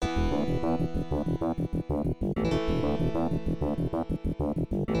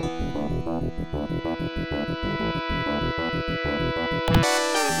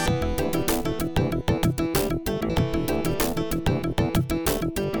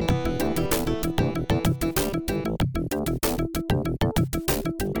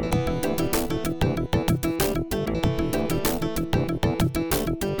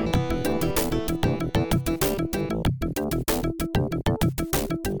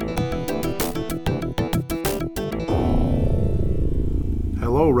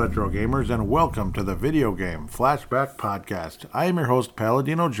Hello, retro gamers, and welcome to the Video Game Flashback Podcast. I am your host,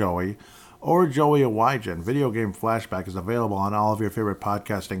 Paladino Joey, or Joey Awajan. Video Game Flashback is available on all of your favorite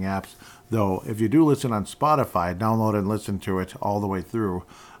podcasting apps, though if you do listen on Spotify, download and listen to it all the way through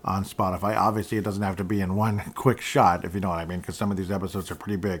on Spotify. Obviously, it doesn't have to be in one quick shot, if you know what I mean, because some of these episodes are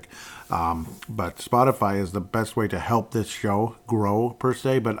pretty big. But Spotify is the best way to help this show grow, per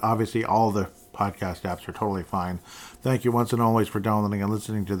se, but obviously all the podcast apps are totally fine. Thank you once and always for downloading and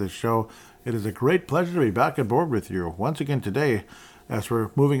listening to this show. It is a great pleasure to be back aboard with you once again today as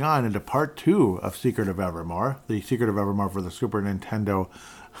we're moving on into part 2 of Secret of Evermore, the Secret of Evermore for the Super Nintendo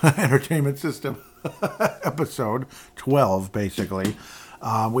Entertainment System, episode 12, basically.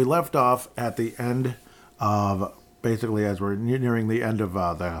 We left off at the end of, basically as we're nearing the end of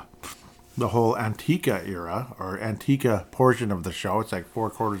the whole Antica era, or Antica portion of the show. It's like 4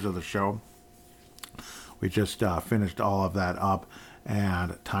 quarters of the show. We just finished all of that up,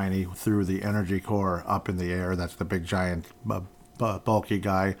 and Tiny threw the energy core up in the air. That's the big, giant, bulky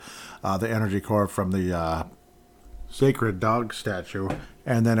guy. The energy core from the sacred dog statue,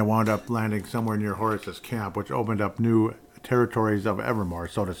 and then it wound up landing somewhere near Horace's camp, which opened up new territories of Evermore,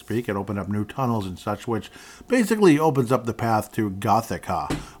 so to speak. It opened up new tunnels and such, which basically opens up the path to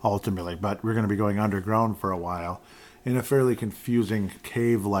Gothica, ultimately. But we're going to be going underground for a while in a fairly confusing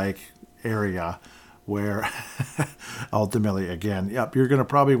cave-like area, where ultimately, again, you're going to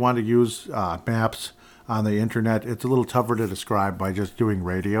probably want to use maps on the internet. It's a little tougher to describe by just doing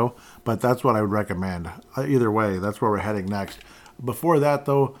radio, but that's what I would recommend. Either way, that's where we're heading next. Before that,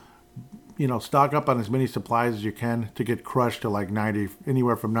 though, stock up on as many supplies as you can to get crushed to like 90,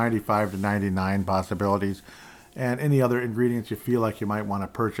 anywhere from 95 to 99 possibilities, and any other ingredients you feel like you might want to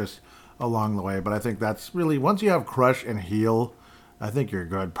purchase along the way. But I think that's really, once you have crush and heal, I think you're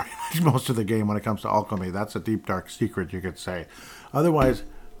good pretty much most of the game when it comes to alchemy. That's a deep, dark secret, you could say. Otherwise,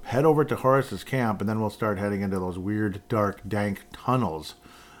 head over to Horace's camp, and then we'll start heading into those weird, dark, dank tunnels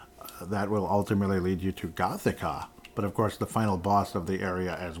that will ultimately lead you to Gothica. But, of course, the final boss of the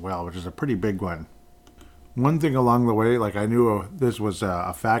area as well, which is a pretty big one. One thing along the way, like I knew this was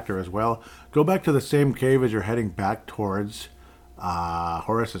a factor as well, go back to the same cave as you're heading back towards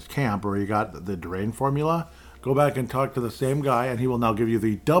Horace's camp, where you got the drain formula. Go back and talk to the same guy, and he will now give you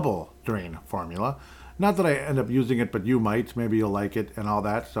the double drain formula. Not that I end up using it, but you might. Maybe you'll like it and all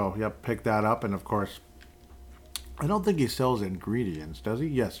that. So, yep, pick that up. And, of course, I don't think he sells ingredients, does he?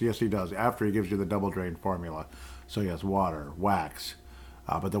 Yes, he does, after he gives you the double drain formula. So, yes, water, wax.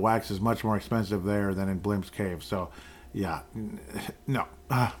 But the wax is much more expensive there than in Blimp's Cave. So, yeah, no.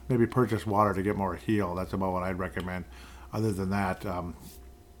 Maybe purchase water to get more heal. That's about what I'd recommend. Other than that,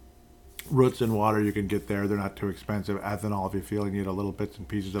 roots and water you can get there. They're not too expensive. Ethanol, if you feel you need a little bits and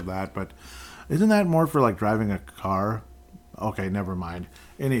pieces of that. But isn't that more for like driving a car? Okay, never mind.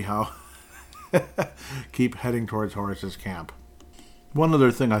 Anyhow, keep heading towards Horace's camp. One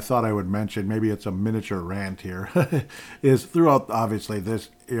other thing I thought I would mention, maybe it's a miniature rant here, is throughout, obviously,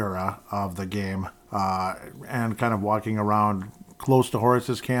 this era of the game, and kind of walking around close to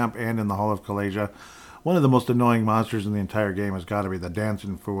Horace's camp and in the Hall of Kalasia, one of the most annoying monsters in the entire game has got to be the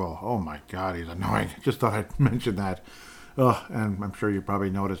Dancing Fool. Oh my god, he's annoying. Just thought I'd mention that. And I'm sure you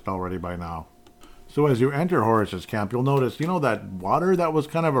probably noticed already by now. So as you enter Horace's camp, you'll notice, that water that was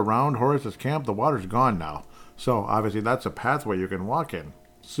kind of around Horace's camp, the water's gone now. So obviously that's a pathway you can walk in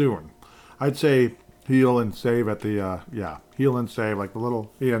soon. I'd say heal and save at the, heal and save, like the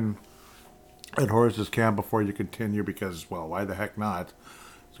little inn at Horace's camp before you continue, because, well, why the heck not?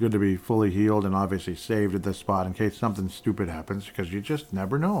 It's good to be fully healed and obviously saved at this spot in case something stupid happens, because you just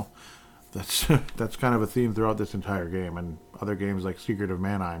never know. That's kind of a theme throughout this entire game, and other games like Secret of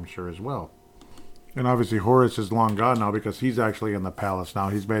Mana, I'm sure, as well. And obviously Horace is long gone now because he's actually in the palace now.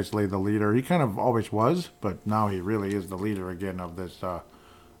 He's basically the leader. He kind of always was, but now he really is the leader again of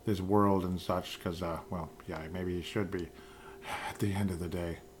this world and such, because, maybe he should be at the end of the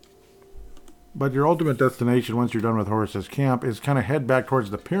day. But your ultimate destination, once you're done with Horace's camp, is kind of head back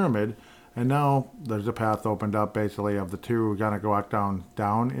towards the pyramid. And now there's a path opened up, basically, of the two. We're going to go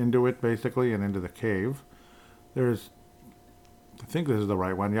down into it, basically, and into the cave. I think this is the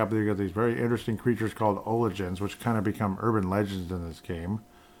right one. Yep, you got these very interesting creatures called Ologins, which kind of become urban legends in this game.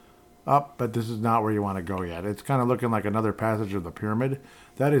 But this is not where you want to go yet. It's kind of looking like another passage of the pyramid.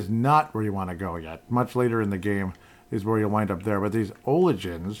 That is not where you want to go yet. Much later in the game is where you'll wind up there. But these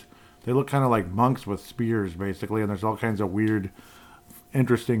Ologins, they look kind of like monks with spears, basically, and there's all kinds of weird,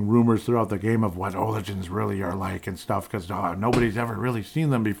 interesting rumors throughout the game of what Ologins really are like and stuff, because nobody's ever really seen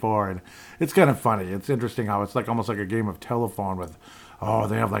them before, and it's kind of funny. It's interesting how it's like almost like a game of telephone with,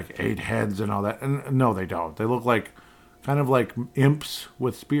 they have like 8 heads and all that, and no, they don't. They look like kind of like imps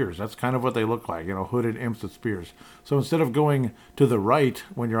with spears. That's kind of what they look like, hooded imps with spears. So instead of going to the right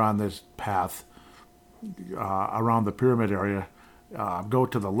when you're on this path around the pyramid area, go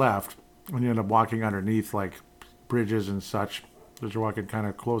to the left, and you end up walking underneath like bridges and such, as you're walking kind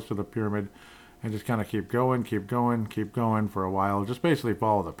of close to the pyramid, and just kind of keep going for a while. Just basically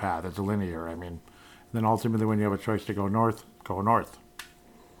follow the path. It's linear. Then ultimately when you have a choice to go north, go north.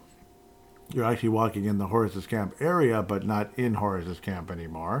 You're actually walking in the Horus's camp area, but not in Horus's camp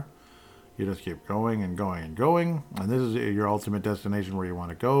anymore. You just keep going and going and going, and this is your ultimate destination where you want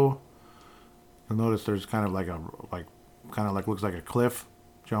to go. You'll notice there's kind of looks like a cliff.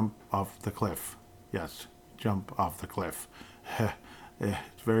 Jump off the cliff. Yes, jump off the cliff.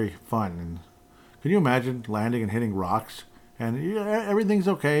 It's very fun. And can you imagine landing and hitting rocks and everything's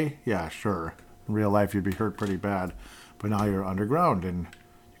okay? Yeah, sure. In real life, you'd be hurt pretty bad, but now you're underground and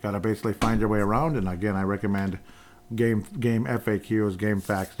you got to basically find your way around. And again, I recommend game FAQs,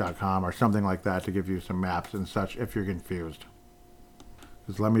 gamefacts.com or something like that to give you some maps and such if you're confused.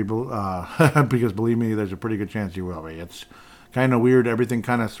 Because believe me, there's a pretty good chance you will be. It's kind of weird. Everything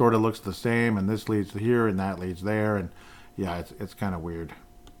kind of sort of looks the same, and this leads here and that leads there, and yeah, it's kind of weird.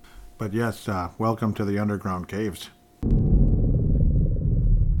 But yes, welcome to the underground caves.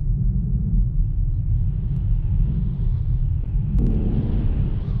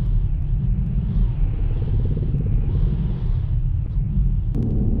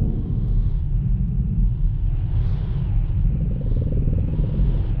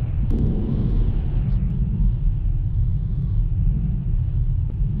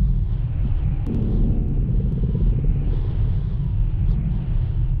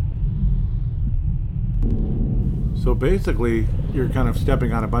 So basically, you're kind of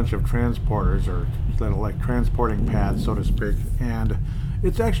stepping on a bunch of transporters, or like transporting paths, so to speak. And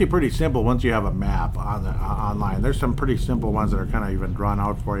it's actually pretty simple once you have a map online. There's some pretty simple ones that are kind of even drawn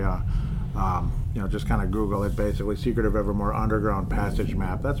out for you. Just kind of Google it. Basically, Secret of Evermore Underground Passage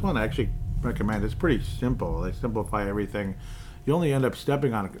Map. That's one I actually recommend. It's pretty simple. They simplify everything. You only end up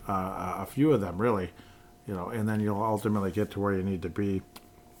stepping on a few of them, really. And then you'll ultimately get to where you need to be.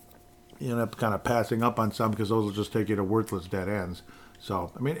 You end up kind of passing up on some because those will just take you to worthless dead ends.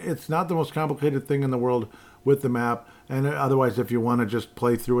 So, it's not the most complicated thing in the world with the map. And otherwise, if you want to just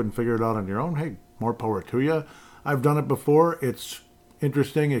play through it and figure it out on your own, hey, more power to you. I've done it before. It's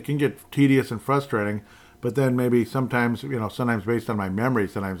interesting. It can get tedious and frustrating. But then maybe sometimes based on my memory,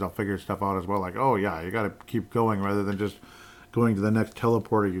 sometimes I'll figure stuff out as well. Like, oh, yeah, you got to keep going rather than just going to the next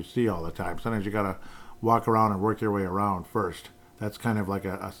teleporter you see all the time. Sometimes you got to walk around and work your way around first. That's kind of like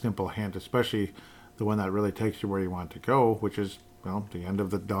a simple hint, especially the one that really takes you where you want to go, which is, the end of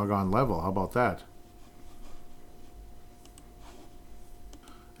the doggone level. How about that?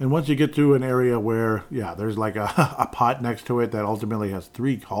 And once you get to an area where, there's like a pot next to it that ultimately has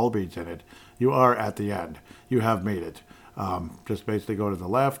 3 call beads in it, you are at the end. You have made it. Just basically go to the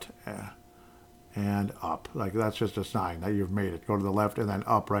left and up. Like, that's just a sign that you've made it. Go to the left and then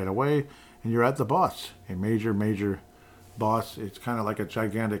up right away, and you're at the boss. A major boss. It's kind of like a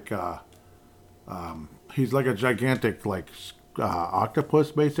gigantic he's like a gigantic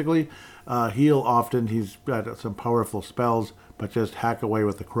octopus basically. Heal often. He's got some powerful spells, but just hack away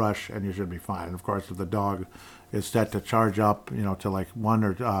with the crush and you should be fine. And of course, if the dog is set to charge up to like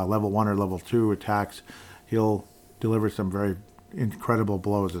level 1 or level 2 attacks, he'll deliver some very incredible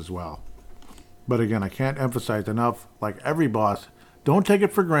blows as well. But again, I can't emphasize enough, like every boss, don't take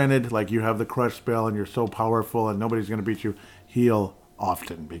it for granted, like you have the crush spell and you're so powerful and nobody's going to beat you. Heal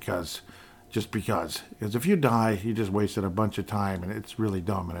often, because if you die, you just wasted a bunch of time and it's really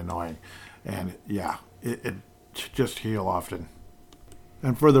dumb and annoying. And it just heal often.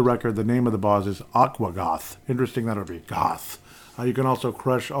 And for the record, the name of the boss is Aquagoth. Interesting that it would be goth. You can also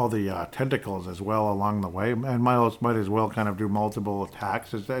crush all the tentacles as well along the way, and might as well kind of do multiple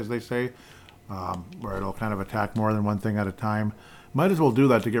attacks, as they say, where it'll kind of attack more than one thing at a time. Might as well do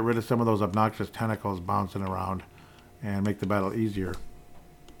that to get rid of some of those obnoxious tentacles bouncing around and make the battle easier.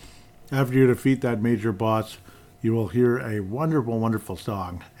 After you defeat that major boss, you will hear a wonderful, wonderful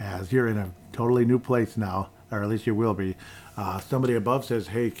song, as you're in a totally new place now, or at least you will be. Somebody above says,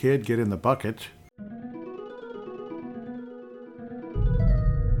 "Hey kid, get in the bucket."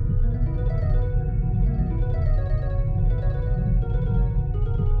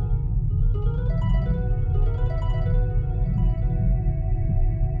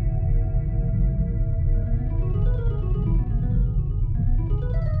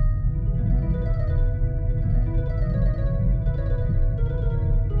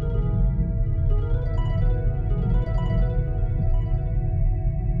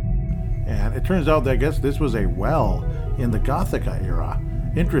 It turns out that I guess this was a well in the Gothica era.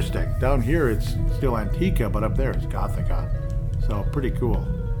 Interesting. Down here it's still Antiqa, but up there it's Gothica. So pretty cool.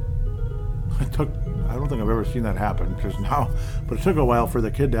 I don't think I've ever seen that happen just now, but it took a while for the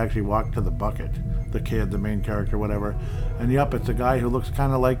kid to actually walk to the bucket. The kid, the main character, whatever. And yep, it's a guy who looks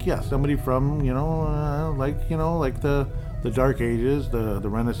kind of like, yeah, somebody from, like the Dark Ages, the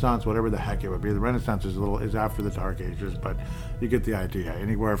Renaissance, whatever the heck it would be. The Renaissance is after the Dark Ages, but you get the idea.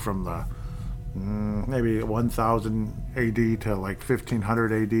 Anywhere from the maybe 1000 AD to like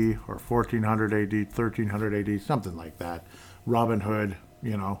 1500 AD or 1400 AD, 1300 AD, something like that. Robin Hood,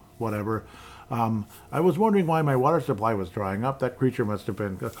 whatever. I was wondering why my water supply was drying up. That creature must have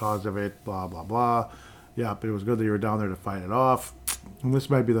been the cause of it, blah, blah, blah. Yeah, but it was good that you were down there to fight it off. And this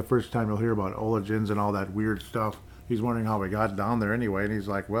might be the first time you'll hear about Ologens and all that weird stuff. He's wondering how we got down there anyway. And he's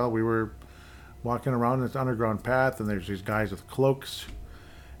like, well, we were walking around this underground path, and there's these guys with cloaks.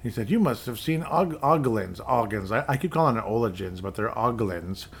 He said, you must have seen Oglins. I keep calling it Ologens, but they're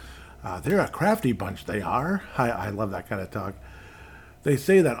Oglins. They're a crafty bunch, they are. I love that kind of talk. They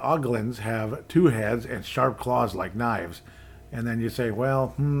say that Oglins have 2 heads and sharp claws like knives. And then you say,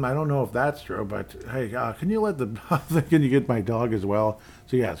 well, I don't know if that's true, but hey, can you get my dog as well?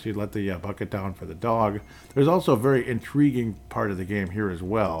 So yes, you let the bucket down for the dog. There's also a very intriguing part of the game here as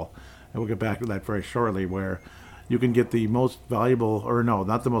well. And we'll get back to that very shortly, where you can get the most valuable, or no,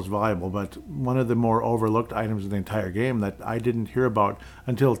 not the most valuable, but one of the more overlooked items in the entire game that I didn't hear about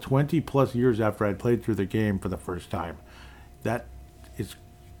until 20 plus years after I'd played through the game for the first time. That is,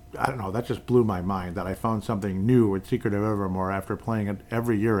 I don't know, that just blew my mind that I found something new with Secret of Evermore after playing it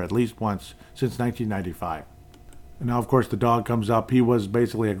every year at least once since 1995. And now, of course, the dog comes up. He was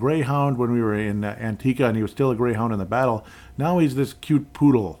basically a greyhound when we were in Antiqa, and he was still a greyhound in the battle. Now he's this cute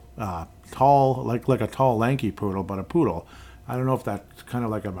poodle, tall, like a tall, lanky poodle, but a poodle. I don't know if that's kind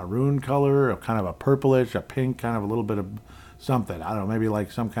of like a maroon color, or kind of a purplish, a pink, kind of a little bit of something. I don't know, maybe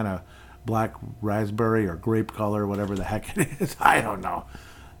like some kind of black raspberry or grape color, whatever the heck it is. I don't know.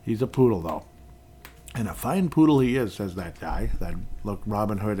 He's a poodle, though. And a fine poodle he is, says that guy. That look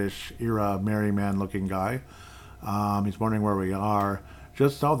Robin Hood-ish era, merry man-looking guy. He's wondering where we are.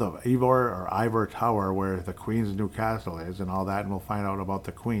 Just south of Ivor Tower, where the Queen's new castle is and all that, and we'll find out about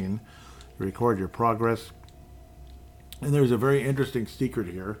the Queen. You record your progress. And there's a very interesting secret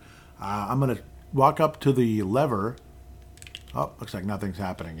here. I'm going to walk up to the lever. Oh, looks like nothing's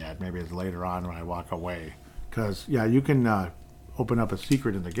happening yet. Maybe it's later on when I walk away. Because, yeah, you can open up a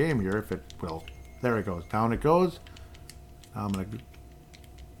secret in the game here if it will. There it goes. Down it goes. Now I'm going to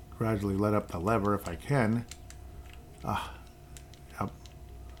gradually let up the lever if I can. Yep.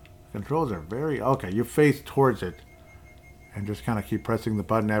 Controls are very... Okay, you face towards it. And just kind of keep pressing the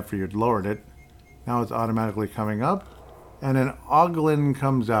button after you'd lowered it. Now it's automatically coming up. And an Oglin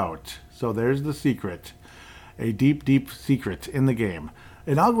comes out. So there's the secret. A deep, deep secret in the game.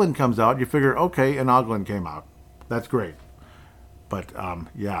 An Oglin comes out, you figure, okay, an Oglin came out. That's great. But,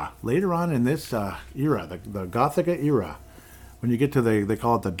 yeah, later on in this era, the Gothica era, when you get to they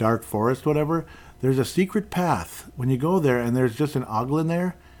call it the Dark Forest, whatever, there's a secret path. When you go there and there's just an Oglin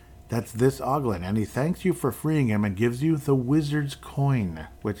there, that's this Oglin. And he thanks you for freeing him and gives you the Wizard's Coin,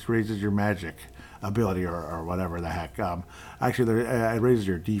 which raises your magic ability or whatever the heck. Actually, it raises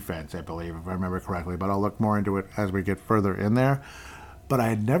your defense, I believe, if I remember correctly, but I'll look more into it as we get further in there. But I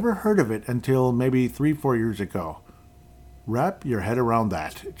had never heard of it until maybe 3-4 years ago. Wrap your head around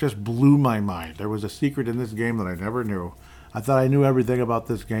that. It just blew my mind. There was a secret in this game that I never knew. I thought I knew everything about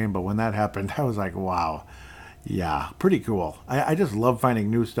this game, but when that happened, I was like, wow. Yeah, pretty cool. I just love finding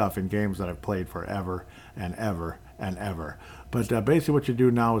new stuff in games that I've played forever and ever and ever. But basically what you do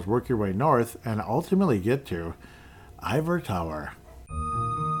now is work your way north and ultimately get to Ivor Tower.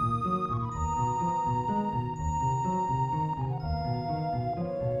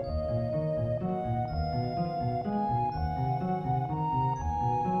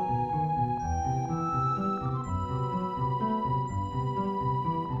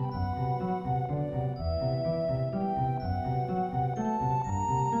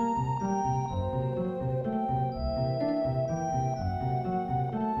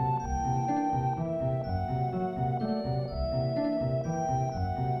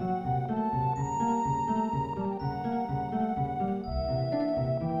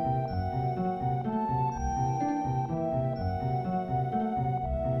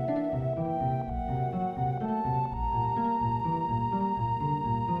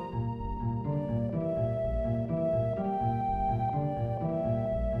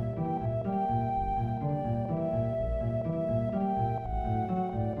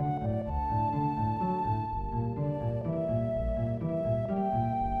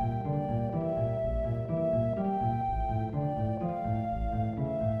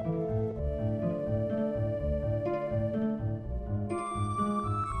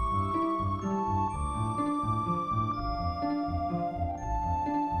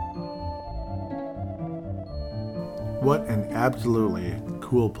 What an absolutely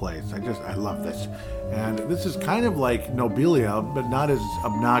cool place. I love this. And this is kind of like Nobilia, but not as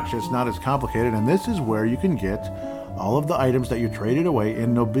obnoxious, not as complicated. And this is where you can get all of the items that you traded away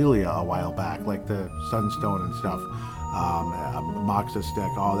in Nobilia a while back, like the Sunstone and stuff, Moxa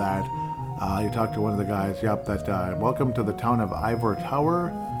Stick, all that. You talk to one of the guys, welcome to the town of Ivor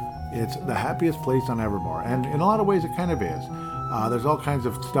Tower. It's the happiest place on Evermore. And in a lot of ways it kind of is. There's all kinds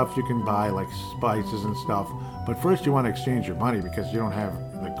of stuff you can buy, like spices and stuff. But first you want to exchange your money because you don't have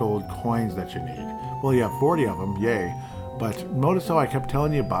the gold coins that you need. Well, you have 40 of them, yay. But notice how I kept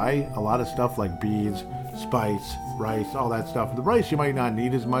telling you buy a lot of stuff like beads, spice, rice, all that stuff. The rice you might not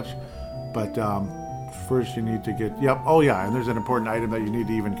need as much, but first you need to get, and there's an important item that you need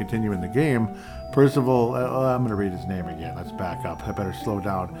to even continue in the game. Percival, I'm going to read his name again. Let's back up. I better slow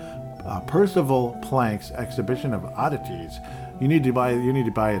down. Percival Plank's Exhibition of Oddities. You need to buy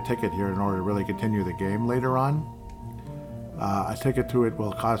a ticket here in order to really continue the game later on. A ticket to it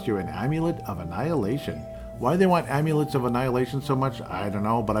will cost you an Amulet of Annihilation. Why they want Amulets of Annihilation so much, I don't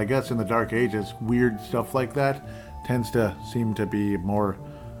know, but I guess in the Dark Ages, weird stuff like that tends to seem to be more,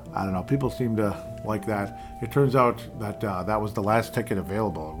 I don't know, people seem to like that. It turns out that that was the last ticket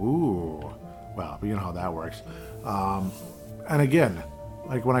available. Ooh, well, you know how that works. And again,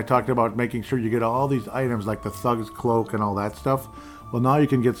 like when I talked about making sure you get all these items like the Thug's Cloak and all that stuff, well, now you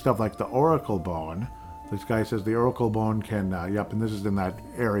can get stuff like the Oracle Bone. This guy says the Oracle Bone can, and this is in that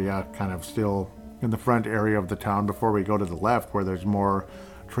area, kind of still in the front area of the town before we go to the left where there's more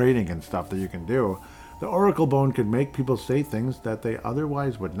trading and stuff that you can do. The Oracle Bone can make people say things that they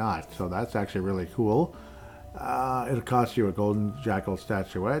otherwise would not, so that's actually really cool. It'll cost you a golden jackal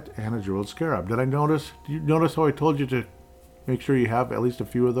statuette and a jeweled scarab. Did you notice how I told you to make sure you have at least a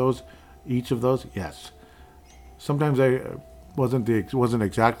few of those, each of those? Yes. Sometimes I wasn't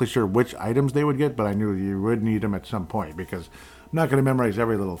exactly sure which items they would get, but I knew you would need them at some point because I'm not going to memorize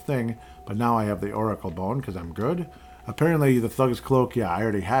every little thing. But now I have the Oracle Bone because I'm good. Apparently the Thug's Cloak, I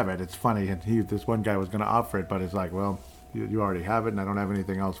already have it. It's funny, and this one guy was going to offer it, but it's like, well, you already have it, and I don't have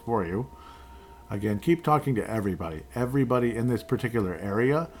anything else for you. Again, keep talking to everybody in this particular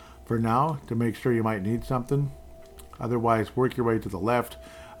area for now to make sure you might need something. Otherwise, work your way to the left.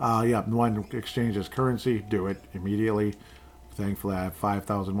 One exchanges currency, do it immediately. Thankfully, I have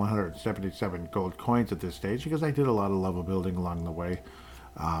 5,177 gold coins at this stage because I did a lot of level building along the way.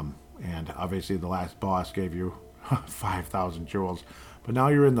 And obviously the last boss gave you 5,000 jewels. But now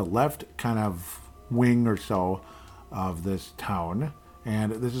you're in the left kind of wing or so of this town.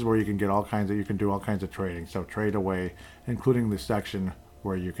 And this is where you can get you can do all kinds of trading. So trade away, including the section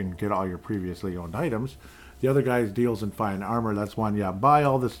where you can get all your previously owned items. The other guy's deals in fine armor. That's one. Buy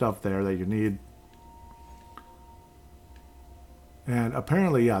all the stuff there that you need. And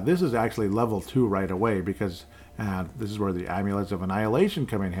apparently, this is actually level 2 right away because this is where the Amulets of Annihilation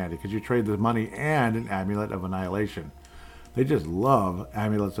come in handy because you trade the money and an Amulet of Annihilation. They just love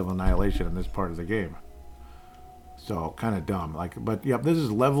Amulets of Annihilation in this part of the game. So, kind of dumb. This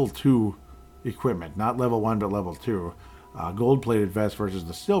is level 2 equipment. Not level 1, but level 2. Gold-plated vest versus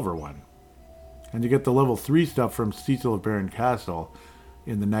the silver one. And you get the level 3 stuff from Cecil of Baron Castle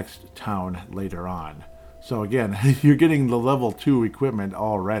in the next town later on. So again, you're getting the level 2 equipment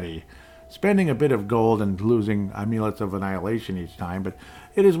already. Spending a bit of gold and losing Amulets of Annihilation each time, but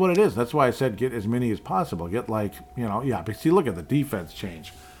it is what it is. That's why I said get as many as possible. Get but see, look at the defense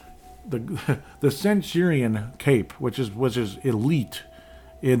change. The Centurion cape, which is elite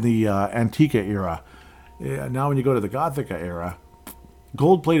in the Antiqa era. Now when you go to the Gothica era,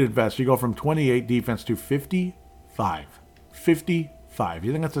 gold-plated vest, you go from 28 defense to 55. 55.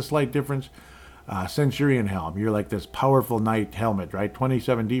 You think that's a slight difference? Centurion helm, you're like this powerful knight helmet, right?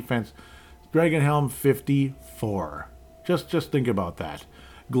 27 defense. Dragon helm, 54. Just think about that.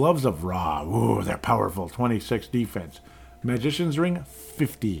 Gloves of Ra, ooh, they're powerful. 26 defense. Magician's ring,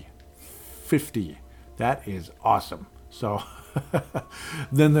 50. 50. That is awesome. So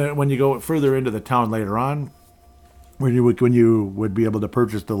then when you go further into the town later on, when you would be able to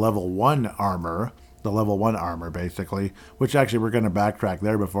purchase the level 1 armor, basically, which actually we're going to backtrack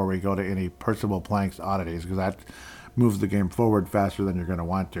there before we go to any Percival Plank's oddities, because that moves the game forward faster than you're going to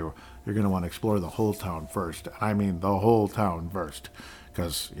want to. You're going to want to explore the whole town first. I mean, the whole town first,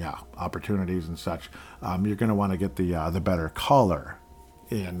 because, opportunities and such. You're going to want to get the better collar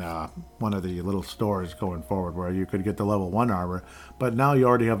in one of the little stores going forward where you could get the level 1 armor, but now you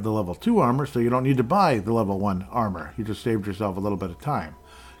already have the level 2 armor, so you don't need to buy the level 1 armor. You just saved yourself a little bit of time.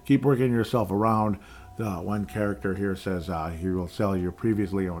 Keep working yourself around. The one character here says he will sell your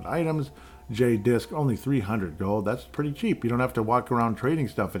previously owned items. J disc, only 300 gold. That's pretty cheap. You don't have to walk around trading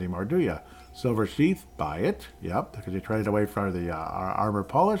stuff anymore, do you? Silver sheath, buy it. Yep, because you traded away for the armor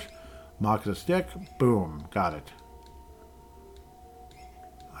polish. Moxa stick, boom, got it.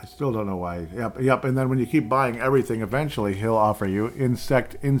 I still don't know why. Yep. And then when you keep buying everything, eventually he'll offer you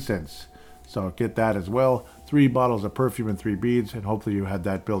insect incense. So get that as well. 3 bottles of perfume and 3 beads, and hopefully you had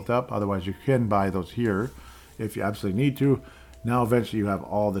that built up. Otherwise, you can buy those here if you absolutely need to. Now, eventually, you have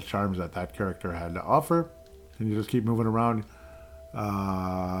all the charms that character had to offer, and you just keep moving around.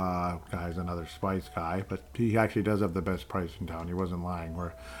 Guy's another spice guy, but he actually does have the best price in town. He wasn't lying.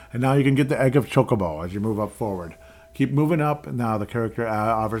 And now you can get the egg of chocobo as you move up forward. Keep moving up, and now the character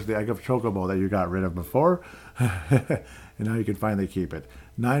offers the egg of chocobo that you got rid of before, and now you can finally keep it.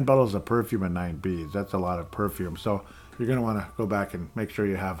 9 bottles of perfume and 9 beads. That's a lot of perfume, so you're going to want to go back and make sure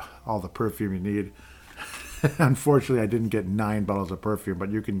you have all the perfume you need. Unfortunately, I didn't get 9 bottles of perfume,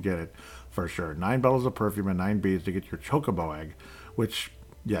 but you can get it for sure. 9 bottles of perfume and 9 beads to get your chocobo egg, which,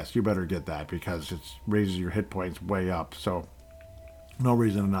 yes, you better get that because it raises your hit points way up, so no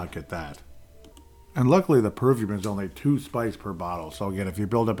reason to not get that. And luckily, the perfume is only 2 spice per bottle. So again, if you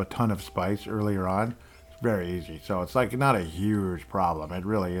build up a ton of spice earlier on, it's very easy. So it's like not a huge problem. It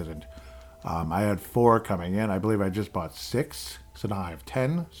really isn't. I had 4 coming in. I believe I just bought 6. So now I have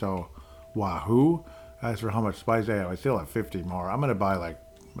 10. So wahoo. As for how much spice I have, I still have 50 more. I'm going to buy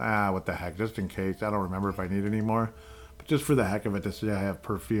what the heck, just in case. I don't remember if I need any more. But just for the heck of it, to say I have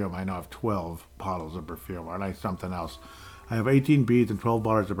perfume, I now have 12 bottles of perfume. Or like something else. I have 18 beads and 12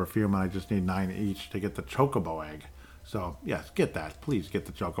 bottles of perfume, and I just need 9 each to get the chocobo egg. So, yes, get that. Please get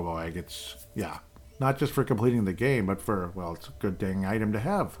the chocobo egg. It's, not just for completing the game, but for, well, it's a good dang item to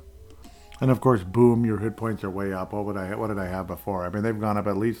have. And, of course, boom, your hit points are way up. What did I have before? I mean, they've gone up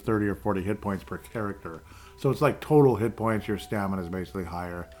at least 30 or 40 hit points per character. So it's like total hit points. Your stamina is basically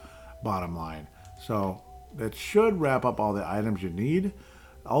higher, bottom line. So that should wrap up all the items you need.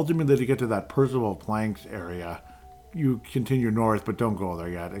 Ultimately, to get to that Percival Planks area, you continue north, but don't go there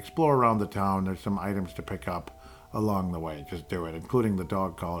yet. Explore around the town. There's some items to pick up along the way. Just do it, including the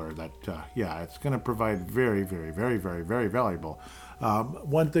dog collar that, it's going to provide very, very, very, very, very valuable.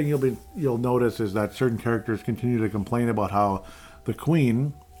 One thing you'll notice is that certain characters continue to complain about how the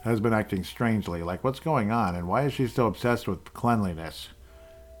queen has been acting strangely. Like, what's going on, and why is she so obsessed with cleanliness?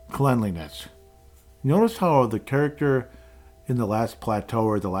 Notice how the character in the last plateau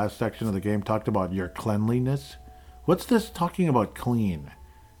or the last section of the game talked about your cleanliness? What's this talking about clean?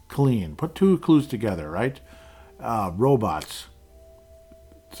 Clean. Put 2 clues together, right? Robots.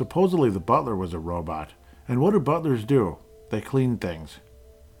 Supposedly the butler was a robot. And what do butlers do? They clean things.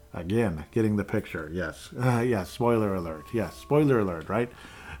 Again, getting the picture. Yes. Spoiler alert. Yes, spoiler alert, right?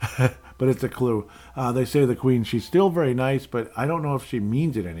 But it's a clue. They say the queen, she's still very nice, but I don't know if she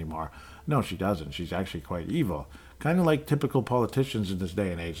means it anymore. No, she doesn't. She's actually quite evil. Kind of like typical politicians in this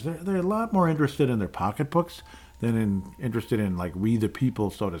day and age. They're a lot more interested in their pocketbooks than interested in, like, we the people,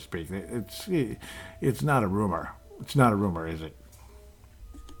 so to speak. It's not a rumor. It's not a rumor, is it?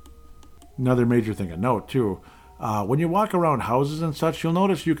 Another major thing to note, too. When you walk around houses and such, you'll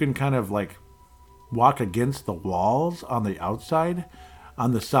notice you can kind of, like, walk against the walls on the outside,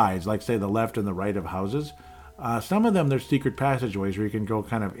 on the sides, like, say, the left and the right of houses. Some of them, there's secret passageways where you can go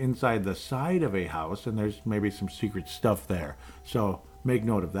kind of inside the side of a house, and there's maybe some secret stuff there. So make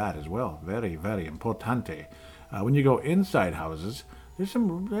note of that as well. Very, very importante. When you go inside houses, there's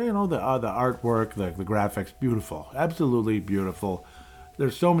some, the artwork, the graphics, beautiful. Absolutely beautiful.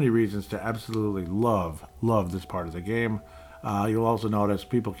 There's so many reasons to absolutely love this part of the game. You'll also notice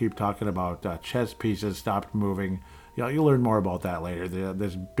people keep talking about chess pieces stopped moving. You'll learn more about that later.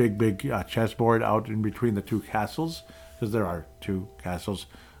 This big chessboard out in between the 2 castles, because there are 2 castles.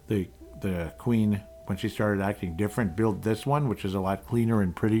 The queen, when she started acting different, built this one, which is a lot cleaner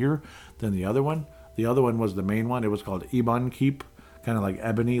and prettier than the other one. The other one was the main one. It was called Ebon Keep, kind of like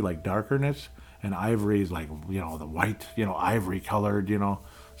ebony, like darkerness. And ivory is like, the white, ivory colored,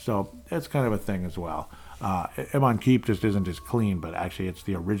 So it's kind of a thing as well. Ebon Keep just isn't as clean, but actually it's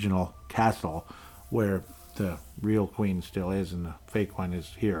the original castle where the real queen still is and the fake one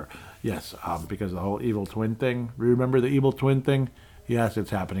is here. Yes, because the whole evil twin thing. Remember the evil twin thing? Yes,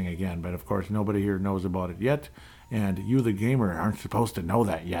 it's happening again. But of course, nobody here knows about it yet. And you, the gamer, aren't supposed to know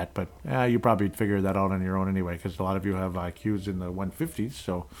that yet, but you probably figure that out on your own anyway, because a lot of you have IQs in the 150s,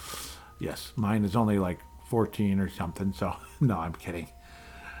 so yes, mine is only like 14 or something, so no, I'm kidding.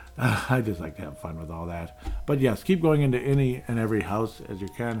 I just like to have fun with all that. But yes, keep going into any and every house as you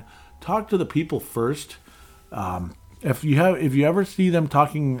can. Talk to the people first. If you ever see them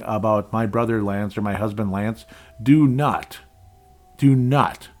talking about my brother Lance or my husband Lance, do not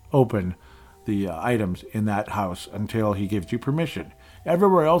open the items in that house until he gives you permission.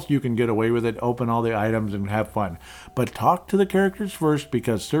 Everywhere else you can get away with it, open all the items and have fun. But talk to the characters first,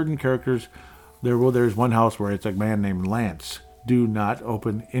 because certain characters, there's one house where it's a man named Lance. Do not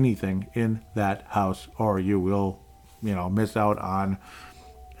open anything in that house or you will, miss out on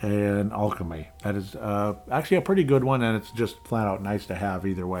an alchemy. That is actually a pretty good one, and it's just flat out nice to have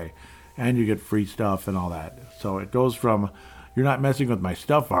either way. And you get free stuff and all that. So it goes from, you're not messing with my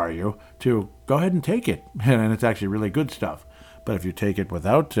stuff, are you, to go ahead and take it. And it's actually really good stuff. But if you take it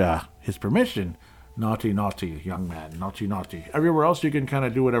without his permission, naughty, naughty, young man, naughty, naughty. Everywhere else you can kind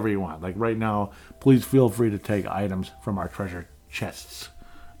of do whatever you want. Like right now, please feel free to take items from our treasure chests.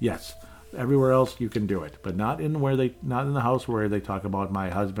 Yes, everywhere else you can do it, but not in the house where they talk about my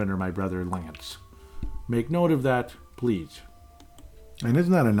husband or my brother Lance. Make note of that, please. And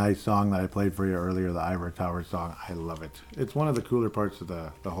isn't that a nice song that I played for you earlier, the Ivor Tower song? I love it. It's one of the cooler parts of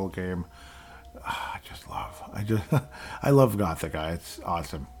the whole game. I love Gothica. It's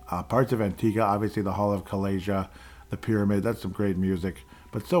awesome. Parts of Antigua, obviously the Hall of Calasia, the Pyramid, that's some great music.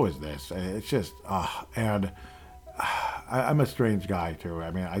 But so is this. It's just, and I'm a strange guy too.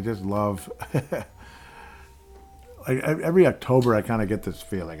 I mean, I just love, like every October I kind of get this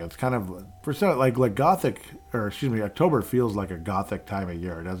feeling. It's kind of, like Gothic, October feels like a Gothic time of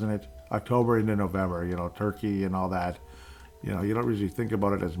year, doesn't it? October into November, Turkey and all that. You don't usually think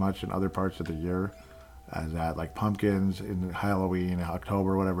about it as much in other parts of the year as that, like pumpkins in Halloween,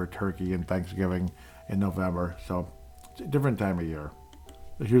 October, whatever, turkey and Thanksgiving in November. So it's a different time of year.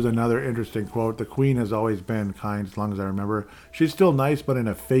 Here's another interesting quote. The Queen has always been kind as long as I remember. She's still nice, but in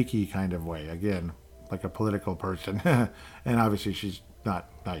a fakey kind of way. Again, like a political person. And obviously she's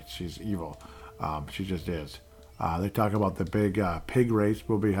not nice. She's evil. She just is. They talk about the big pig race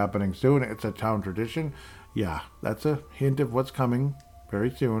will be happening soon. It's a town tradition. Yeah, that's a hint of what's coming very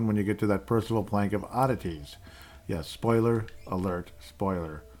soon when you get to that Percival Plank of oddities. Yes, spoiler alert,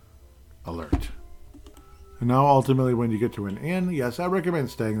 spoiler alert. And now ultimately when you get to an inn, yes, I recommend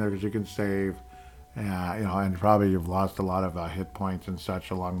staying there because you can save, and probably you've lost a lot of hit points and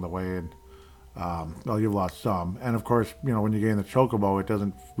such along the way. And you've lost some. And of course, when you gain the Chocobo, it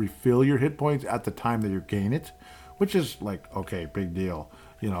doesn't refill your hit points at the time that you gain it, which is like, okay, big deal.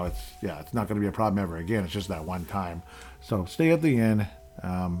 It's not going to be a problem ever again. It's just that one time. So stay at the inn,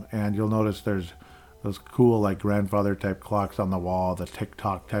 and you'll notice there's those cool, like, grandfather type clocks on the wall, the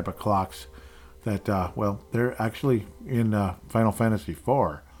tick-tock type of clocks that, they're actually in Final Fantasy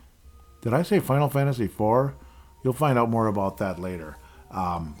IV. Did I say Final Fantasy IV? You'll find out more about that later.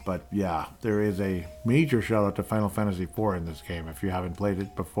 But yeah, there is a major shout out to Final Fantasy IV in this game if you haven't played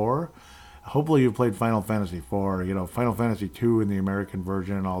it before. Hopefully you've played Final Fantasy IV, Final Fantasy II in the American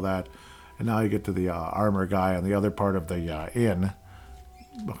version and all that. And now you get to the armor guy on the other part of the inn.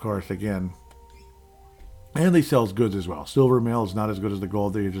 Of course, again. And they sell goods as well. Silver mail is not as good as the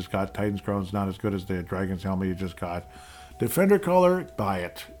gold that you just got. Titan's Crown is not as good as the Dragon's Helmet you just got. Defender Collar, buy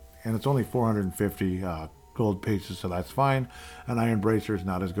it. And it's only 450 gold pieces, so that's fine. And Iron Bracer is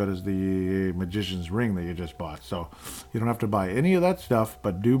not as good as the Magician's Ring that you just bought. So you don't have to buy any of that stuff,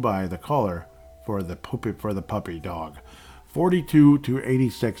 but do buy the collar for the puppy dog. 42 to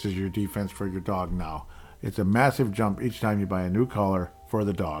 86 is your defense for your dog now. It's a massive jump each time you buy a new collar for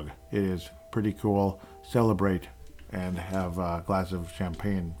the dog. It is pretty cool. Celebrate and have a glass of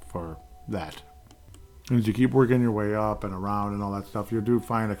champagne for that. And as you keep working your way up and around and all that stuff, you do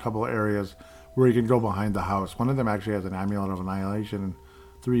find a couple of areas where you can go behind the house. One of them actually has an Amulet of Annihilation,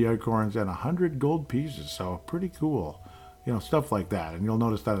 3 acorns, and 100 gold pieces. So pretty cool. Stuff like that. And you'll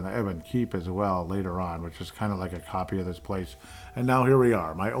notice that in the Ebon Keep as well later on, which is kind of like a copy of this place. And now here we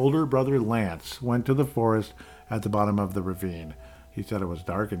are. My older brother Lance went to the forest at the bottom of the ravine. He said it was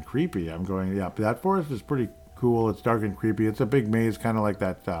dark and creepy. I'm going, yeah, that forest is pretty cool. It's dark and creepy. It's a big maze, kind of like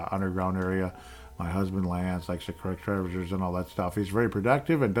that underground area. My husband Lance likes to collect treasures and all that stuff. He's very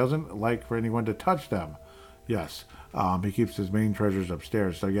productive and doesn't like for anyone to touch them. Yes, he keeps his main treasures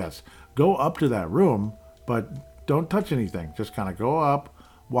upstairs. So yes, go up to that room, but don't touch anything. Just kind of go up,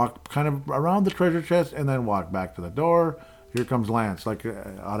 walk kind of around the treasure chest, and then walk back to the door. Here comes Lance, like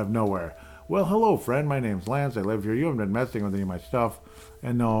out of nowhere. Well, hello, friend. My name's Lance. I live here. You haven't been messing with any of my stuff.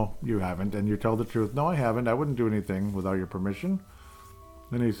 And no, you haven't. And you tell the truth. No, I haven't. I wouldn't do anything without your permission.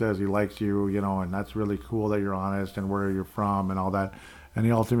 Then he says he likes you, and that's really cool that you're honest and where you're from and all that. And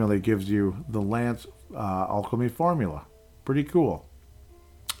he ultimately gives you the Lance alchemy formula. Pretty cool.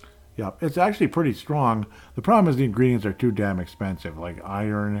 Yeah, it's actually pretty strong. The problem is the ingredients are too damn expensive, like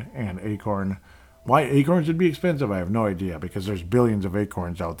iron and acorn. Why acorns would be expensive, I have no idea, because there's billions of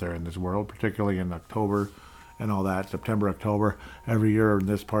acorns out there in this world, particularly in October and all that, September, October, every year in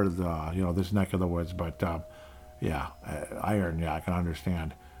this part of the, this neck of the woods. But iron, yeah, I can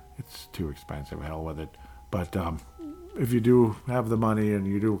understand. It's too expensive, hell with it. But if you do have the money and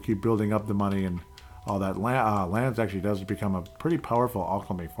you do keep building up the money and all that, lands actually does become a pretty powerful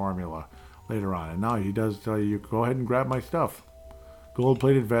alchemy formula later on. And now he does tell you, go ahead and grab my stuff.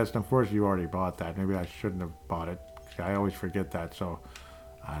 Gold-plated vest. Unfortunately, you already bought that. Maybe I shouldn't have bought it. I always forget that, so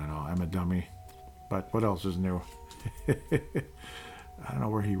I don't know. I'm a dummy. But what else is new? I don't know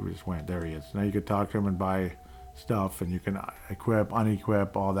where he just went. There he is. Now you could talk to him and buy stuff, and you can equip,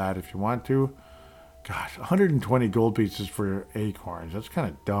 unequip, all that if you want to. Gosh, 120 gold pieces for acorns. That's kind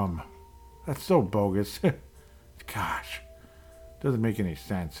of dumb. That's so bogus. Gosh, doesn't make any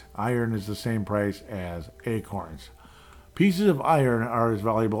sense. Iron is the same price as acorns. Pieces of iron are as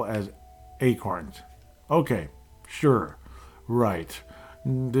valuable as acorns. Okay, sure, right.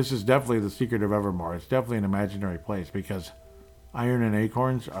 This is definitely the secret of Evermore. It's definitely an imaginary place because iron and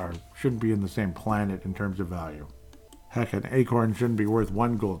acorns shouldn't be in the same planet in terms of value. Heck, an acorn shouldn't be worth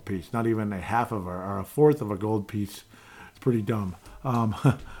one gold piece, not even a half of or a fourth of a gold piece. It's pretty dumb.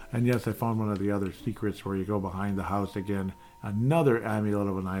 And yes, I found one of the other secrets where you go behind the house again. Another amulet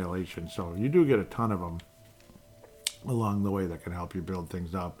of annihilation. So you do get a ton of them along the way that can help you build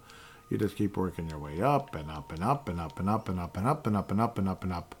things up. You just keep working your way up and up and up and up and up and up and up and up and up and up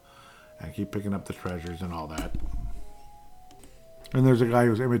and up and keep picking up the treasures and all that. And there's a guy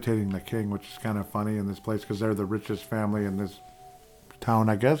who's imitating the king, which is kind of funny in this place because they're the richest family in this town,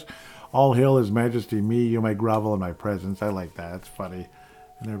 I guess. All hail his majesty, me, you may grovel in my presence. I like that. It's funny.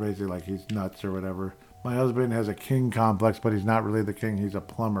 And they're basically like he's nuts or whatever. My husband has a king complex, but he's not really the king. He's a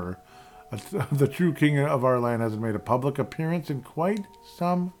plumber. The true king of our land hasn't made a public appearance in quite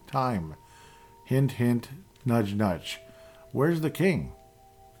some time. Hint, hint, nudge, nudge. Where's the king?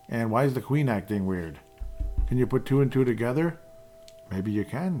 And why is the queen acting weird? Can you put two and two together? Maybe you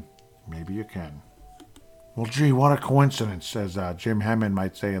can. Maybe you can. Well, gee, what a coincidence, as Jim Hammond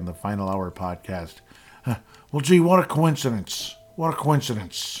might say in the Final Hour podcast. Well, gee, what a coincidence. What a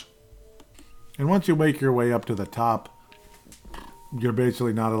coincidence. And once you make your way up to the top, you're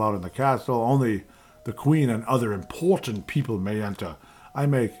basically not allowed in the castle. Only the queen and other important people may enter. I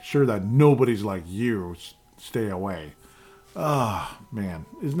make sure that nobody's like you stay away. Ah, man,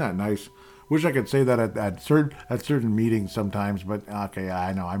 isn't that nice? Wish I could say that at certain meetings sometimes, but okay,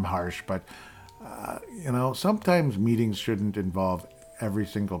 I know I'm harsh, but sometimes meetings shouldn't involve every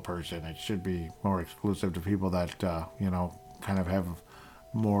single person. It should be more exclusive to people that kind of have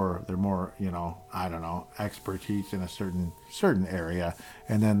more expertise in a certain area,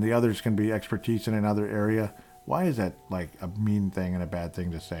 and then the others can be expertise in another area. Why is that like a mean thing and a bad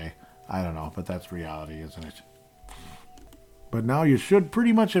thing to say? I don't know, but that's reality, isn't it? But now you should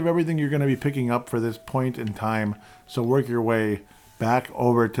pretty much have everything you're going to be picking up for this point in time. So work your way back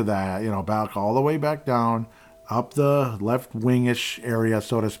over to that, back all the way back down, up the left wingish area,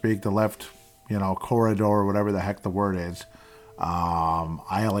 so to speak, the left, corridor, whatever the heck the word is,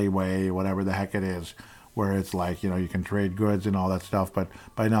 alleyway, whatever the heck it is, where it's like, you can trade goods and all that stuff. But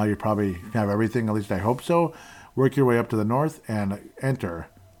by now you probably have everything, at least I hope so. Work your way up to the north and enter,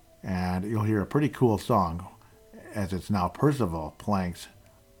 and you'll hear a pretty cool song, as it's now Percival Plank's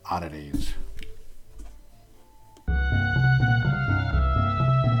Oddities.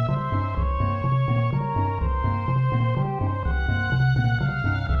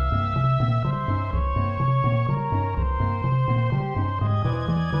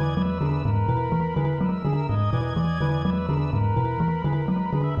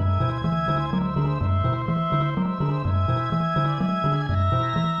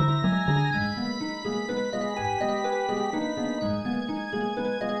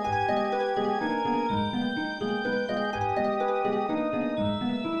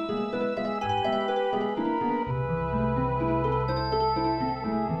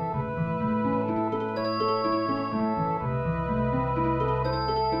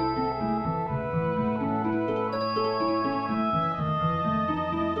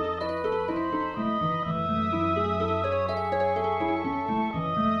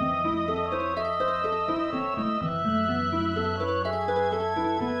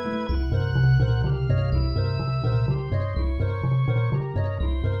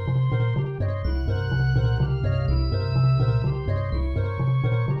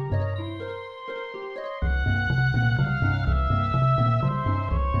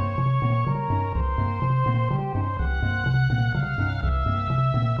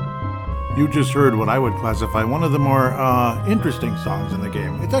 You just heard what I would classify one of the more interesting songs in the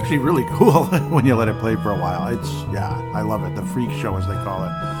game. It's actually really cool when you let it play for a while. I love it. The freak show, as they call it.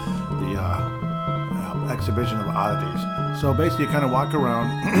 The exhibition of oddities. So basically, you kind of walk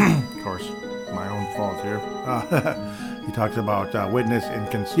around. Of course, my own fault here. He talks about witness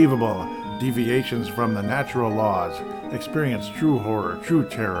inconceivable deviations from the natural laws, experience true horror, true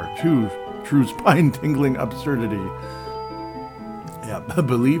terror, true spine-tingling absurdity. Yeah,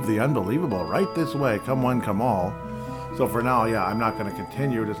 believe the unbelievable. Right this way. Come one, come all. So for now, yeah, I'm not going to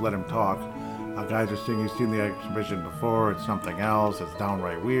continue. Just let him talk. Guys are saying you've seen the exhibition before. It's something else. It's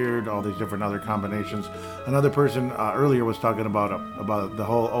downright weird. All these different other combinations. Another person earlier was talking about the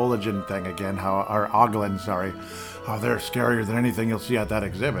whole Ologen thing again. How they're scarier than anything you'll see at that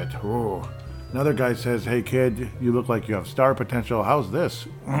exhibit. Ooh. Another guy says, "Hey kid, you look like you have star potential. How's this?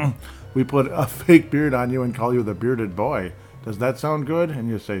 We put a fake beard on you and call you the bearded boy. Does that sound good?" And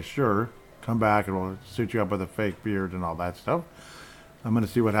you say, "Sure. Come back and we'll suit you up with a fake beard and all that stuff." I'm going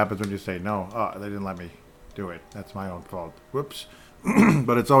to see what happens when you say no. Oh, they didn't let me do it. That's my own fault. Whoops.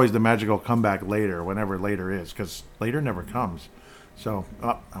 But it's always the magical comeback later, whenever later is, because later never comes. So,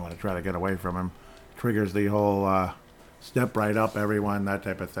 I want to try to get away from him. Triggers the whole step right up, everyone, that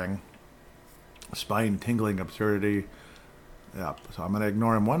type of thing. Spine-tingling absurdity. Yeah, so I'm going to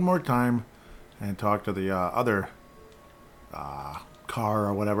ignore him one more time and talk to the other car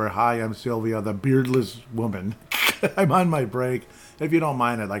or whatever. "Hi, I'm Sylvia, the beardless woman. I'm on my break. If you don't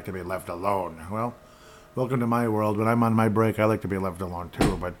mind, I'd like to be left alone." Well, welcome to my world. When I'm on my break, I like to be left alone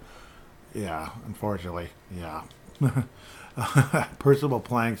too. But yeah, unfortunately, yeah. Percival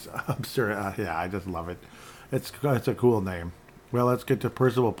Plank's absurd. Yeah, I just love it. It's a cool name. Well, let's get to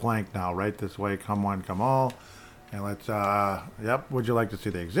Percival Plank now. Right this way. Come one, come all. And let's. Yep. Would you like to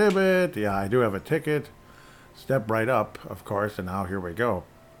see the exhibit? Yeah, I do have a ticket. Step right up, of course. And now here we go.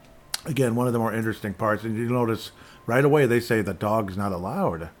 Again, one of the more interesting parts, and you notice right away they say the dog's not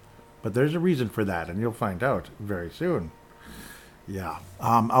allowed. But there's a reason for that, and you'll find out very soon. Yeah.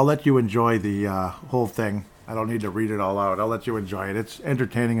 I'll let you enjoy the whole thing. I don't need to read it all out. I'll let you enjoy it. It's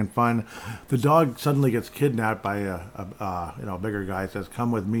entertaining and fun. The dog suddenly gets kidnapped by a bigger guy. Says,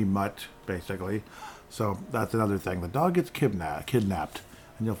 "Come with me, mutt," basically. So that's another thing. The dog gets kidnapped,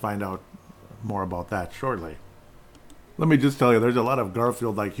 and you'll find out more about that shortly. Let me just tell you, there's a lot of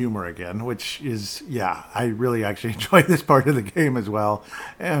Garfield-like humor again, which is, yeah, I really actually enjoy this part of the game as well.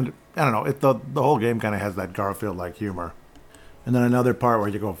 And, I don't know, the whole game kind of has that Garfield-like humor. And then another part where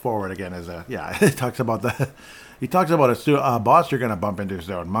you go forward again is, it talks about a boss you're going to bump into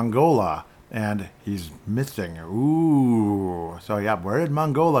soon, Mongola, and he's missing. Ooh. So, yeah, where did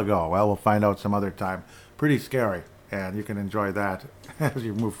Mongola go? Well, we'll find out some other time. Pretty scary, and you can enjoy that as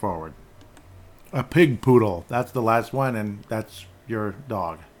you move forward. A pig poodle. That's the last one, and that's your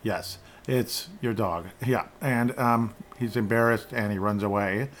dog. Yes, it's your dog. Yeah, and he's embarrassed, and he runs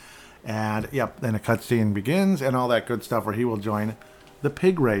away. And, yep, then a cutscene begins, and all that good stuff where he will join the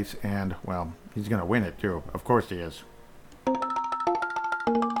pig race, and, well, he's going to win it, too. Of course he is.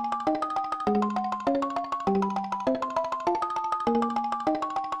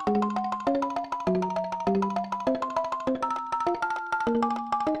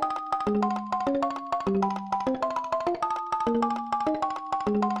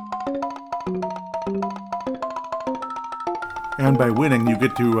 And by winning, you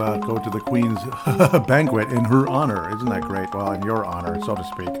get to go to the Queen's banquet in her honor. Isn't that great? Well, in your honor, so to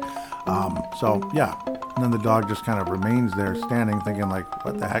speak. So, yeah. And then the dog just kind of remains there standing thinking like,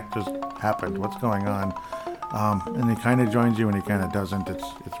 what the heck just happened? What's going on? And he kind of joins you and he kind of doesn't.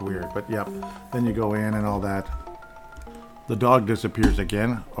 It's weird. But, yep. Then you go in and all that. The dog disappears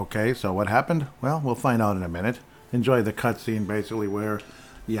again. Okay, so what happened? Well, we'll find out in a minute. Enjoy the cutscene, basically, where,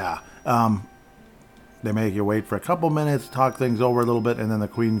 yeah, they make you wait for a couple minutes, talk things over a little bit, and then the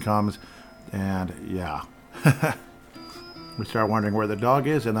Queen comes, and yeah. We start wondering where the dog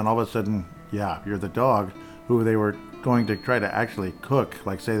is, and then all of a sudden, yeah, you're the dog who they were going to try to actually cook.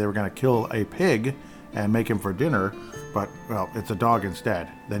 Like, say they were going to kill a pig and make him for dinner, but, well, it's a dog instead.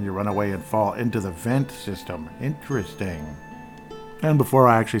 Then you run away and fall into the vent system. Interesting. And before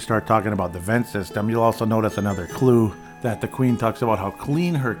I actually start talking about the vent system, you'll also notice another clue that the Queen talks about how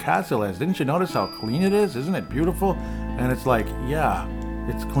clean her castle is. Didn't you notice how clean it is? Isn't it beautiful? And it's like, yeah,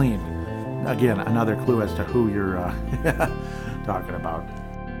 it's clean. Again, another clue as to who you're talking about.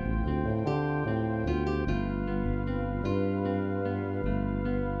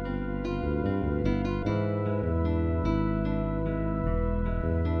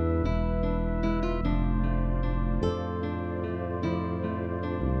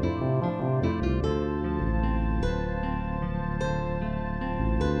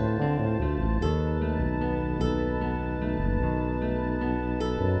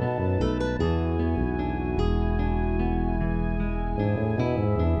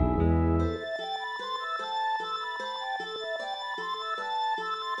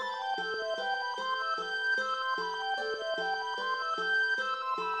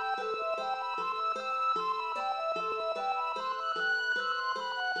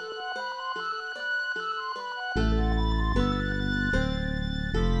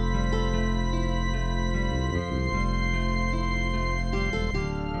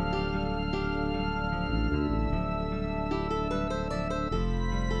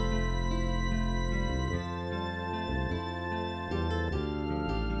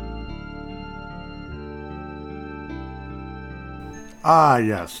 Ah,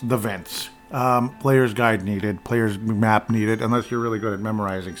 yes, the vents. Player's guide needed, player's map needed, unless you're really good at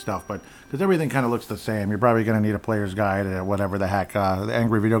memorizing stuff. But because everything kind of looks the same, you're probably going to need a player's guide or whatever the heck. The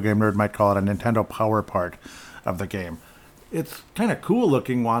angry video game nerd might call it a Nintendo Power part of the game. It's kind of cool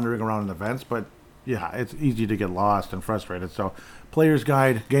looking wandering around in the vents, but yeah, it's easy to get lost and frustrated. So, player's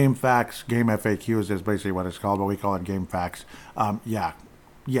guide, game facts, game FAQs is basically what it's called, but we call it game facts.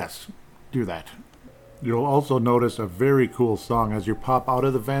 Yes, do that. You'll also notice a very cool song as you pop out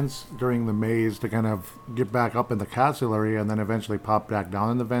of the vents during the maze to kind of get back up in the castle area and then eventually pop back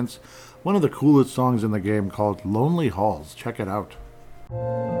down in the vents. One of the coolest songs in the game called Lonely Halls. Check it out.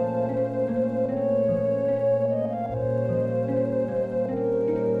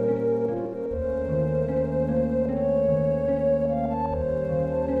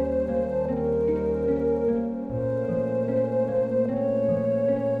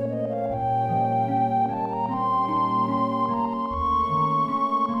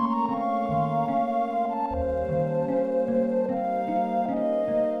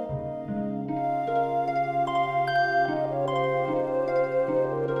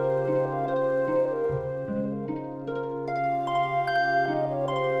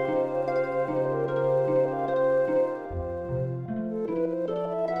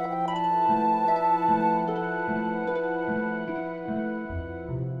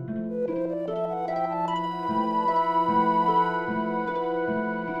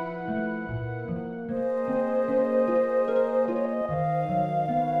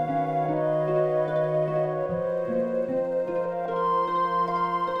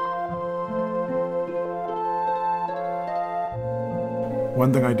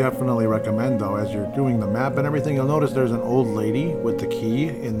 One thing I definitely recommend, though, as you're doing the map and everything, you'll notice there's an old lady with the key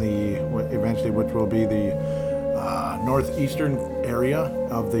in the, eventually, which will be the northeastern area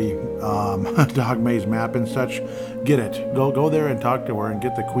of the dog maze map and such. Get it. Go there and talk to her and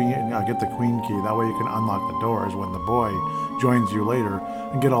get the queen key. That way you can unlock the doors when the boy joins you later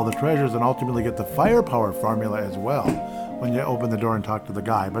and get all the treasures and ultimately get the firepower formula as well when you open the door and talk to the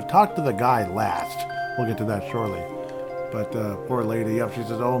guy. But talk to the guy last. We'll get to that shortly. But poor lady, she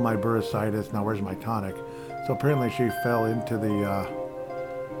says, "Oh, my bursitis. Now where's my tonic?" So apparently she fell into the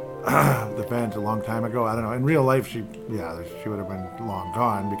the vent a long time ago. I don't know. In real life, she would have been long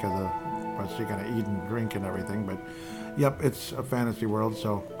gone because of what she gonna eat and drink and everything. But yep, it's a fantasy world.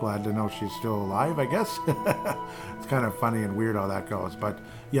 So glad to know she's still alive, I guess. It's kind of funny and weird how that goes. But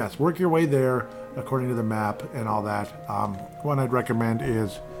yes, work your way there according to the map and all that. One I'd recommend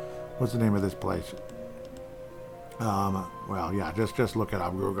is, what's the name of this place? Just look it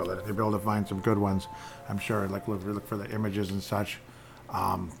up, Google it. You'll be able to find some good ones, I'm sure. Like look for the images and such.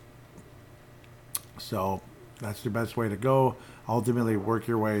 So that's the best way to go. Ultimately, work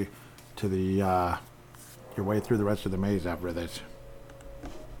your way to the your way through the rest of the maze after this.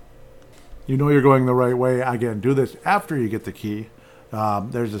 You know you're going the right way. Again, do this after you get the key.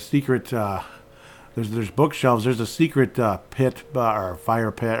 There's a secret. There's bookshelves. There's a secret pit or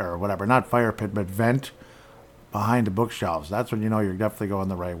fire pit or whatever. Not fire pit, but vent behind the bookshelves. That's when you know you're definitely going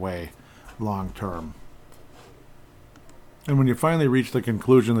the right way long term. And when you finally reach the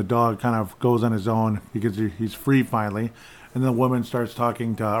conclusion, the dog kind of goes on his own because he's free finally. And the woman starts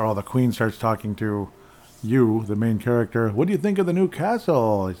talking to, or the queen starts talking to you, the main character. "What do you think of the new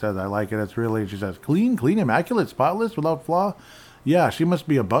castle?" He says, "I like it. It's really," she says, clean, immaculate, spotless, without flaw." Yeah, she must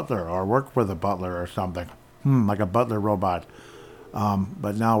be a butler or work for the butler or something. Like a butler robot.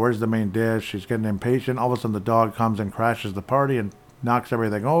 But now where's the main dish? She's getting impatient. All of a sudden the dog comes and crashes the party and knocks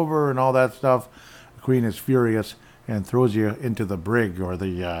everything over and all that stuff. The queen is furious and throws you into the brig or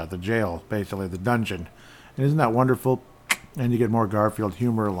the jail, basically the dungeon. And isn't that wonderful? And you get more Garfield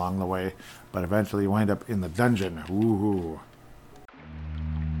humor along the way, but eventually you wind up in the dungeon. Woohoo.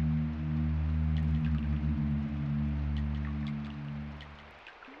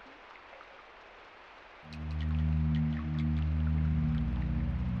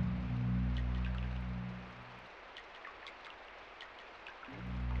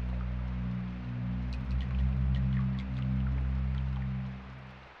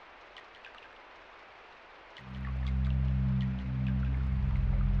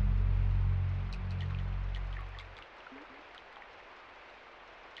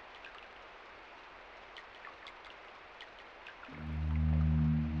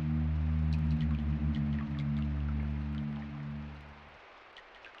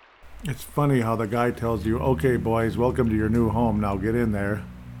 It's funny how the guy tells you, "Okay, boys, welcome to your new home. Now get in there.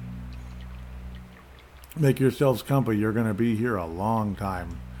 Make yourselves comfy. You're going to be here a long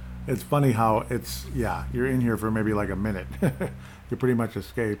time." It's funny how you're in here for maybe like a minute. You pretty much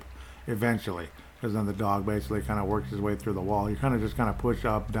escape eventually. because then the dog basically kind of works his way through the wall. You kind of just kind of push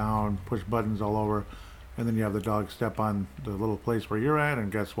up, down, push buttons all over, and then you have the dog step on the little place where you're at,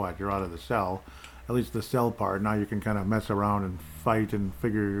 and guess what? You're out of the cell. At least the cell part. Now you can kind of mess around and fight and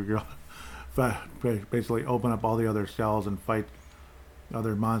figure basically open up all the other cells and fight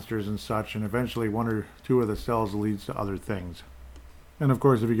other monsters and such, and eventually one or two of the cells leads to other things. And of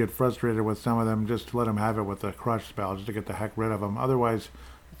course, if you get frustrated with some of them, just let them have it with the crush spell, just to get the heck rid of them. Otherwise,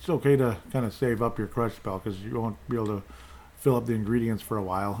 it's okay to kind of save up your crush spell, because you won't be able to fill up the ingredients for a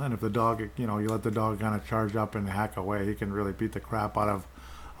while. And if the dog, you let the dog kind of charge up and hack away, he can really beat the crap out of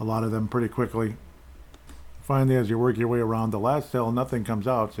a lot of them pretty quickly. Finally, as you work your way around the last cell, nothing comes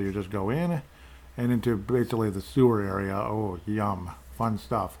out, so you just go in and into basically the sewer area. Oh, yum. Fun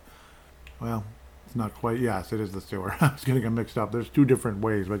stuff. Well, it's not quite. Yes, it is the sewer. I was getting them mixed up. There's two different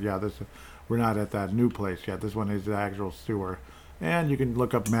ways, but yeah, we're not at that new place yet. This one is the actual sewer. And you can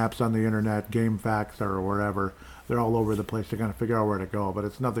look up maps on the internet, Game Facts, or wherever. They're all over the place to kind of figure out where to go, but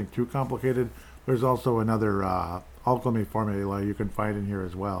it's nothing too complicated. There's also another alchemy formula you can find in here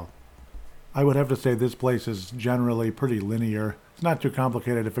as well. I would have to say this place is generally pretty linear. It's not too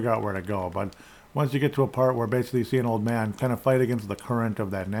complicated to figure out where to go, but once you get to a part where basically you see an old man kind of fight against the current of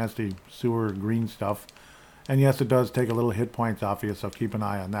that nasty sewer green stuff, and yes, it does take a little hit points off you, so keep an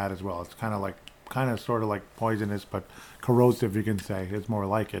eye on that as well. It's kind of sort of like poisonous, but corrosive, you can say. It's more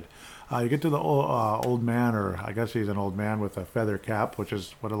like it. You get to the old man, or I guess he's an old man with a feather cap, which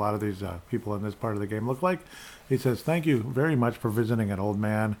is what a lot of these people in this part of the game look like. He says, "Thank you very much for visiting an old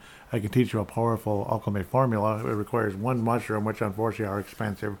man. I can teach you a powerful alchemy formula. It requires 1 mushroom, which unfortunately are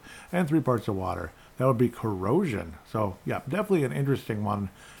expensive, and 3 parts of water." That would be corrosion. So yeah, definitely an interesting one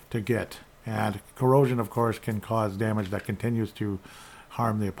to get. And corrosion, of course, can cause damage that continues to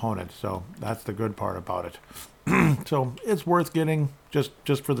harm the opponent. So that's the good part about it. So it's worth getting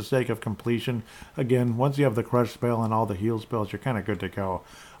just for the sake of completion. Again, once you have the crush spell and all the heal spells, you're kind of good to go.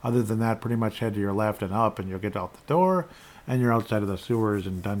 Other than that, pretty much head to your left and up, and you'll get out the door, and you're outside of the sewers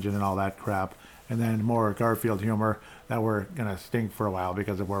and dungeon and all that crap. And then more Garfield humor that we're going to stink for a while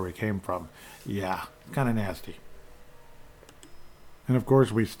because of where we came from. Yeah, kind of nasty. And of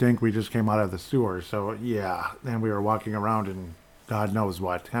course we stink, we just came out of the sewer, so yeah. And we were walking around in God knows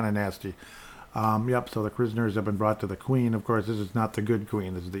what, kind of nasty. Yep, so the prisoners have been brought to the queen. Of course, this is not the good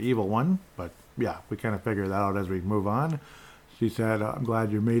queen, this is the evil one. But yeah, we kind of figure that out as we move on. She said, "I'm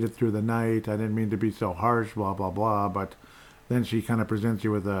glad you made it through the night. I didn't mean to be so harsh, blah, blah, blah." But then she kind of presents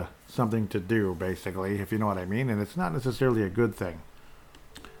you with something to do, basically, if you know what I mean. And it's not necessarily a good thing.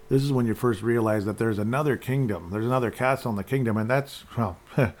 This is when you first realize that there's another kingdom. There's another castle in the kingdom, and that's, well,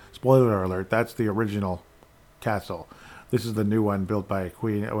 spoiler alert, that's the original castle. This is the new one built by a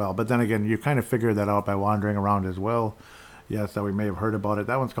queen. Well, but then again, you kind of figure that out by wandering around as well. Yes, that we may have heard about it.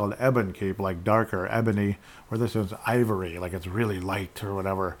 That one's called Ebon Cape, like darker, ebony, where this one's ivory, like it's really light or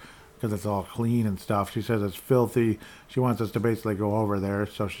whatever, because it's all clean and stuff. She says it's filthy. She wants us to basically go over there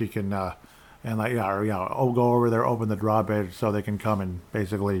so she can, go over there, open the drawbridge so they can come and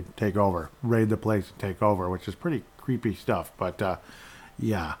basically take over, raid the place and take over, which is pretty creepy stuff. But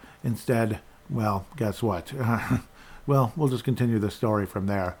yeah, instead, well, guess what? Well, we'll just continue the story from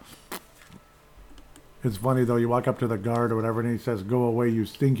there. It's funny, though, you walk up to the guard or whatever, and he says, "Go away, you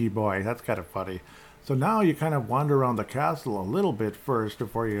stinky boy." That's kind of funny. So now you kind of wander around the castle a little bit first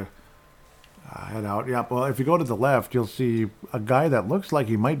before you head out. Yeah, well, if you go to the left, you'll see a guy that looks like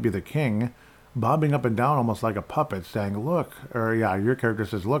he might be the king, bobbing up and down almost like a puppet, saying, "Look," or yeah, your character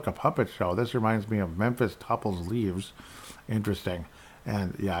says, "Look, a puppet show. This reminds me of Memphis Topples Leaves." Interesting.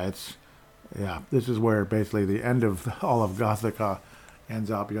 And yeah, this is where basically the end of all of Gothica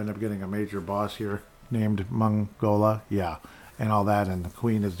ends up. You end up getting a major boss here named Mongola, yeah, and all that, and the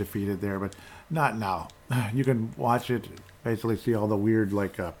queen is defeated there, but not now. You can watch it, basically see all the weird,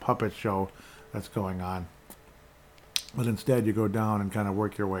 like, puppet show that's going on. But instead, you go down and kind of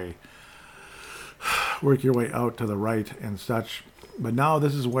work your way out to the right and such. But now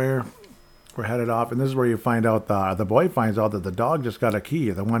this is where we're headed off, and this is where you find out, the boy finds out that the dog just got a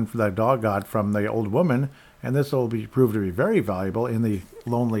key, the one the dog got from the old woman, and this will prove to be very valuable in the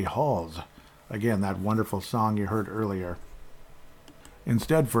Lonely Halls. Again, that wonderful song you heard earlier.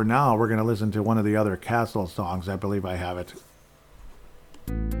 Instead, for now, we're going to listen to one of the other castle songs. I believe I have it.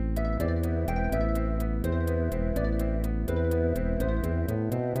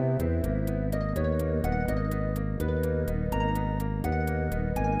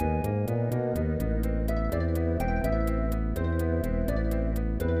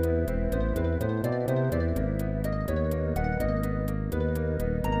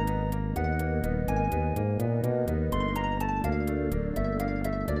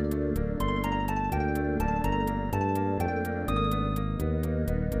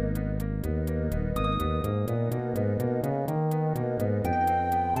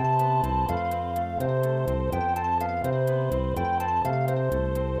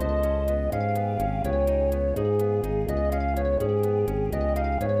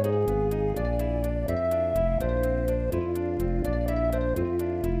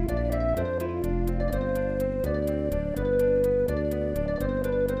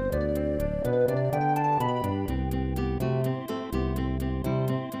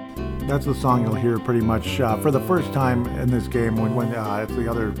 That's the song you'll hear pretty much for the first time in this game when it's the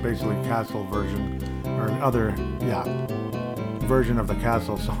other basically castle version, or other version of the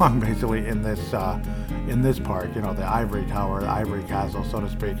castle song basically in this part, the ivory tower, the ivory castle, so to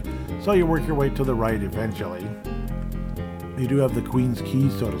speak. So you work your way to the right eventually. You do have the Queen's Key,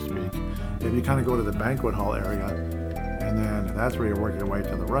 so to speak. If you kind of go to the banquet hall area, and then that's where you work your way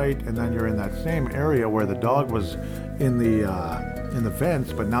to the right, and then you're in that same area where the dog was in the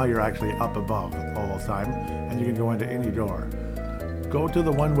fence, but now you're actually up above all the time, and you can go into any door. Go to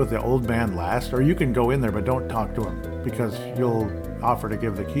the one with the old man last, or you can go in there, but don't talk to him, because you'll offer to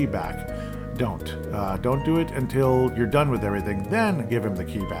give the key back. Don't do it until you're done with everything, then give him the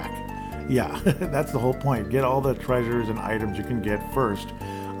key back. Yeah, that's the whole point. Get all the treasures and items you can get first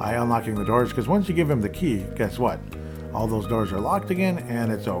by unlocking the doors, because once you give him the key, guess what? All those doors are locked again,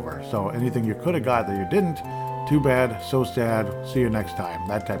 and it's over. So anything you could have got that you didn't, too bad, so sad, see you next time,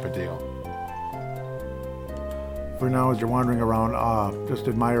 that type of deal. For now, as you're wandering around, just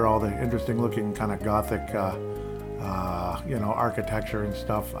admire all the interesting looking kind of gothic architecture and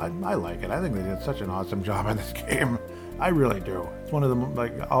stuff. I like it. I think they did such an awesome job in this game. I really do. It's one of them,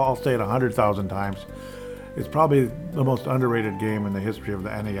 I'll say it 100,000 times. It's probably the most underrated game in the history of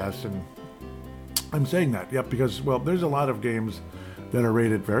the NES, and I'm saying that, because, there's a lot of games that are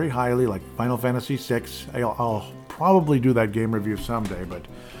rated very highly, like Final Fantasy VI. I'll probably do that game review someday, but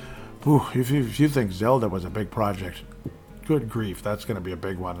if you think Zelda was a big project, good grief, that's going to be a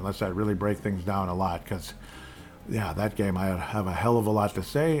big one, unless I really break things down a lot, because, that game, I have a hell of a lot to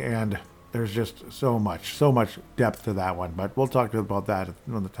say, and there's just so much depth to that one, but we'll talk about that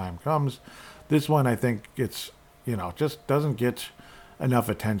when the time comes. This one, I think it's, just doesn't get enough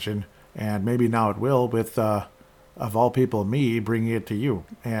attention, and maybe now it will with, of all people, me bringing it to you,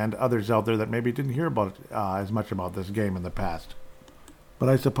 and others out there that maybe didn't hear about as much about this game in the past. But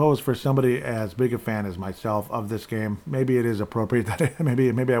I suppose for somebody as big a fan as myself of this game, maybe it is appropriate that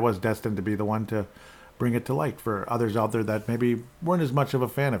maybe I was destined to be the one to bring it to light for others out there that maybe weren't as much of a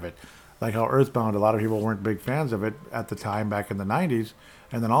fan of it. Like how Earthbound, a lot of people weren't big fans of it at the time back in the 90s,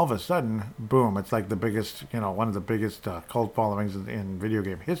 and then all of a sudden, boom, it's like the biggest, one of the biggest cult followings in video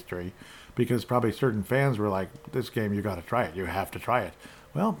game history, because probably certain fans were like, this game, you got to try it, you have to try it.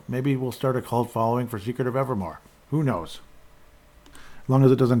 Well, maybe we'll start a cult following for Secret of Evermore. Who knows? As long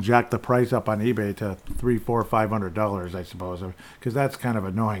as it doesn't jack the price up on eBay to $300, $400, $500, I suppose, because that's kind of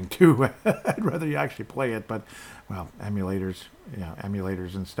annoying too. I'd rather you actually play it, but, emulators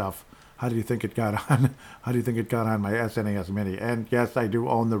and stuff. How do you think it got on? How do you think it got on my SNES Mini? And yes, I do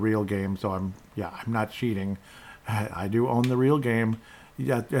own the real game, so I'm not cheating. I do own the real game.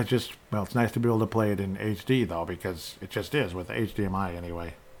 Yeah, it's nice to be able to play it in HD though, because it just is with the HDMI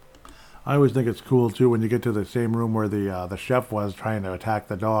anyway. I always think it's cool too when you get to the same room where the chef was trying to attack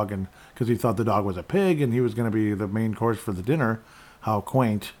the dog, and because he thought the dog was a pig and he was going to be the main course for the dinner. How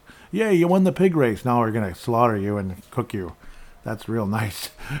quaint! Yay, you won the pig race. Now we're going to slaughter you and cook you. That's real nice.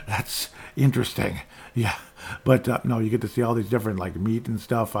 That's interesting. Yeah, but no, you get to see all these different meat and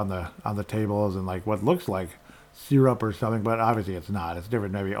stuff on the tables, and what looks like syrup or something, but obviously it's not. It's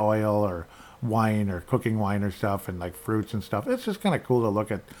different, maybe oil or wine or cooking wine or stuff, and fruits and stuff. It's just kind of cool to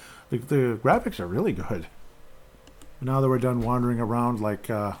look at. The graphics are really good. Now that we're done wandering around like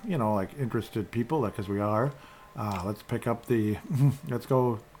interested people, because we are, let's pick up let's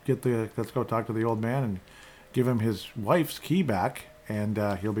go talk to the old man and give him his wife's key back, and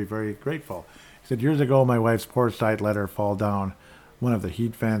he'll be very grateful. He said, years ago, my wife's porch-side let her fall down one of the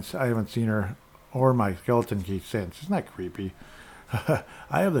heat vents. I haven't seen her or my skeleton key since. Isn't that creepy? I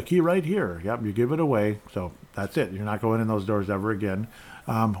have the key right here. Yep, you give it away, so that's it. You're not going in those doors ever again.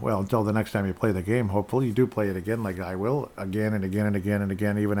 Until the next time you play the game. Hopefully you do play it again, like I will, again and again and again and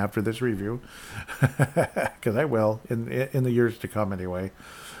again, even after this review. Because I will, in the years to come anyway.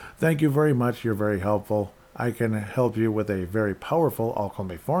 Thank you very much. You're very helpful. I can help you with a very powerful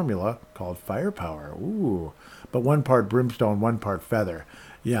alchemy formula called firepower. Ooh, but 1 part brimstone, 1 part feather.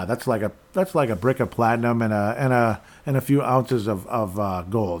 Yeah, that's like a brick of platinum and a few ounces of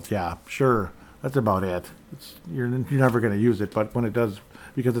gold. Yeah, sure, that's about it. You're never going to use it, but when it does,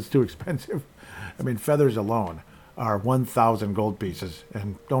 because it's too expensive. I mean, feathers alone are 1,000 gold pieces,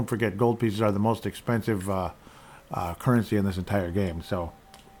 and don't forget, gold pieces are the most expensive currency in this entire game. So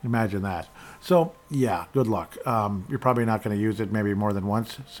imagine that. So yeah, good luck. You're probably not going to use it maybe more than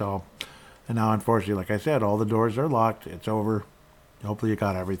once. So, and now unfortunately, like I said, all the doors are locked. It's over. Hopefully you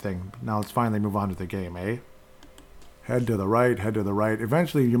got everything. Now let's finally move on to the game, eh? Head to the right, head to the right.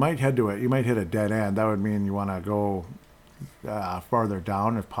 Eventually you might hit a dead end. That would mean you want to go farther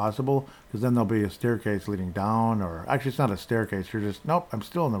down if possible, because then there'll be a staircase leading down, or actually it's not a staircase, you're just, nope, I'm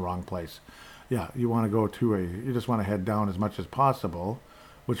still in the wrong place. Yeah, you want to go to you just want to head down as much as possible,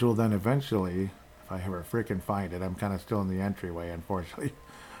 which will then eventually, if I ever freaking find it, I'm kind of still in the entryway, unfortunately,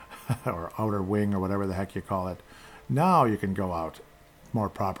 or outer wing, or whatever the heck you call it. Now you can go out more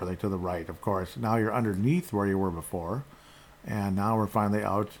properly to the right, of course. Now you're underneath where you were before, and now we're finally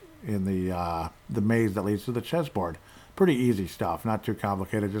out in the maze that leads to the chessboard. Pretty easy stuff, not too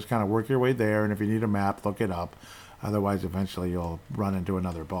complicated. Just kind of work your way there, and if you need a map, look it up. Otherwise, eventually you'll run into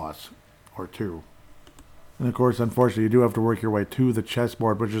another boss or two. And of course, unfortunately, you do have to work your way to the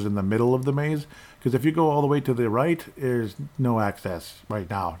chessboard, which is in the middle of the maze, because if you go all the way to the right, there's no access right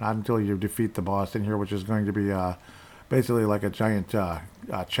now. Not until you defeat the boss in here, which is going to be basically like a giant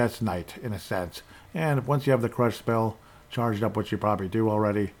chess knight in a sense. And once you have the crush spell charged up, which you probably do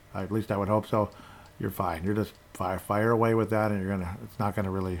already, at least I would hope so, you're fine. You're just fire away with that, and it's not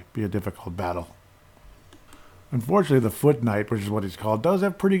gonna really be a difficult battle. Unfortunately, the Foot Knight, which is what he's called, does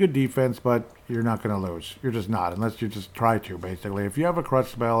have pretty good defense, but you're not gonna lose. You're just not, unless you just try to. Basically, if you have a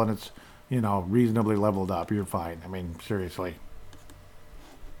crush spell and it's reasonably leveled up, you're fine. I mean, seriously.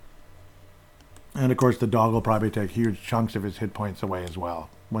 And of course, the dog will probably take huge chunks of his hit points away as well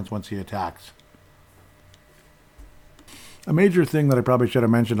once he attacks. A major thing that I probably should have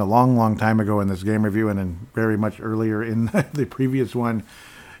mentioned a long time ago in this game review, and then very much earlier in the previous one,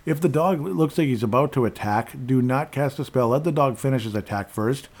 if the dog looks like he's about to attack, do not cast a spell. Let the dog finish his attack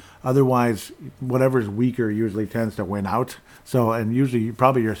first. Otherwise, whatever's weaker usually tends to win out. So, and usually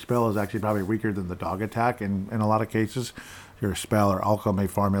probably your spell is actually probably weaker than the dog attack in a lot of cases. Your spell or alchemy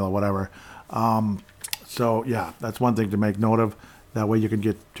formula, whatever. So yeah, that's one thing to make note of. That way you can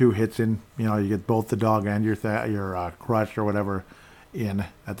get 2 hits in. You get both the dog and your crush or whatever in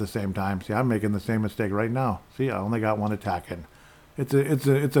at the same time. See, I'm making the same mistake right now. See, I only got 1 attack in.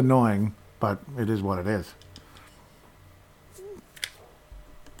 It's annoying, but it is what it is.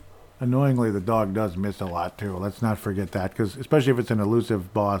 Annoyingly, the dog does miss a lot too. Let's not forget that, because especially if it's an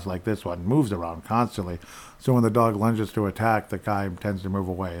elusive boss like this one, moves around constantly. So when the dog lunges to attack, the guy tends to move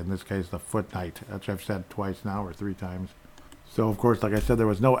away. In this case, the Foot Knight, which I've said twice now or 3 times. So, of course, like I said, there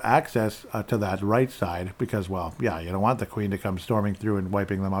was no access to that right side because, well, yeah, you don't want the queen to come storming through and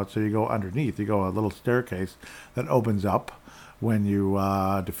wiping them out. So you go underneath. You go a little staircase that opens up when you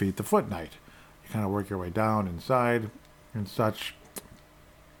defeat the Foot Knight. You kind of work your way down inside and such.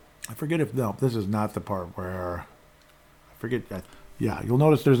 I forget if, no, this is not the part where, I forget. Yeah, you'll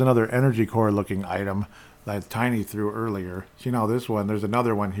notice there's another energy core looking item that Tiny threw earlier. See, now this one, there's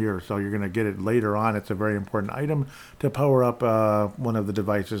another one here, so you're going to get it later on. It's a very important item to power up one of the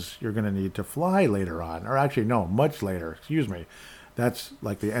devices you're going to need to fly later on. Or actually, no, much later, excuse me. That's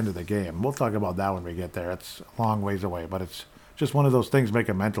like the end of the game. We'll talk about that when we get there. It's a long ways away, but it's just one of those things, make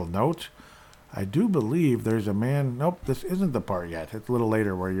a mental note. I do believe there's a man, nope, this isn't the part yet. It's a little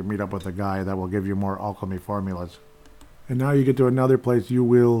later where you meet up with a guy that will give you more alchemy formulas. And now you get to another place you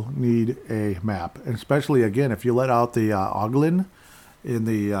will need a map. And especially, again, if you let out the Oglin in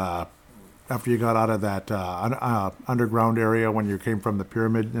the after you got out of that underground area when you came from the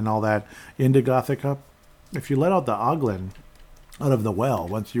pyramid and all that into Gothica, if you let out the Oglin out of the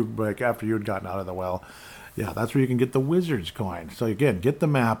well, after you had gotten out of the well, yeah, that's where you can get the wizard's coin. So again, get the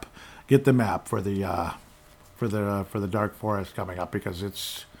map for the Dark Forest coming up, because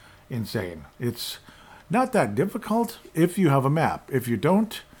it's insane. It's not that difficult if you have a map. If you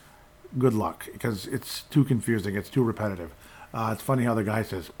don't, good luck, because it's too confusing. It's too repetitive. It's funny how the guy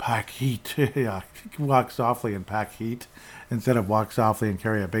says, pack heat. Yeah, walk softly and pack heat instead of walk softly and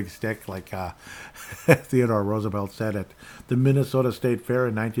carry a big stick, like Theodore Roosevelt said at the Minnesota State Fair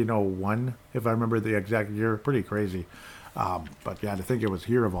in 1901, if I remember the exact year. Pretty crazy. But yeah, to think it was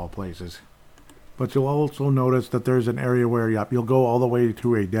here of all places. But you'll also notice that there's an area where you'll go all the way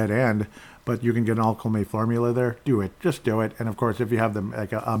to a dead end, but you can get an alchemy formula there. Do it. Just do it. And of course, if you have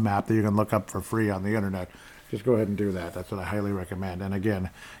a map that you can look up for free on the internet, just go ahead and do that. That's what I highly recommend. And again,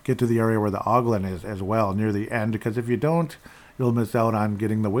 get to the area where the Oglin is as well, near the end, because if you don't, you'll miss out on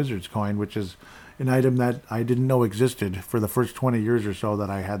getting the wizard's coin, which is an item that I didn't know existed for the first 20 years or so that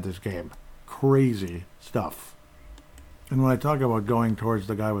I had this game. Crazy stuff. And when I talk about going towards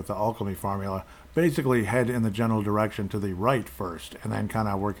the guy with the alchemy formula, basically head in the general direction to the right first, and then kind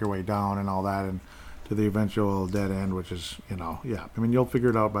of work your way down and all that, and to the eventual dead end, which is, yeah. I mean, you'll figure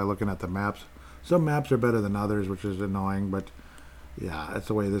it out by looking at the maps. Some maps are better than others, which is annoying, but yeah, that's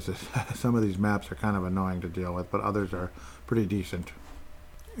the way this is. Some of these maps are kind of annoying to deal with, but others are pretty decent.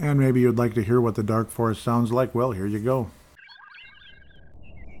 And maybe you'd like to hear what the Dark Forest sounds like. Well, here you go.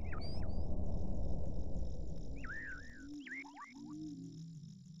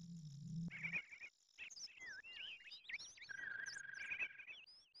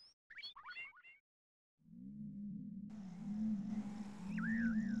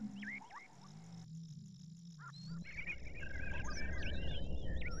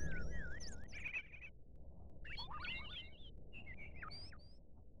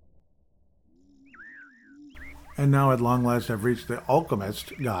 And now at long last I've reached the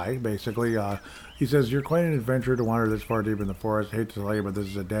alchemist guy, basically. He says, "You're quite an adventurer to wander this far deep in the forest. I hate to tell you, but this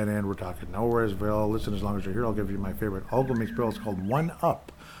is a dead end. We're talking Nowheresville. Listen, as long as you're here, I'll give you my favorite alchemy spell. It's called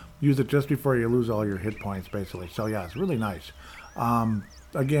 1-Up. Use it just before you lose all your hit points, basically." So yeah, it's really nice.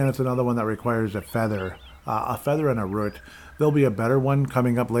 Again, it's another one that requires a feather and a root. There'll be a better one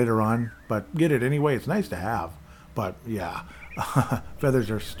coming up later on, but get it anyway. It's nice to have. But yeah,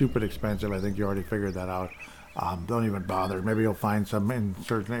 feathers are stupid expensive. I think you already figured that out. Don't even bother. Maybe you'll find some in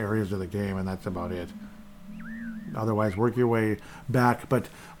certain areas of the game, and that's about it. Otherwise, work your way back. But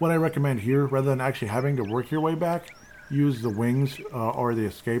what I recommend here, rather than actually having to work your way back, use the wings or the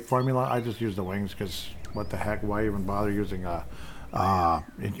escape formula. I just use the wings because what the heck? Why even bother using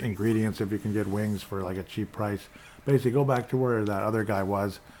ingredients if you can get wings for like a cheap price? Basically, go back to where that other guy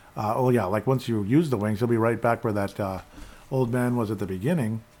was. Like once you use the wings, you'll be right back where that old man was at the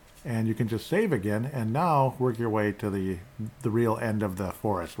beginning. And you can just save again, and now work your way to the real end of the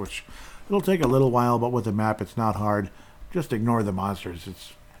forest, which it'll take a little while, but with the map, it's not hard. Just ignore the monsters.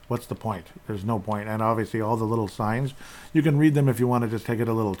 What's the point? There's no point. And obviously, all the little signs, you can read them if you want to just take it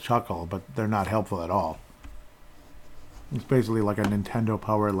a little chuckle, but they're not helpful at all. It's basically like a Nintendo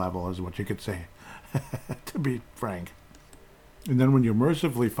Power level, is what you could say, to be frank. And then when you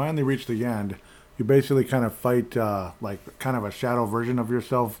mercifully finally reach the end, you basically kind of fight like kind of a shadow version of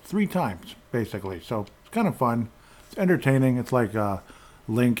yourself 3 times, basically. So it's kind of fun. It's entertaining. It's like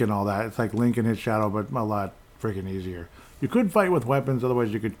Link and all that. It's like Link and his shadow, but a lot freaking easier. You could fight with weapons.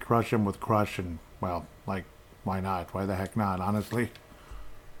 Otherwise, you could crush him with Crush. And, well, like, why not? Why the heck not, honestly?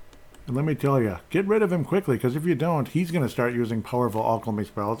 And let me tell you, get rid of him quickly, because if you don't, he's going to start using powerful alchemy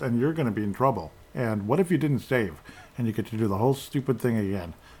spells, and you're going to be in trouble. And what if you didn't save, and you get to do the whole stupid thing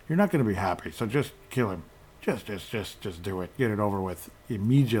again? You're not going to be happy, so just kill him. Just do it. Get it over with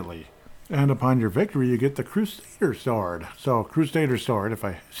immediately. And upon your victory, you get the Crusader Sword. So, Crusader Sword, if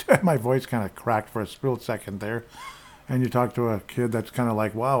I my voice kind of cracked for a split second there, and you talk to a kid that's kind of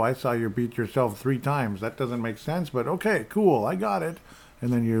like, wow, I saw you beat yourself 3 times. That doesn't make sense, but okay, cool, I got it.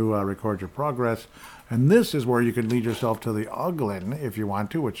 And then you record your progress. And this is where you can lead yourself to the Uglin if you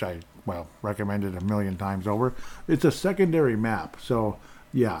want to, which I, recommended a million times over. It's a secondary map, so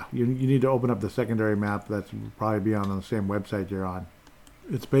yeah, you need to open up the secondary map. That's probably be on the same website you're on.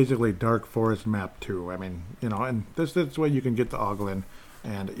 It's basically Dark Forest Map 2. I mean, and this way you can get the Uglin.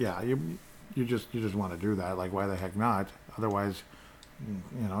 And yeah, you just want to do that. Like, why the heck not? Otherwise,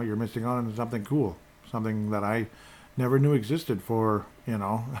 you're missing out on something cool. Something that I never knew existed for,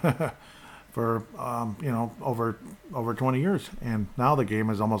 for, over 20 years. And now the game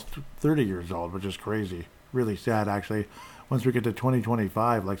is almost 30 years old, which is crazy. Really sad, actually. Once we get to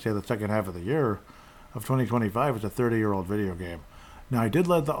 2025, like say the second half of the year of 2025, it's a 30-year-old video game. Now, I did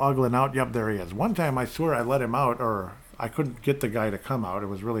let the Uglin out. Yep, there he is. One time, I swear I let him out, or I couldn't get the guy to come out. It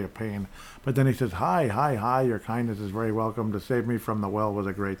was really a pain. But then he says, hi, your kindness is very welcome. To save me from the well was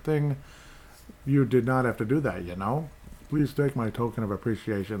a great thing. You did not have to do that, Please take my token of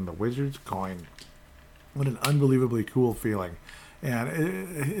appreciation, the Wizard's Coin. What an unbelievably cool feeling. And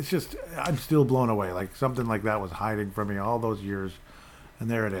it's just, I'm still blown away. Like, something like that was hiding from me all those years. And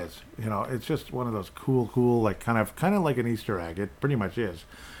there it is. It's just one of those cool, like kind of like an Easter egg. It pretty much is.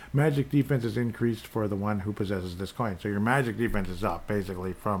 Magic defense is increased for the one who possesses this coin. So your magic defense is up,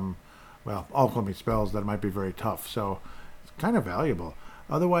 basically, from, alchemy spells that might be very tough. So it's kind of valuable.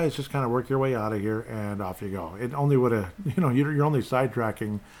 Otherwise, just kind of work your way out of here and off you go. It only would have, you're only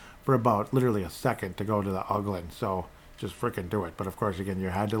sidetracking for about literally a second to go to the Uglin. So just frickin' do it. But of course, again, you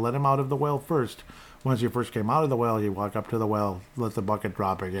had to let him out of the well first. Once you first came out of the well, you walk up to the well, let the bucket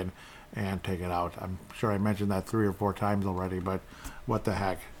drop again, and take it out. I'm sure I mentioned that 3 or 4 times already, but what the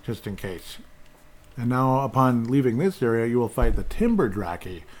heck, just in case. And now, upon leaving this area, you will fight the Timber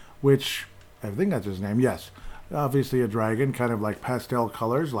Draki, which, I think that's his name, yes. Obviously a dragon, kind of like pastel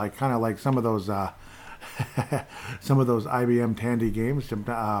colors, kind of like some of those IBM Tandy games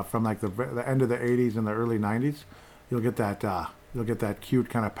from like the end of the 80s and the early 90s. You'll get that cute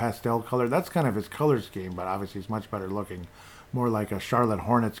kind of pastel color. That's kind of his color scheme, but obviously he's much better looking. More like a Charlotte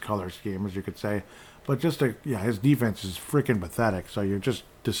Hornets color scheme, as you could say. But his defense is freaking pathetic. So you just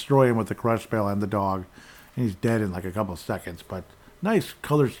destroy him with the crush spell and the dog, and he's dead in like a couple seconds. But nice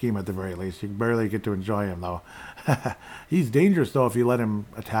color scheme at the very least. You barely get to enjoy him, though. He's dangerous, though, if you let him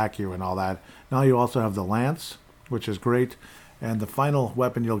attack you and all that. Now you also have the lance, which is great. And the final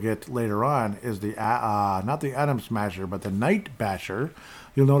weapon you'll get later on is the, not the Atom Smasher, but the Night Basher.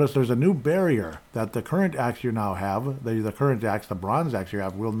 You'll notice there's a new barrier that the current axe you now have, the current axe, the bronze axe you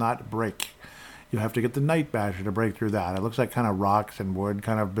have, will not break. you have to get the Night Basher to break through that. It looks like kind of rocks and wood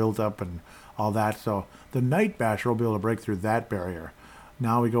kind of built up and all that. So the Night Basher will be able to break through that barrier.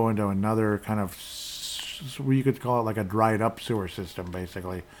 Now we go into another kind of, you could call it like a dried up sewer system,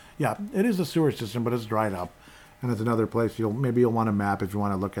 basically. Yeah, it is a sewer system, but it's dried up. And it's another place maybe you'll want a map if you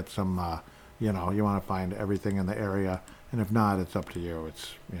want to look at some, you want to find everything in the area. And if not, it's up to you.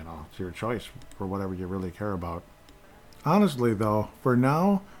 It's your choice for whatever you really care about. Honestly, though, for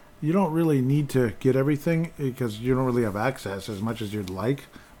now, you don't really need to get everything because you don't really have access as much as you'd like.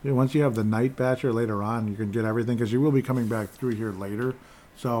 Once you have the Night Basher later on, you can get everything because you will be coming back through here later.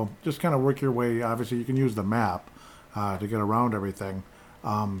 So just kind of work your way. Obviously, you can use the map to get around everything.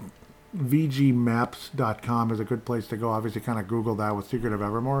 VGmaps.com is a good place to go. Obviously, kind of Google that with Secret of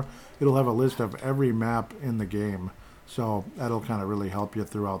Evermore. It'll have a list of every map in the game. So that'll kind of really help you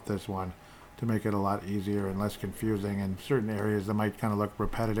throughout this one to make it a lot easier and less confusing in certain areas that might kind of look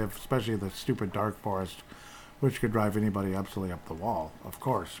repetitive, especially the stupid dark forest, which could drive anybody absolutely up the wall, of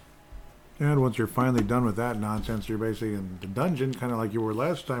course. And once you're finally done with that nonsense, you're basically in the dungeon, kind of like you were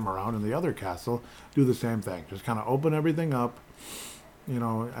last time around in the other castle. Do the same thing. Just kind of open everything up,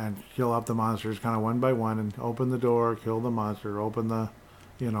 and kill up the monsters kind of one by one, and open the door, kill the monster, open the,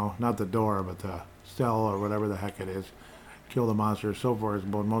 not the door, but the cell or whatever the heck it is. Kill the monsters, so forth,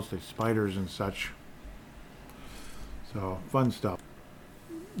 but mostly spiders and such. So, fun stuff.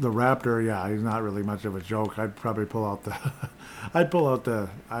 The raptor, yeah, he's not really much of a joke. I'd probably pull out the I'd pull out the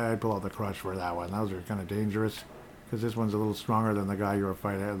crush for that one. Those are kind of dangerous because this one's a little stronger than the guy you were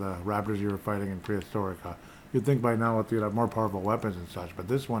fighting, the raptors you were fighting in Prehistorica. You'd think by now you'd have more powerful weapons and such, but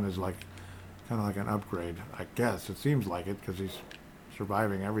this one is like kind of like an upgrade, I guess. It seems like it because he's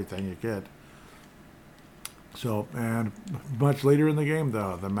surviving everything you get. So, and much later in the game,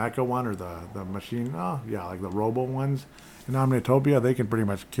 the mecha one or the machine, like the robo ones in Omnitopia, they can pretty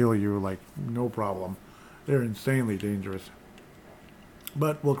much kill you like no problem. They're insanely dangerous.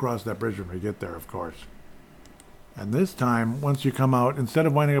 But we'll cross that bridge when we get there, of course. And this time, once you come out, instead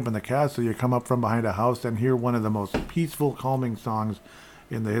of winding up in the castle, you come up from behind a house and hear one of the most peaceful, calming songs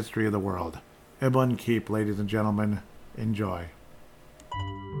in the history of the world. Ebon Keep, ladies and gentlemen. Enjoy.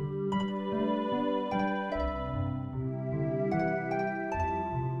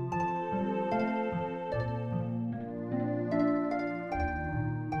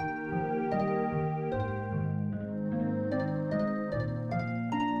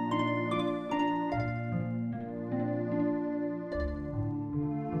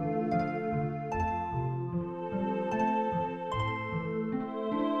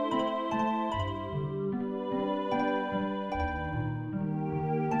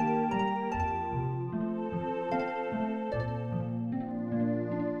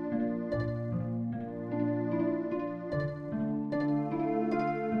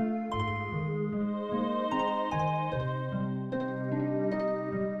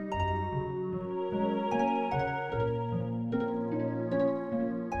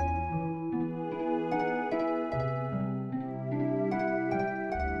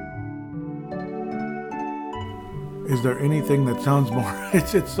 Is there anything that sounds more...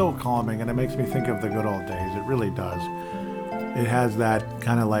 It's so calming, and it makes me think of the good old days. It really does. It has that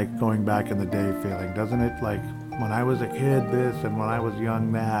kind of like going back in the day feeling, doesn't it? Like when I was a kid, this, and when I was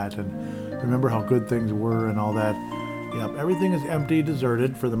young, that, and remember how good things were and all that. Yep, everything is empty,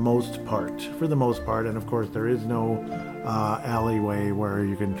 deserted for the most part. And of course, there is no alleyway where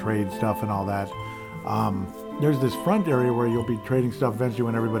you can trade stuff and all that. There's this front area where you'll be trading stuff eventually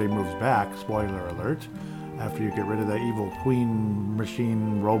when everybody moves back. Spoiler alert. After you get rid of that evil queen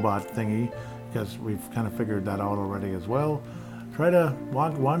machine robot thingy, because we've kind of figured that out already as well. Try to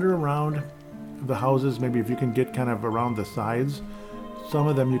wander around the houses. Maybe if you can get kind of around the sides. Some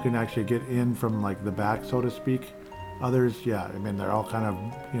of them you can actually get in from like the back, so to speak. Others, yeah, I mean, they're all kind of,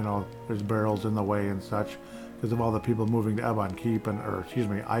 there's barrels in the way and such because of all the people moving to Ebon Keep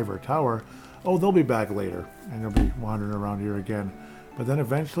Ivor Tower. Oh, they'll be back later and you'll be wandering around here again. But then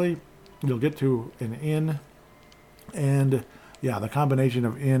eventually you'll get to an inn. And yeah, the combination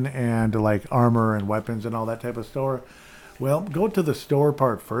of inn and like armor and weapons and all that type of store. Well, go to the store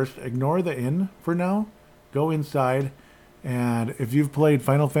part first. Ignore the inn for now. Go inside. And if you've played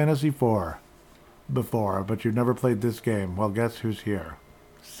Final Fantasy IV before, but you've never played this game, well, guess who's here?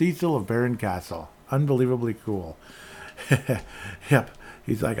 Cecil of Baron Castle. Unbelievably cool. Yep.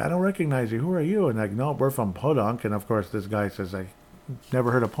 He's like, I don't recognize you. Who are you? And like, no, we're from Podunk. And of course, this guy says, I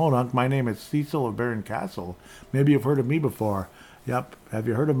never heard of Podunk. My name is Cecil of Baron Castle. Maybe you've heard of me before. Yep. Have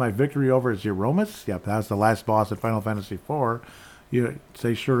you heard of my victory over Zeromus? Yep. That's the last boss at Final Fantasy IV. You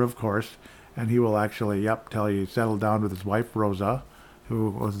say, sure, of course. And he will actually, tell you, settle down with his wife, Rosa, who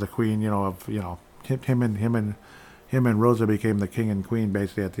was the queen, of him and Rosa became the king and queen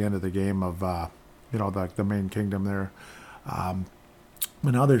basically at the end of the game of the main kingdom there.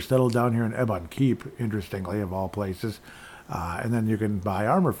 But now they're settled down here in Ebon Keep, interestingly, of all places. And then you can buy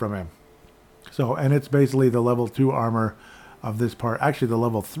armor from him. So, and it's basically the level 2 armor of this part. Actually, the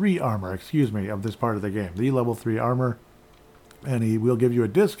level 3 armor, of this part of the game. The level 3 armor. And he will give you a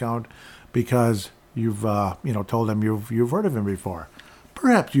discount because you've, told him you've heard of him before.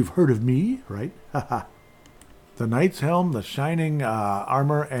 Perhaps you've heard of me, right? The Knight's Helm, the Shining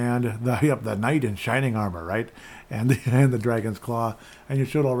Armor, and the Knight in Shining Armor, right? And the Dragon's Claw. And you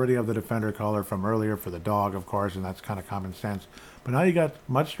should already have the Defender collar from earlier for the dog, of course, and that's kind of common sense. But now you got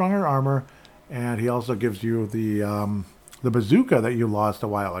much stronger armor, and he also gives you the bazooka that you lost a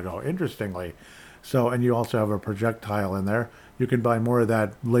while ago, interestingly. So, and you also have a projectile in there. You can buy more of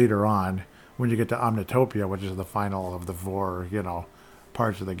that later on when you get to Omnitopia, which is the final of the 4,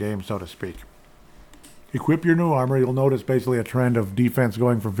 parts of the game, so to speak. Equip your new armor. You'll notice basically a trend of defense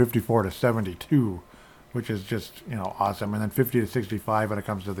going from 54 to 72, which is just, awesome. And then 50 to 65 when it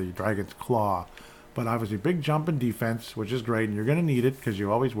comes to the Dragon's Claw. But obviously big jump in defense, which is great, and you're going to need it because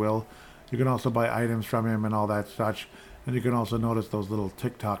you always will. You can also buy items from him and all that such. And you can also notice those little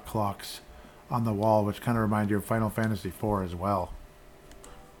tick-tock clocks on the wall, which kind of remind you of Final Fantasy IV as well.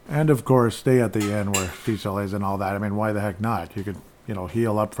 And of course, stay at the end where Cecil is and all that. I mean, why the heck not? You could,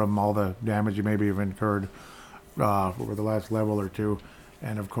 heal up from all the damage you maybe have incurred over the last level or two.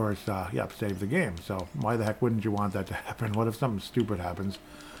 And of course, save the game. So why the heck wouldn't you want that to happen? What if something stupid happens?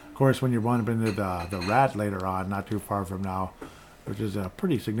 Of course, when you run up into the rat later on, not too far from now, which is a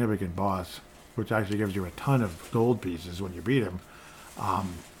pretty significant boss, which actually gives you a ton of gold pieces when you beat him.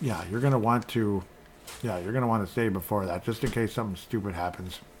 You're gonna want to save before that, just in case something stupid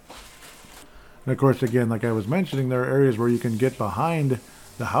happens. And of course, again, like I was mentioning, there are areas where you can get behind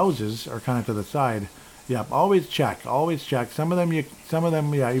the houses or kind of to the side. Yep, always check. Some of them,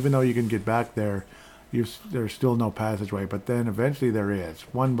 even though you can get back there, there's still no passageway. But then eventually there is.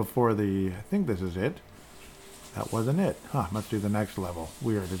 One before I think this is it. That wasn't it. Must be the next level.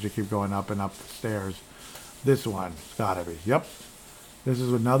 Weird, as you keep going up and up the stairs. This one, it's gotta be. Yep. This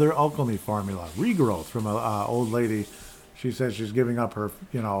is another alchemy formula. Regrowth from an old lady. She says she's giving up her,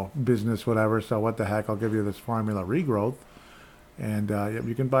 business, whatever. So what the heck, I'll give you this formula, Regrowth. And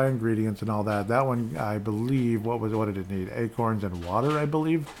you can buy ingredients and all that. That one, I believe, what did it need? Acorns and water, I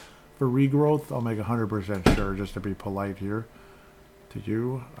believe, for regrowth. I'll make 100% sure, just to be polite here to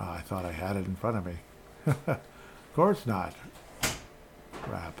you. I thought I had it in front of me. Of course not.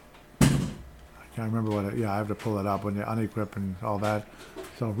 Crap. I can't remember I have to pull it up when you unequip and all that.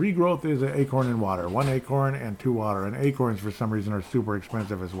 So regrowth is an acorn and water. 1 acorn and 2 water. And acorns, for some reason, are super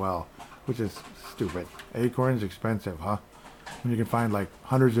expensive as well, which is stupid. Acorns expensive, huh? When you can find like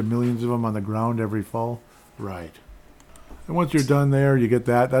hundreds of millions of them on the ground every fall. Right. And once you're done there, you get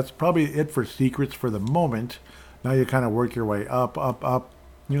that. That's probably it for secrets for the moment. Now you kind of work your way up, up, up.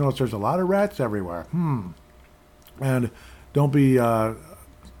 You notice there's a lot of rats everywhere. And don't be, don't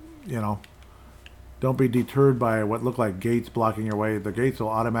be deterred by what look like gates blocking your way. The gates will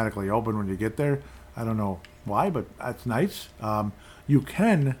automatically open when you get there. I don't know why, but that's nice. You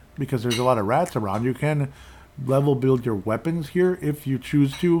can, because there's a lot of rats around, you can level build your weapons here if you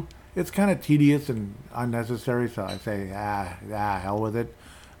choose to. It's kind of tedious and unnecessary, so I say, hell with it.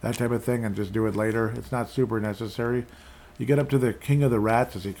 That type of thing, and just do it later. It's not super necessary. You get up to the king of the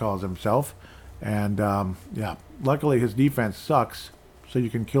rats, as he calls himself, and luckily his defense sucks, so you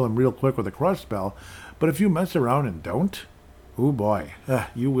can kill him real quick with a crush spell. But if you mess around and don't, oh boy,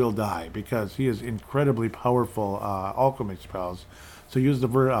 you will die, because he has incredibly powerful alchemy spells. So use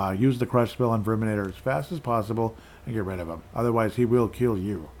the crush spell on Verminator as fast as possible and get rid of him. Otherwise, he will kill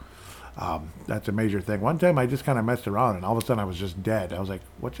you. That's a major thing. One time I just kind of messed around and all of a sudden I was just dead. I was like,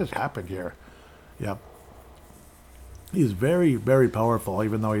 what just happened here? Yep. He's very, very powerful,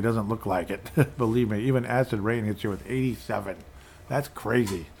 even though he doesn't look like it. Believe me, even Acid Rain hits you with 87. That's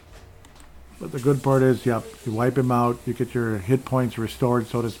crazy. But the good part is, you wipe him out, you get your hit points restored,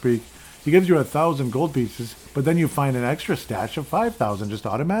 so to speak. He gives you 1,000 gold pieces, but then you find an extra stash of 5,000 just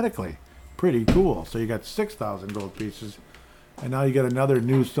automatically. Pretty cool. So you got 6,000 gold pieces. And now you get another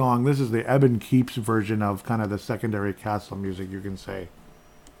new song. This is the Ebon Keeps version of kind of the secondary castle music, you can say.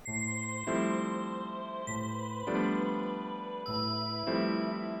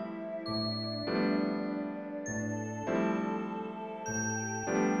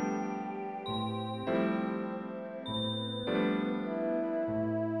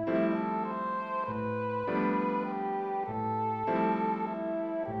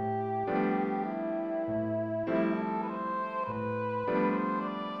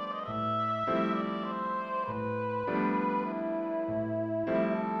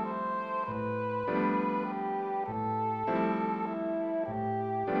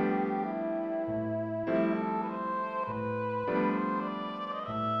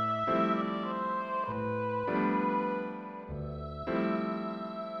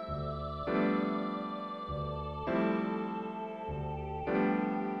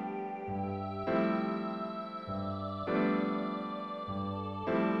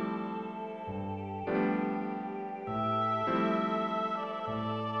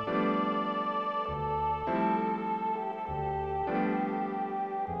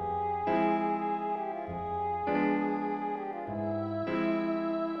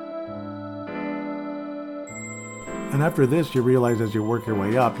 And after this, you realize as you work your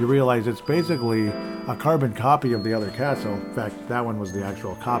way up, you realize it's basically a carbon copy of the other castle. In fact, that one was the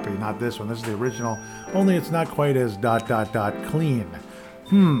actual copy, not this one. This is the original, only it's not quite as ... clean.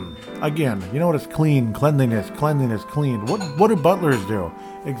 Again, you notice clean, cleanliness, clean. What do butlers do?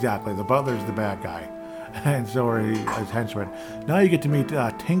 Exactly, the butler's the bad guy. And so are his henchmen. Now you get to meet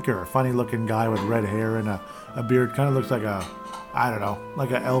Tinker, a funny-looking guy with red hair and a beard. Kind of looks like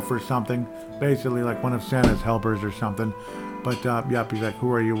like an elf or something. Basically like one of Santa's helpers or something. But, he's like,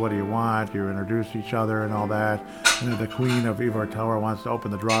 who are you? What do you want? You introduce each other and all that. And then the Queen of Ivar Tower wants to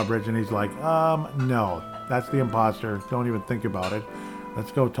open the drawbridge, and he's like, no, that's the imposter. Don't even think about it.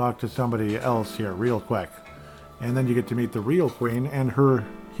 Let's go talk to somebody else here real quick. And then you get to meet the real queen and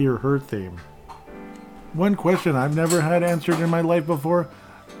hear her theme. One question I've never had answered in my life before.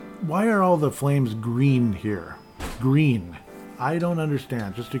 Why are all the flames green here? Green. I don't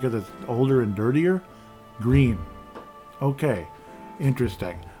understand. Just because it's older and dirtier? Green. Okay.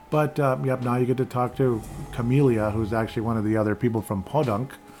 Interesting. But, now you get to talk to Camellia, who's actually one of the other people from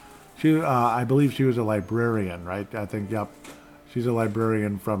Podunk. I believe she was a librarian, right? I think, she's a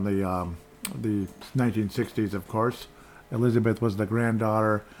librarian from the 1960s, of course. Elizabeth was the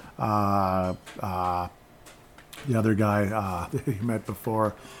granddaughter. The other guy that you met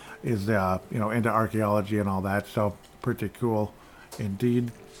before is, into archaeology and all that. So pretty cool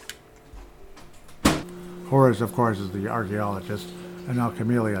indeed. Horace, of course, is the archaeologist. And now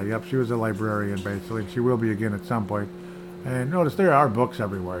Camellia, she was a librarian, basically. She will be again at some point. And notice there are books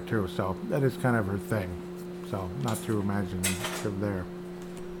everywhere, too. So that is kind of her thing. So not too imaginative there.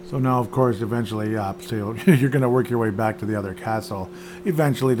 So now, of course, eventually, so you're going to work your way back to the other castle,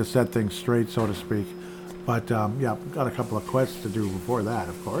 eventually to set things straight, so to speak. But, got a couple of quests to do before that,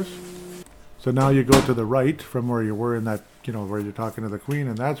 of course. So now you go to the right from where you were in that, where you're talking to the queen,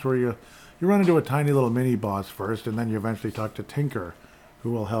 and that's where you run into a tiny little mini-boss first, and then you eventually talk to Tinker,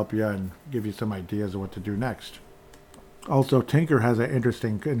 who will help you and give you some ideas of what to do next. Also, Tinker has an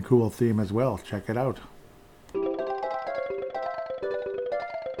interesting and cool theme as well. Check it out.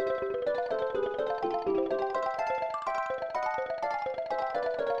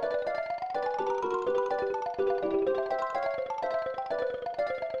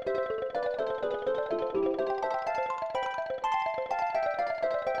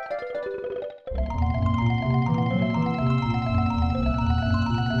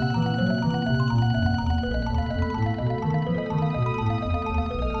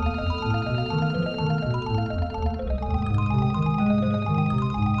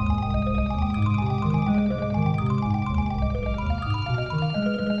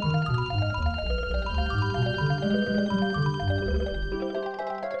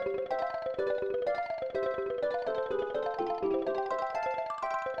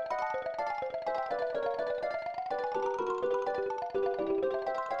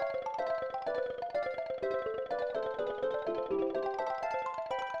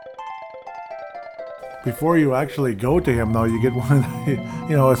 Before you actually go to him, though, you get one of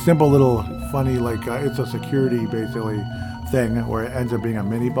the, a simple little funny, it's a security, basically, thing where it ends up being a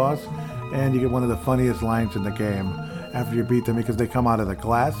mini-boss. And you get one of the funniest lines in the game after you beat them, because they come out of the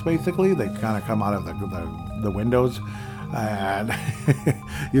glass, basically. They kind of come out of the windows. And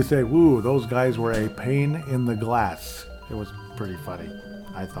you say, woo, those guys were a pain in the glass. It was pretty funny,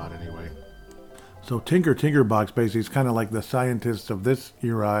 I thought, anyway. So Tinkerbox basically is kind of like the scientists of this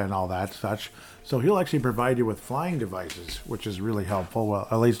era and all that such. So he'll actually provide you with flying devices, which is really helpful. Well,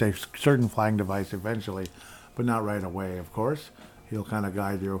 at least a certain flying device eventually, but not right away, of course. He'll kind of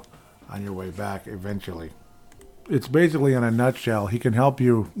guide you on your way back eventually. It's basically, in a nutshell, he can help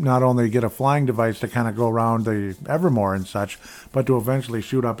you not only get a flying device to kind of go around the Evermore and such, but to eventually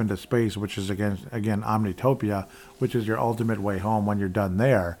shoot up into space, which is, again, Omnitopia, which is your ultimate way home when you're done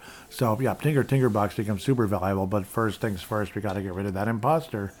there. So, Tinkerbox becomes super valuable, but first things first, we got to get rid of that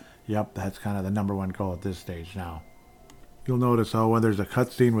imposter. Yep, that's kind of the number one goal at this stage now. You'll notice, when there's a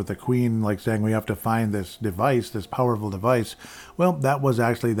cutscene with the queen, saying we have to find this device, this powerful device. Well, that was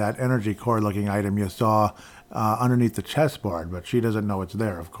actually that energy core looking item you saw underneath the chessboard, but she doesn't know it's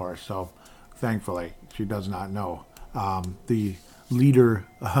there, of course. So, thankfully, she does not know. The leader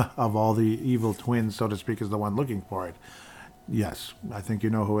of all the evil twins, so to speak, is the one looking for it. Yes, I think you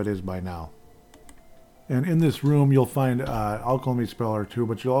know who it is by now. And in this room, you'll find alchemy spell or two,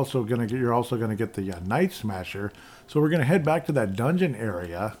 but you're also gonna get the Night Smasher. So we're gonna head back to that dungeon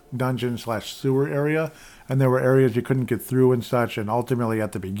 / sewer area, and there were areas you couldn't get through and such. And ultimately,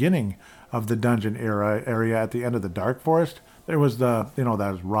 at the beginning of the dungeon area, at the end of the Dark Forest, there was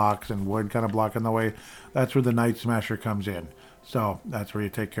those rocks and wood kind of blocking the way. That's where the Night Smasher comes in. So that's where you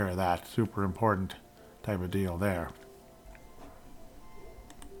take care of that. Super important type of deal there.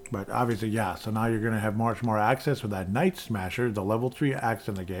 But obviously, yeah, so now you're going to have much more access with that Night Smasher, the level 3 axe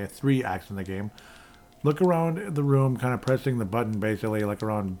in the game, 3 axe in the game. Look around the room, kind of pressing the button, basically, like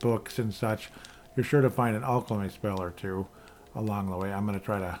around books and such. You're sure to find an alchemy spell or two along the way. I'm going to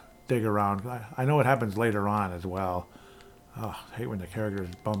try to dig around. I know it happens later on as well. Oh, I hate when the characters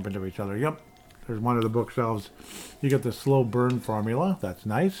bump into each other. Yep, there's one of the bookshelves. You get the slow burn formula. That's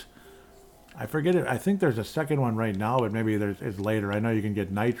nice. I forget it. I think there's a second one right now, but maybe it's later. I know you can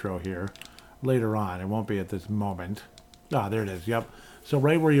get nitro here later on. It won't be at this moment. Ah, there it is. Yep. So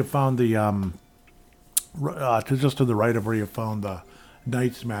right where you found the just to the right of where you found the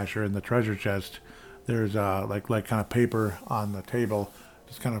Night Smasher in the treasure chest, there's like kind of paper on the table.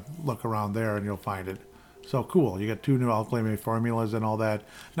 Just kind of look around there and you'll find it. So cool. You got 2 new alchemy formulas and all that.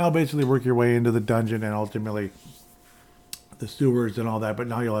 Now basically work your way into the dungeon and ultimately the sewers and all that, but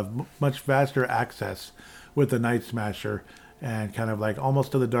now you'll have much faster access with the Night Smasher and kind of like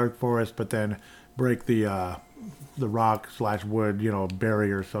almost to the Dark Forest, but then break the rock / wood,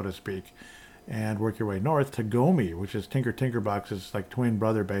 barrier, so to speak, and work your way north to Gomi, which is Tinkerbox's like twin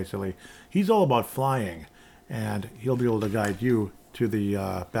brother, basically. He's all about flying, and he'll be able to guide you to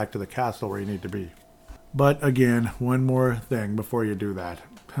the back to the castle where you need to be. But again, one more thing before you do that,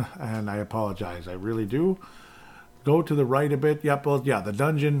 and I apologize, I really do. Go to the right a bit. Yep, well, yeah, the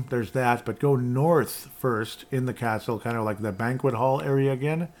dungeon, there's that. But go north first in the castle, kind of like the banquet hall area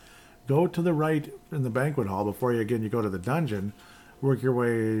again. Go to the right in the banquet hall before you go to the dungeon. Work your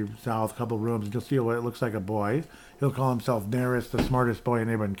way south, a couple rooms, and you'll see what it looks like a boy. He'll call himself Neris, the smartest boy in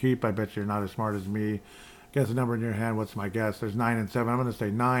Avon Keep. I bet you're not as smart as me. Guess a number in your hand. What's my guess? There's 9 and 7. I'm going to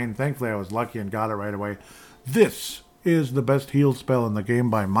say 9. Thankfully, I was lucky and got it right away. This is the best heal spell in the game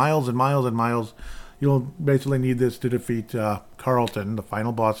by miles and miles and miles. You'll basically need this to defeat Carlton, the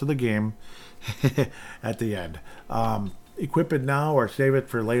final boss of the game, at the end. Equip it now or save it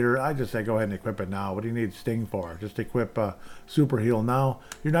for later. I just say go ahead and equip it now. What do you need Sting for? Just equip Super Heal now.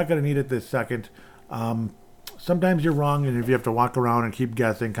 You're not going to need it this second. Sometimes you're wrong, and if you have to walk around and keep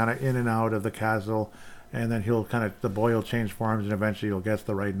guessing, kind of in and out of the castle, and then the boy will change forms, and eventually you'll guess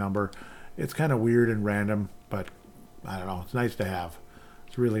the right number. It's kind of weird and random, but I don't know. It's nice to have.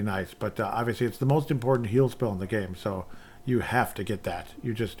 It's really nice, but obviously it's the most important heal spell in the game, so you have to get that.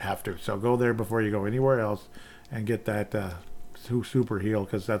 You just have to. So go there before you go anywhere else and get that super heal,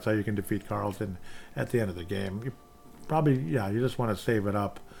 because that's how you can defeat Carlton at the end of the game. You probably, you just want to save it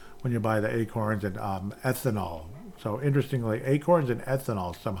up when you buy the acorns and ethanol. So interestingly, acorns and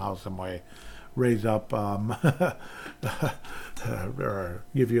ethanol somehow, some way raise up or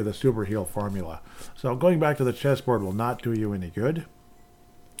give you the super heal formula. So going back to the chessboard will not do you any good.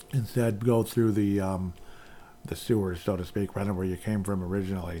 Instead, go through the sewers, so to speak, right where you came from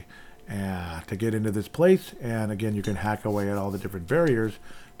originally, to get into this place. And again, you can hack away at all the different barriers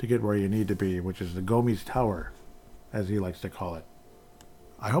to get where you need to be, which is the Gomi's Tower, as he likes to call it.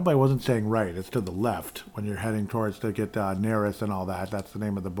 I hope I wasn't saying right. It's to the left when you're heading towards to get Neris and all that. That's the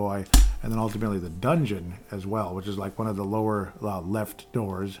name of the boy. And then ultimately the dungeon as well, which is like one of the lower left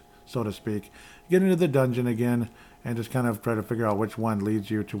doors, so to speak. Get into the dungeon again and just kind of try to figure out which one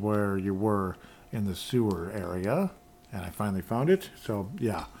leads you to where you were in the sewer area. And I finally found it. So,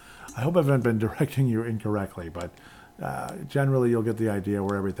 yeah. I hope I haven't been directing you incorrectly, but generally you'll get the idea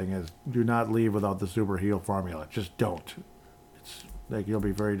where everything is. Do not leave without the super heal formula. Just don't. It's like you'll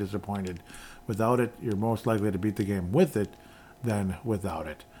be very disappointed. Without it, you're most likely to beat the game with it than without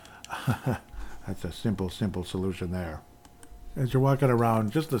it. That's a simple solution there. As you're walking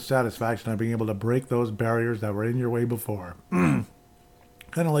around, just the satisfaction of being able to break those barriers that were in your way before. Kind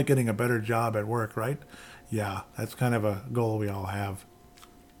of like getting a better job at work, right? Yeah, that's kind of a goal we all have.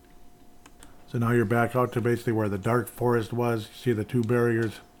 So now you're back out to basically where the Dark Forest was. You see the 2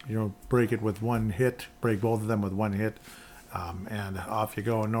 barriers. Break it with 1 hit. Break both of them with 1 hit. And off you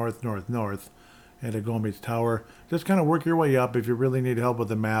go, north, into Gomi's Tower. Just kind of work your way up if you really need help with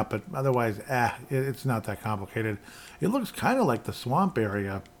the map, but otherwise, it's not that complicated. It looks kind of like the swamp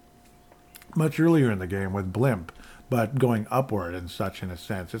area much earlier in the game with Blimp, but going upward and such in a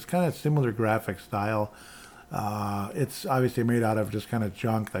sense. It's kind of similar graphic style. It's obviously made out of just kind of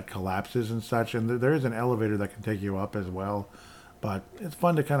junk that collapses and such, and there is an elevator that can take you up as well. But it's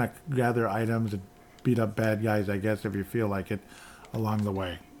fun to kind of gather items and beat up bad guys, I guess, if you feel like it along the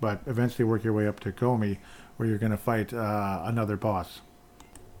way. But eventually work your way up to Gomi, where you're going to fight another boss.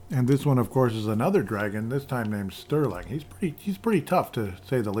 And this one, of course, is another dragon, this time named Sterling. He's pretty tough, to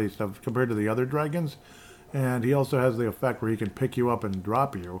say the least, compared to the other dragons. And he also has the effect where he can pick you up and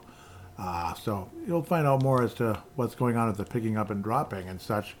drop you. So you'll find out more as to what's going on with the picking up and dropping and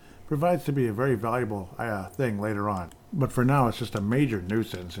such. Provides to be a very valuable thing later on. But for now, it's just a major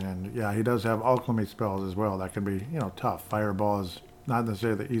nuisance. And yeah, he does have alchemy spells as well. That can be, tough. Fireball is not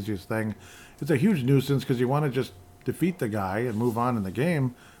necessarily the easiest thing. It's a huge nuisance because you want to just defeat the guy and move on in the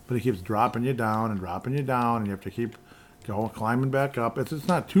game, but he keeps dropping you down, and you have to keep climbing back up. It's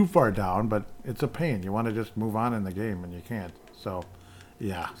not too far down, but it's a pain. You want to just move on in the game, and you can't. So,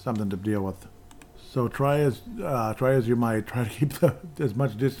 yeah, something to deal with. So try as you might, try to keep as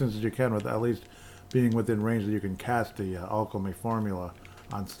much distance as you can with at least being within range that you can cast the alchemy formula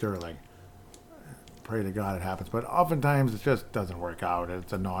on Sterling. Pray to God it happens, but oftentimes it just doesn't work out.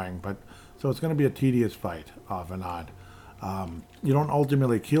 It's annoying, but so it's going to be a tedious fight off and on. You don't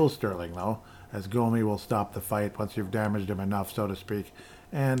ultimately kill Sterling though, as Gomi will stop the fight once you've damaged him enough, so to speak,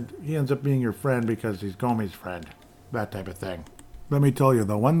 and he ends up being your friend because he's Gomi's friend, that type of thing. Let me tell you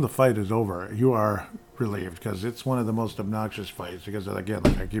though, when the fight is over, you are relieved because it's one of the most obnoxious fights because, again,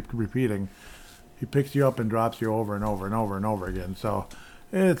 like I keep repeating, he picks you up and drops you over and over and over and over again. So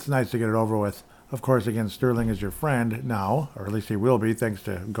it's nice to get it over with. Of course, again, Sterling is your friend now, or at least he will be thanks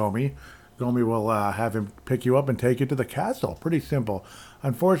to Gomi. Gomi will have him pick you up and take you to the castle. Pretty simple.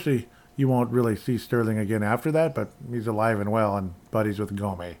 Unfortunately, you won't really see Sterling again after that, but he's alive and well and buddies with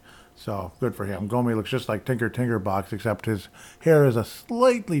Gomi. So, good for him. Gomi looks just like Tinker Tinkerbox, except his hair is a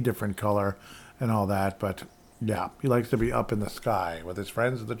slightly different color and all that. But, yeah, he likes to be up in the sky with his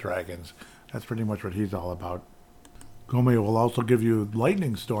friends the dragons. That's pretty much what he's all about. Gomi will also give you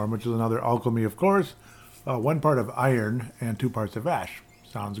Lightning Storm, which is another alchemy, of course. 1 part of iron and 2 parts of ash.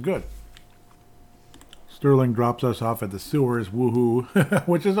 Sounds good. Sterling drops us off at the sewers, woohoo,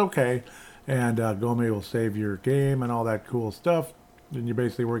 which is okay. And Gomi will save your game and all that cool stuff. Then you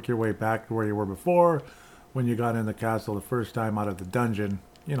basically work your way back to where you were before when you got in the castle the first time out of the dungeon.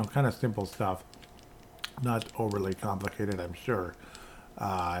 Kind of simple stuff. Not overly complicated, I'm sure,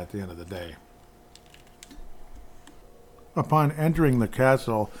 at the end of the day. Upon entering the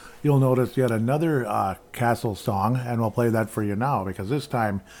castle, you'll notice yet another castle song, and we'll play that for you now because this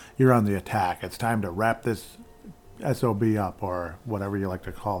time you're on the attack. It's time to wrap this SOB up, or whatever you like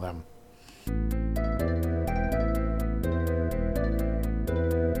to call them.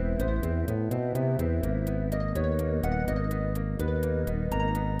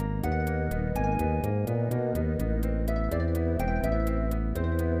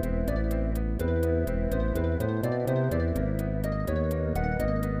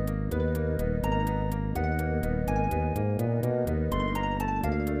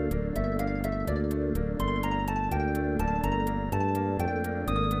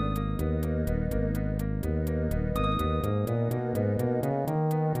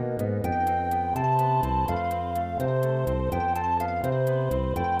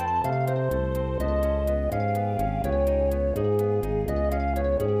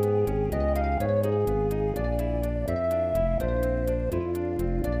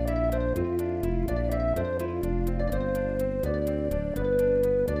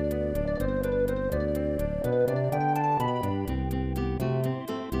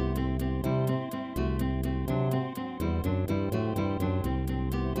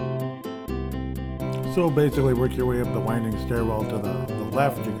 So basically work your way up the winding stairwell to the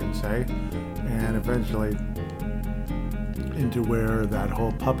left, you can say, and eventually into where that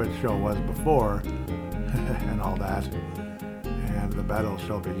whole puppet show was before and all that. And the battle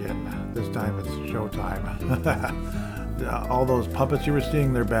shall begin. This time it's showtime. All those puppets you were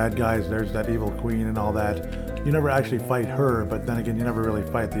seeing, they're bad guys. There's that evil queen and all that. You never actually fight her, but then again, you never really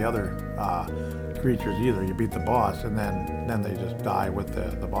fight the other creatures either. You beat the boss, and then they just die with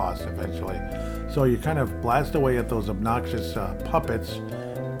the boss eventually. So you kind of blast away at those obnoxious puppets,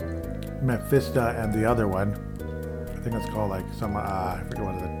 Mephisto and the other one. I think it's called like some, I forget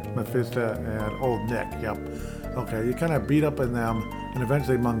what it is, Mephisto and Old Nick, yep. Okay, you kind of beat up in them, and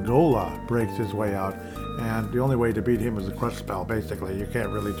eventually Mongola breaks his way out, and the only way to beat him is a crush spell, basically. You can't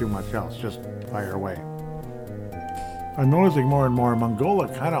really do much else, just fire away. I'm noticing more and more Mongola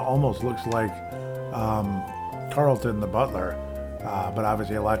kind of almost looks like Carlton the Butler, but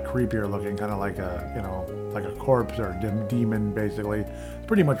obviously a lot creepier looking, kind of like like a corpse or demon, basically. It's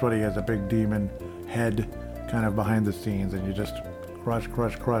pretty much what he is, a big demon head kind of behind the scenes, and you just crush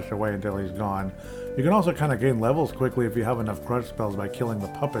away until he's gone. You can also kind of gain levels quickly if you have enough crush spells by killing the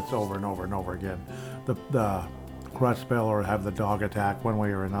puppets over and over and over again. The crush spell or have the dog attack one way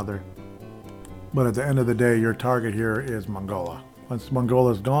or another. But at the end of the day, your target here is Mongola. Once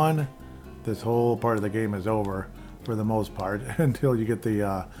Mongola's gone, this whole part of the game is over for the most part until you get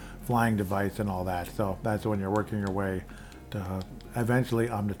the flying device and all that. So that's when you're working your way to eventually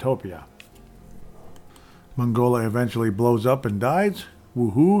Omnitopia. Mongola eventually blows up and dies,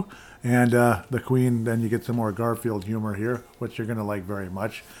 woohoo. And the Queen, then you get some more Garfield humor here, which you're going to like very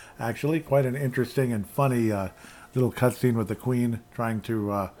much. Actually, quite an interesting and funny little cutscene with the Queen trying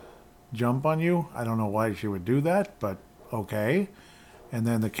to jump on you. I don't know why she would do that, but okay. And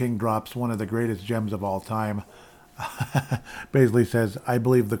then the King drops one of the greatest gems of all time. Basically says, I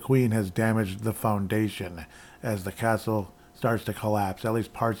believe the Queen has damaged the foundation, as the castle starts to collapse. At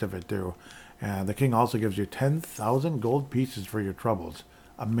least parts of it do. And the King also gives you 10,000 gold pieces for your troubles.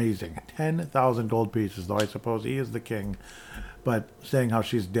 Amazing. 10,000 gold pieces, though I suppose he is the king. But saying how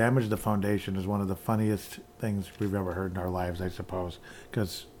she's damaged the foundation is one of the funniest things we've ever heard in our lives, I suppose.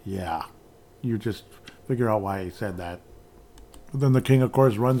 Because, yeah, you just figure out why he said that. Then the King, of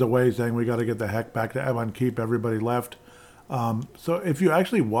course, runs away saying we got to get the heck back to Ebon Keep. Everybody left. So if you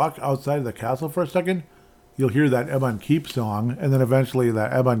actually walk outside of the castle for a second, you'll hear that Ebon Keep song. And then eventually the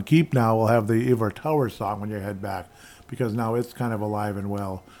Ebon Keep now will have the Ivar Tower song when you head back. Because now it's kind of alive and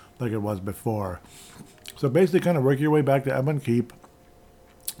well like it was before. So basically kind of work your way back to Ebon Keep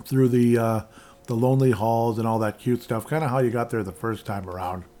through the lonely halls and all that cute stuff. Kind of how you got there the first time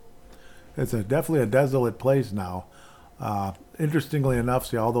around. It's definitely a desolate place now. Interestingly enough,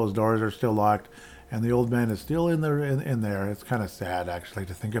 see, all those doors are still locked, and the old man is still in there. It's kind of sad, actually,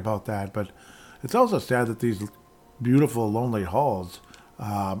 to think about that. But it's also sad that these beautiful, lonely halls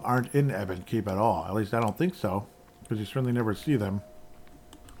aren't in Ebon Keep at all. At least I don't think so, because you certainly never see them.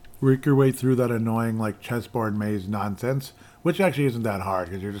 Work your way through that annoying, like, chessboard maze nonsense, which actually isn't that hard,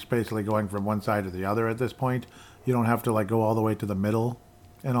 because you're just basically going from one side to the other at this point. You don't have to, like, go all the way to the middle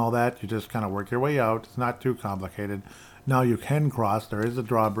and all that. You just kind of work your way out. It's not too complicated. Now you can cross. There is a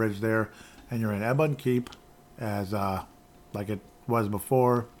drawbridge there, and you're in Ebon Keep, as like it was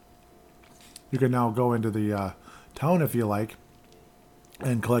before. You can now go into the town if you like,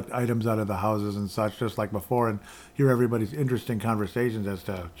 and collect items out of the houses and such, just like before, and hear everybody's interesting conversations as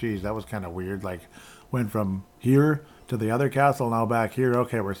to, geez, that was kind of weird. Like, went from here to the other castle, now back here.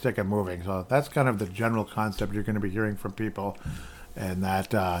 Okay, we're sick of moving. So that's kind of the general concept you're going to be hearing from people. And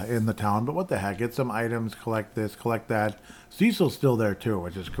that in the town, but what the heck, get some items, collect this, collect that. Cecil's still there too,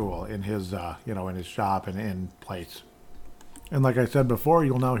 which is cool, in his in his shop and in place. And like I said before,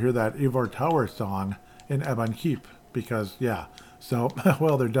 you'll now hear that Ivar Tower song in Ebon Keep, because so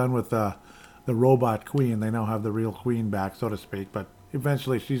well, they're done with the robot queen. They now have the real queen back, so to speak, but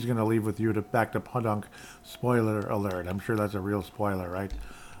eventually she's going to leave with you back to Pudunk. Spoiler alert. I'm sure that's a real spoiler, right?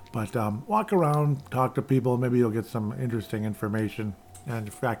 But walk around, talk to people. Maybe you'll get some interesting information. And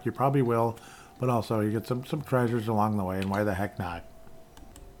in fact, you probably will. But also, you get some treasures along the way. And why the heck not?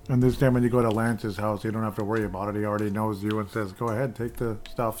 And this time when you go to Lance's house, you don't have to worry about it. He already knows you and says, go ahead, take the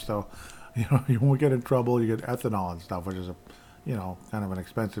stuff. So, you won't get in trouble. You get ethanol and stuff, which is kind of an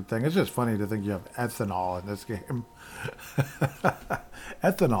expensive thing. It's just funny to think you have ethanol in this game.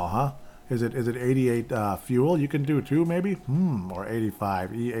 Ethanol, huh? Is it 88 fuel you can do too, maybe? Or 85,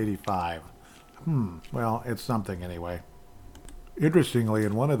 E85. Well, it's something anyway. Interestingly,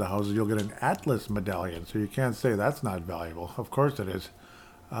 in one of the houses, you'll get an Atlas medallion, so you can't say that's not valuable. Of course it is.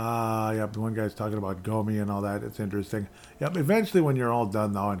 Yep, one guy's talking about Gomi and all that. It's interesting. Yep, eventually when you're all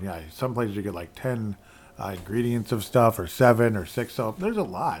done, though, and some places you get like 10 ingredients of stuff, or 7 or 6, so there's a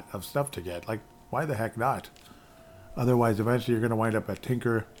lot of stuff to get. Like, why the heck not? Otherwise, eventually you're going to wind up at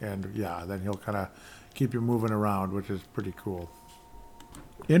Tinker, and then he'll kind of keep you moving around, which is pretty cool.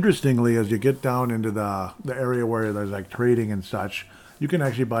 Interestingly, as you get down into the area where there's like trading and such, you can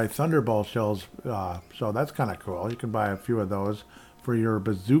actually buy Thunderball shells, so that's kind of cool. You can buy a few of those for your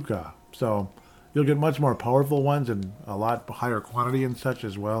bazooka. So you'll get much more powerful ones and a lot higher quantity and such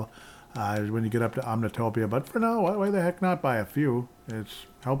as well when you get up to Omnitopia. But for now, why the heck not buy a few? It's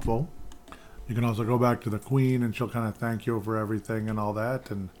helpful. You can also go back to the Queen, and she'll kind of thank you for everything and all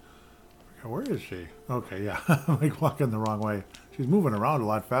that. And where is she? Okay, yeah, I'm like walking the wrong way. She's moving around a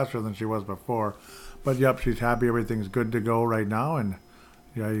lot faster than she was before. But yep, she's happy everything's good to go right now. And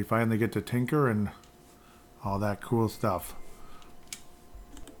you finally get to Tinker and all that cool stuff.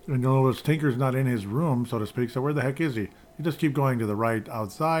 And you'll notice Tinker's not in his room, so to speak. So where the heck is he? You just keep going to the right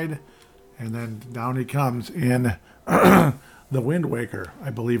outside, and then down he comes in the Wind Waker, I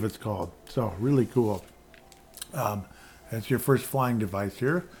believe it's called. So really cool. That's your first flying device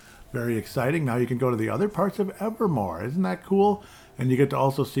here. Very exciting. Now you can go to the other parts of Evermore. Isn't that cool? And you get to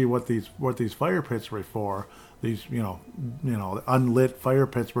also see what these fire pits were for. These unlit fire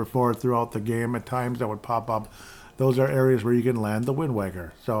pits were for throughout the game. At times that would pop up. Those are areas where you can land the Wind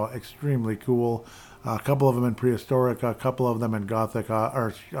Waker. So extremely cool. A couple of them in Prehistoric, a couple of them in Gothic,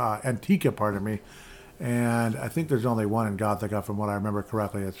 or Antica, pardon me. And I think there's only one in Gothica from what I remember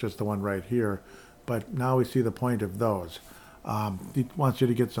correctly. It's just the one right here. But now we see the point of those. He wants you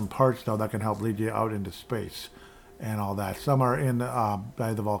to get some parts, though, that can help lead you out into space and all that. Some are in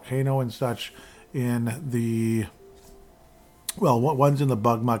by the volcano and such. One's in the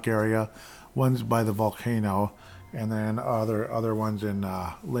Bug Muck area, one's by the volcano, and then other ones in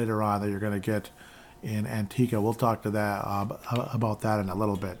later on that you're going to get in Antica. We'll talk to that about that in a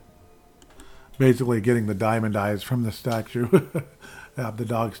little bit. Basically, getting the diamond eyes from the statue, the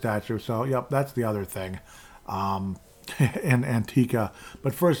dog statue. So, yep, that's the other thing in Antica.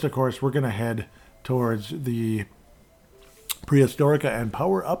 But first, of course, we're going to head towards the Prehistorica and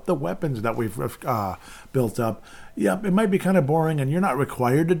power up the weapons that we've built up. Yep, it might be kind of boring, and you're not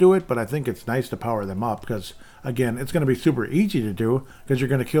required to do it, but I think it's nice to power them up because, again, it's going to be super easy to do because you're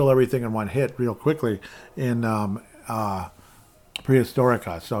going to kill everything in one hit real quickly in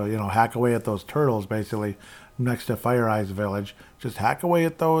Prehistorica. So, hack away at those turtles, basically, next to Fire Eyes Village. Just hack away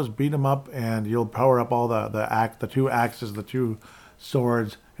at those, beat them up, and you'll power up all the 2 axes, the 2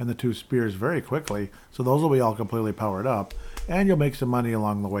 swords, and the 2 spears very quickly. So those will be all completely powered up. And you'll make some money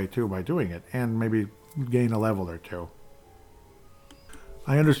along the way, too, by doing it. And maybe gain a level or 2.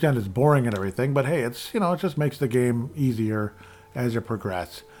 I understand it's boring and everything, but hey, it just makes the game easier as you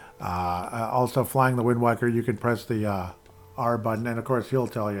progress. Also, flying the Wind Waker, you can press the R button. And, of course, he'll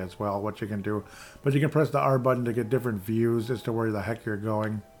tell you as well what you can do. But you can press the R button to get different views as to where the heck you're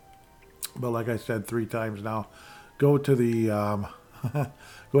going. But like I said 3 times now, go to the...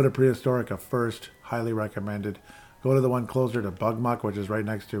 go to Prehistorica first. Highly recommended. Go to the one closer to Bug Muck, which is right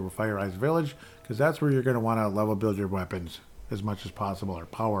next to Fire Eyes Village, because that's where you're going to want to level build your weapons as much as possible, or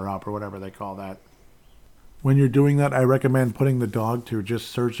power up, or whatever they call that. When you're doing that, I recommend putting the dog to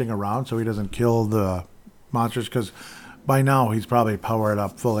just searching around so he doesn't kill the monsters, because by now he's probably powered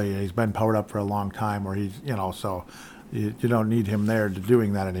up fully. He's been powered up for a long time, or he's, so you don't need him there to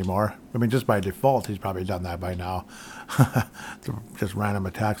doing that anymore. I mean, just by default, he's probably done that by now. Just random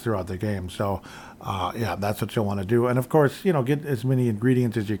attacks throughout the game. So, yeah, that's what you'll want to do. And, of course, get as many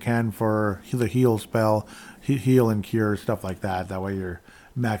ingredients as you can for the heal spell, heal and cure, stuff like that. That way you're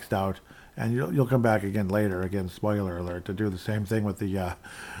maxed out. And you'll come back again later, again, spoiler alert, to do the same thing with the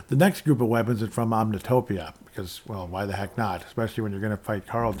next group of weapons from Omnitopia. Because, well, why the heck not? Especially when you're going to fight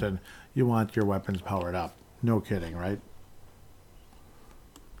Carlton, you want your weapons powered up. No kidding, right?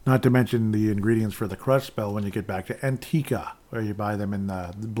 Not to mention the ingredients for the crush spell when you get back to Antica, where you buy them in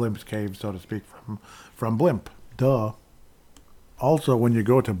the Blimp's cave, so to speak, from Blimp. Duh. Also, when you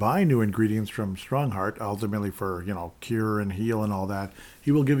go to buy new ingredients from Strongheart, ultimately for, cure and heal and all that,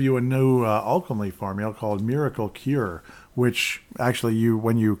 he will give you a new alchemy formula called Miracle Cure, which actually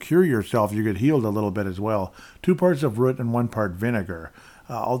when you cure yourself, you get healed a little bit as well. 2 parts of root and 1 part vinegar.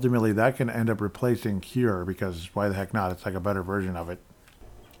 Ultimately, that can end up replacing Cure, because why the heck not? It's like a better version of it.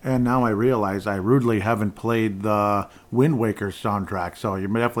 And now I realize I rudely haven't played the Wind Waker soundtrack, so you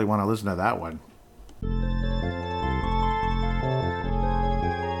definitely want to listen to that one.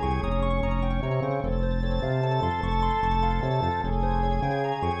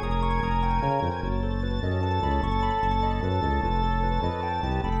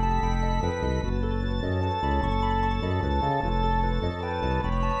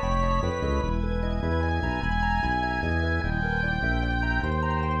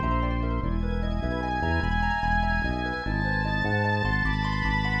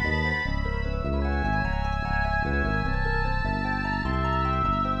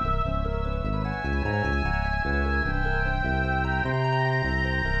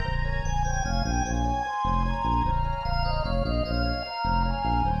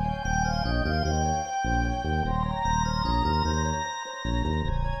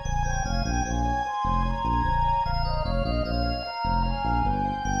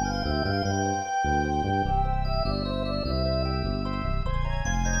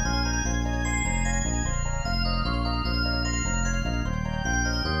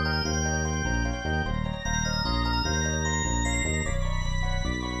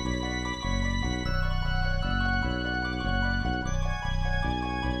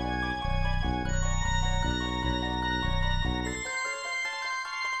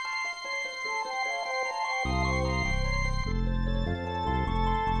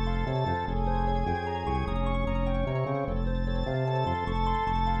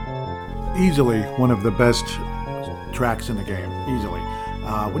 Easily one of the best tracks in the game, easily.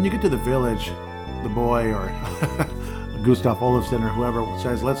 When you get to the village, the boy or Gustav Olofsson or whoever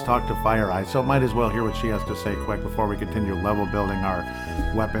says, let's talk to Fire Eyes, so might as well hear what she has to say quick before we continue level building our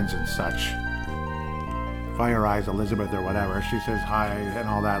weapons and such. Fire Eyes, Elizabeth or whatever, she says hi and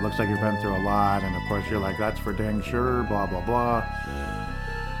all that, looks like you've been through a lot, and of course you're like, that's for dang sure, blah blah blah.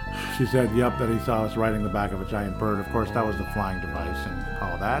 she said, yep, that he saw us riding the back of a giant bird. Of course, that was the flying device and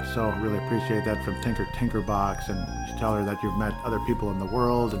all that. So really appreciate that from Tinkerbox. And you tell her that you've met other people in the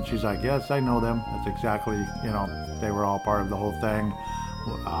world. And she's like, yes, I know them. That's exactly, they were all part of the whole thing.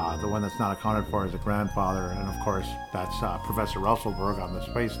 The one that's not accounted for is the grandfather. And of course, that's Professor Russellberg on the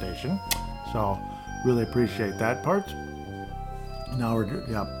space station. So really appreciate that part. Now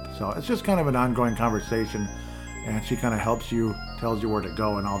so it's just kind of an ongoing conversation. And she kind of helps you, tells you where to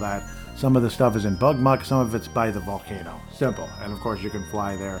go and all that. Some of the stuff is in Bug Muck, some of it's by the volcano. Simple. And of course you can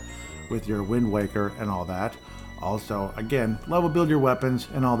fly there with your Wind Waker and all that. Also, again, level build your weapons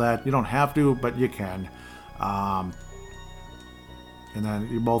and all that. You don't have to, but you can. And then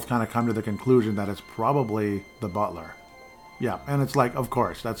you both kind of come to the conclusion that it's probably the butler. Yeah, and it's like, of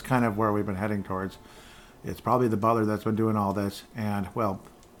course, that's kind of where we've been heading towards. It's probably the butler that's been doing all this. And, well,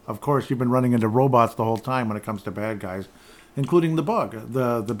 of course, you've been running into robots the whole time when it comes to bad guys, including the bug,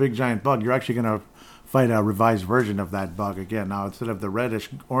 the big giant bug. You're actually going to fight a revised version of that bug again. Now, instead of the reddish,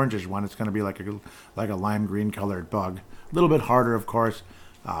 orangish one, it's going to be like a lime green colored bug. A little bit harder, of course,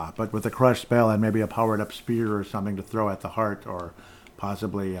 but with a crush spell and maybe a powered up spear or something to throw at the heart, or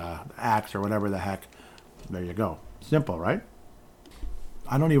possibly axe or whatever the heck. There you go. Simple, right?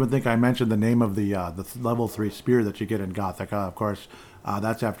 I don't even think I mentioned the name of the level 3 spear that you get in Gothic. Of course,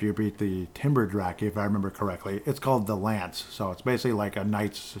 that's after you beat the Timber Draki, if I remember correctly. It's called the Lance, so it's basically like a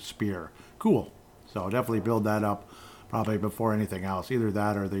knight's spear. Cool. So definitely build that up probably before anything else. Either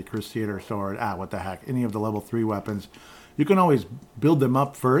that or the Crusader Sword. What the heck. Any of the level 3 weapons. You can always build them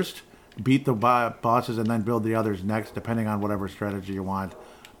up first, beat the bosses, and then build the others next, depending on whatever strategy you want.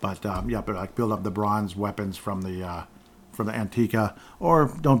 But, but like build up the bronze weapons from the Antica,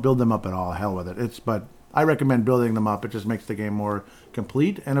 or don't build them up at all. Hell with it. But I recommend building them up. It just makes the game more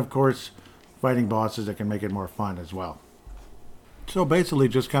complete. And of course, fighting bosses, it can make it more fun as well. So basically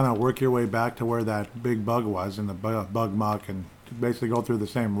just kind of work your way back to where that big bug was in the bug muck and basically go through the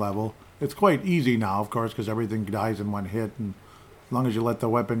same level. It's quite easy now, of course, because everything dies in one hit. And as long as you let the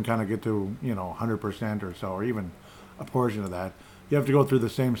weapon kind of get to, 100% or so, or even a portion of that, you have to go through the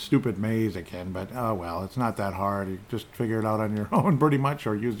same stupid maze again. But, oh well, it's not that hard. You just figure it out on your own pretty much,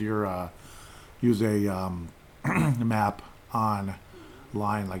 or use a map online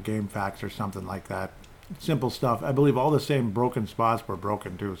like GameFAQs or something like that. Simple stuff. I believe all the same broken spots were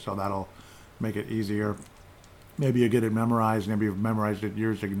broken too, so that'll make it easier. Maybe you get it memorized. Maybe you've memorized it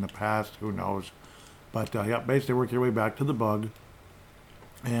years in the past. Who knows? But basically work your way back to the bug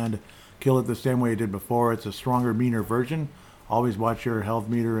and kill it the same way you did before. It's a stronger, meaner version. Always watch your health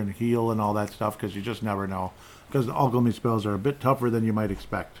meter and heal and all that stuff, because you just never know. Because the alchemy spells are a bit tougher than you might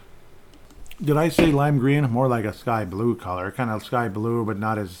expect. Did I say lime green? More like a sky blue color. Kind of sky blue, but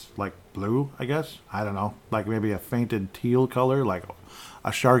not as like blue, I guess. I don't know. Like maybe a fainted teal color, like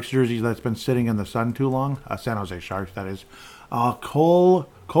a Sharks jersey that's been sitting in the sun too long. San Jose Sharks, that is.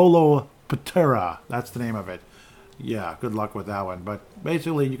 Colopatera. That's the name of it. Yeah, good luck with that one. But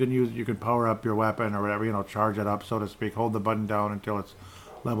basically, you can power up your weapon or whatever, charge it up, so to speak. Hold the button down until it's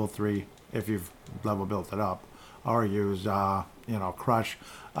level 3 if you've level built it up, or use crush.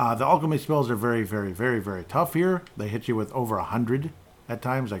 The alchemy spells are very, very, very, very tough here. They hit you with over 100 at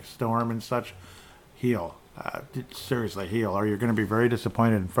times, like storm and such. Heal. Seriously, heal, or you're going to be very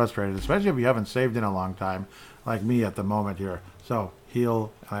disappointed and frustrated, especially if you haven't saved in a long time, like me at the moment here. So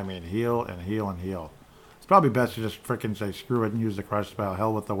heal, heal and heal and heal. It's probably best to just frickin' say screw it and use the crush spell.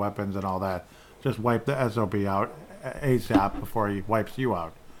 Hell with the weapons and all that. Just wipe the SOB out ASAP before he wipes you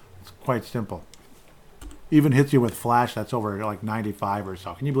out. It's quite simple. Even hits you with flash that's over like 95 or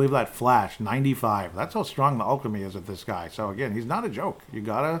so. Can you believe that? Flash, 95. That's how strong the alchemy is of this guy. So again, he's not a joke. You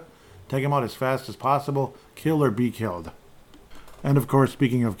gotta take him out as fast as possible. Kill or be killed. And of course,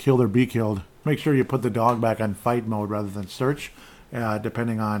 speaking of kill or be killed, make sure you put the dog back on fight mode rather than search,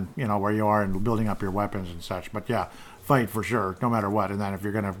 depending on where you are and building up your weapons and such. But yeah, fight for sure, no matter what. And then if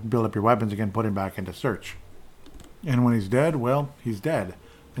you're gonna build up your weapons again, put him back into search. And when he's dead, well, he's dead.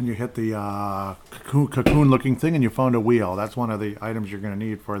 And you hit the cocoon-looking thing, and you found a wheel. That's one of the items you're going to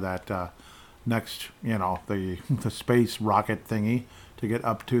need for that next, the space rocket thingy to get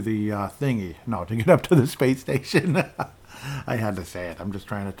up to the thingy. No, to get up to the space station. I had to say it. I'm just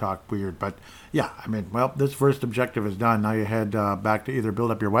trying to talk weird. But, yeah, this first objective is done. Now you head back to either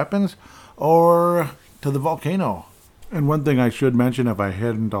build up your weapons or to the volcano. And one thing I should mention, if I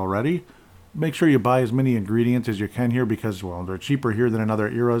hadn't already, make sure you buy as many ingredients as you can here, because, well, they're cheaper here than in other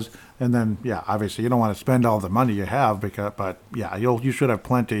eras. And then, yeah, obviously you don't want to spend all the money you have, but yeah, you should have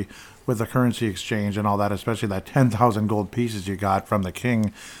plenty. with the currency exchange and all that, especially that 10,000 gold pieces you got from the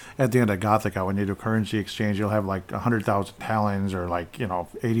king at the end of Gothica. When you do currency exchange, you'll have like 100,000 talons or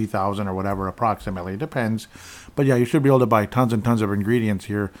 80,000 or whatever approximately. It depends. But yeah, you should be able to buy tons and tons of ingredients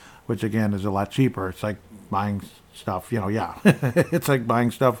here, which again is a lot cheaper. It's like buying stuff, yeah. It's like buying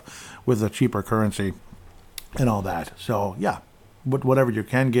stuff with a cheaper currency and all that. So yeah, whatever you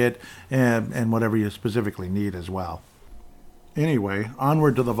can get and whatever you specifically need as well. Anyway,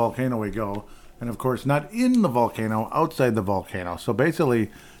 onward to the volcano we go. And of course, not in the volcano, outside the volcano. So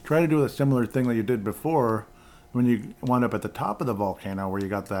basically, try to do a similar thing that you did before when you wound up at the top of the volcano where you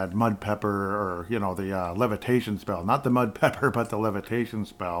got that mud pepper or, the levitation spell. Not the mud pepper, but the levitation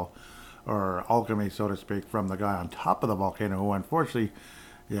spell or alchemy, so to speak, from the guy on top of the volcano who unfortunately,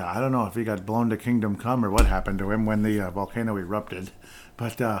 I don't know if he got blown to Kingdom Come or what happened to him when the volcano erupted.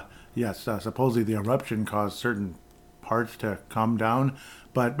 But yes, supposedly the eruption caused certain parts to come down,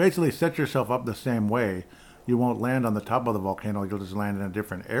 but basically set yourself up the same way. You won't land on the top of the volcano, you'll just land in a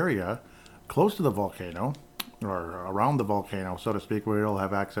different area close to the volcano or around the volcano, so to speak, where you'll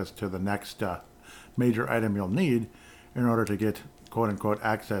have access to the next major item you'll need in order to get quote-unquote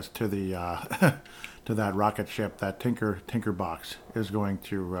access to the to that rocket ship that Tinker Box is going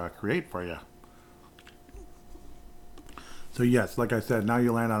to create for you. So yes, like I said, now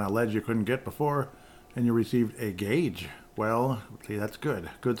you land on a ledge you couldn't get before, and you received a gauge. Well, see, that's good.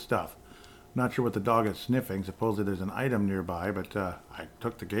 Good stuff. Not sure what the dog is sniffing. Supposedly there's an item nearby, but I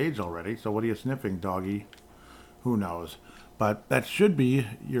took the gauge already. So what are you sniffing, doggy? Who knows? But that should be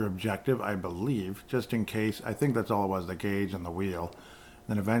your objective, I believe, just in case. I think that's all it was, the gauge and the wheel.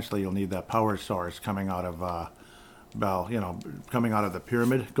 Then eventually you'll need that power source coming out of, coming out of the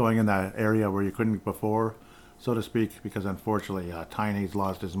pyramid, going in that area where you couldn't before, so to speak, because unfortunately Tiny's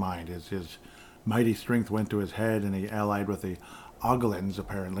lost his mind. His mighty strength went to his head, and he allied with the Oglins,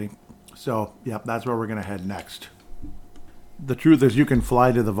 apparently. So, yep, that's where we're going to head next. The truth is you can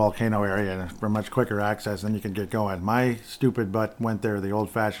fly to the volcano area for much quicker access, and you can get going. My stupid butt went there the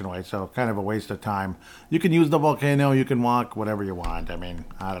old-fashioned way, so kind of a waste of time. You can use the volcano, you can walk, whatever you want. I mean,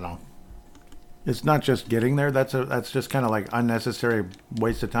 I don't know. It's not just getting there. That's just kind of like unnecessary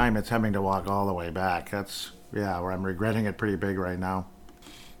waste of time. It's having to walk all the way back. That's, where I'm regretting it pretty big right now.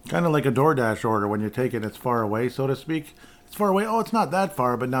 Kind of like a DoorDash order. When you take it, it's far away, so to speak. It's far away. Oh, it's not that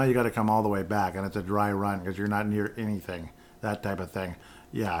far, but now you got to come all the way back, and it's a dry run because you're not near anything. That type of thing.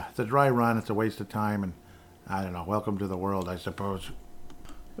 Yeah, it's a dry run. It's a waste of time, and I don't know. Welcome to the world, I suppose.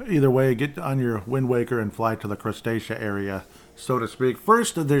 Either way, get on your Wind Waker and fly to the Crustacea area, so to speak.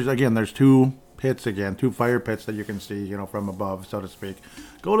 First, there's two pits again, two fire pits that you can see, from above, so to speak.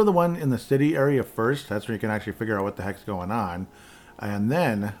 Go to the one in the city area first. That's where you can actually figure out what the heck's going on. And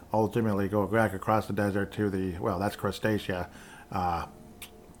then, ultimately, go back across the desert to that's Crustacea.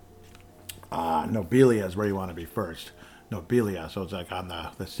 Nobilia is where you want to be first. Nobilia, so it's like on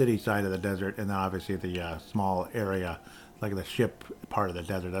the city side of the desert, and then obviously the small area, like the ship part of the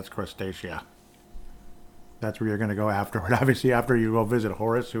desert, that's Crustacea. That's where you're going to go afterward. Obviously, after you go visit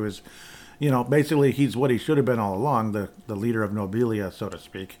Horus, who is, basically he's what he should have been all along, the leader of Nobilia, so to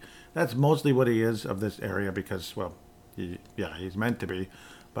speak. That's mostly what he is of this area because, he's meant to be,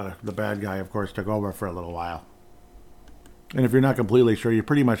 but the bad guy, of course, took over for a little while. And if you're not completely sure, you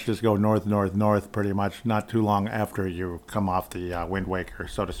pretty much just go north, pretty much, not too long after you come off the Wind Waker,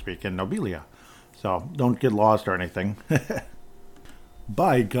 so to speak, in Nobilia. So don't get lost or anything.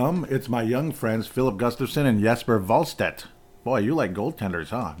 By gum, it's my young friends Philip Gustafson and Jesper Wallstedt. Boy, you like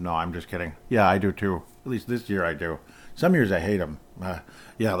goaltenders, huh? No, I'm just kidding. Yeah, I do too. At least this year I do. Some years I hate them.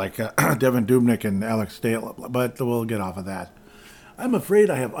 Like Devin Dubnyk and Alex Stale, but we'll get off of that. I'm afraid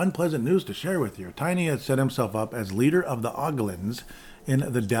I have unpleasant news to share with you. Tiny has set himself up as leader of the Oglins in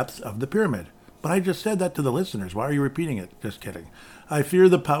the depths of the pyramid. But I just said that to the listeners. Why are you repeating it? Just kidding. I fear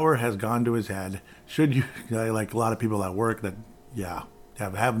the power has gone to his head. Should you, like a lot of people at work that,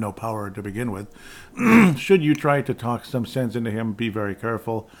 have no power to begin with, should you try to talk some sense into him, be very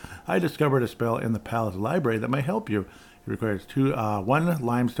careful. I discovered a spell in the palace library that may help you. It requires 1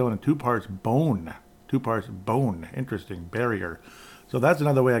 limestone and 2 parts bone. 2 parts bone. Interesting. Barrier. So that's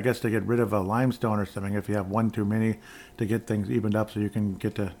another way, I guess, to get rid of a limestone or something if you have one too many, to get things evened up so you can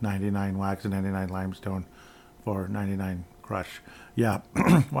get to 99 wax and 99 limestone for 99 crush. Yeah,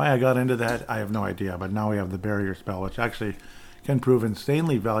 why I got into that, I have no idea. But now we have the barrier spell, which actually can prove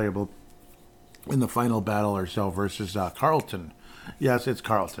insanely valuable in the final battle or so versus Carlton. Yes, it's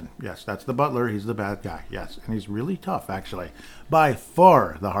Carlton. Yes, that's the butler. He's the bad guy. Yes, and he's really tough, actually. By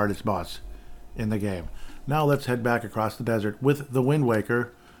far the hardest boss in the game. Now let's head back across the desert with the Wind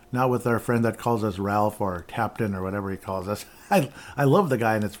Waker, not with our friend that calls us Ralph or Captain or whatever he calls us. I love the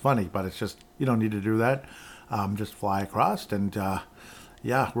guy and it's funny, but it's just, you don't need to do that. Just fly across and,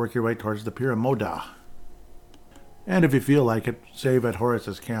 yeah, work your way towards the pyramid. And if you feel like it, save at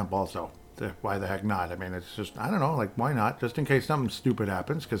Horace's camp also. Why the heck not? I mean, it's just, I don't know, like, why not? Just in case something stupid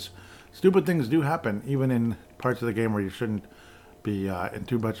happens, because stupid things do happen, even in parts of the game where you shouldn't be in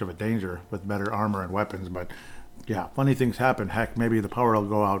too much of a danger with better armor and weapons. But, yeah, funny things happen. Heck, maybe the power will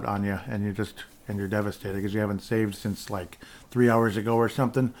go out on you, and you're devastated because you haven't saved since, like, 3 hours ago or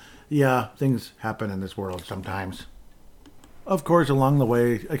something. Yeah, things happen in this world sometimes. Of course, along the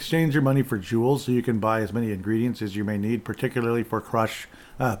way, exchange your money for jewels so you can buy as many ingredients as you may need, particularly for Crush.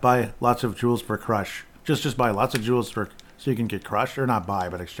 Buy lots of jewels for Crush. Just buy lots of jewels so you can get Crush, or not buy,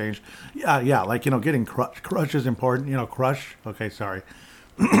 but exchange. Yeah, like, getting Crush. Crush is important, Crush. Okay, sorry.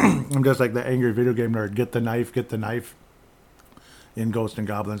 I'm just like the angry video game nerd. Get the knife in Ghosts and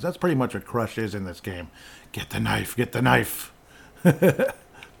Goblins. That's pretty much what Crush is in this game. Get the knife.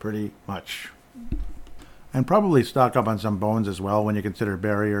 Pretty much. And probably stock up on some bones as well when you consider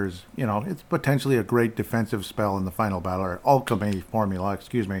barriers. It's potentially a great defensive spell in the final battle, or alchemy formula,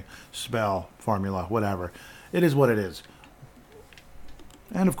 spell formula, whatever. It is what it is.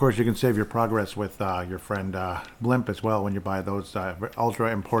 And of course, you can save your progress with your friend Blimp as well when you buy those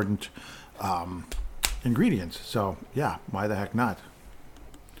ultra important ingredients. So, yeah, why the heck not?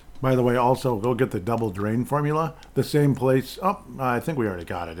 By the way, also, go get the double drain formula. The same place. Oh, I think we already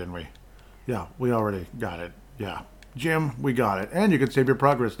got it, didn't we? Yeah, we already got it. Yeah. Jim, we got it. And you can save your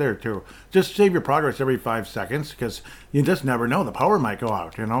progress there, too. Just save your progress every 5 seconds, because you just never know. The power might go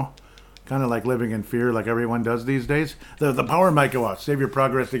out, Kind of like living in fear like everyone does these days. The power might go out. Save your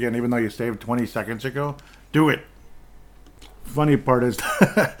progress again, even though you saved 20 seconds ago. Do it. Funny part is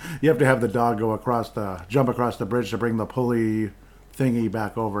you have to have the dog jump across the bridge to bring the pulley thingy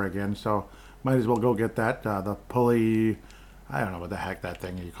back over again. So might as well go get that. The pulley, I don't know what the heck that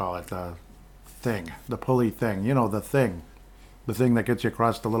thing you call it. The pulley thing, the thing that gets you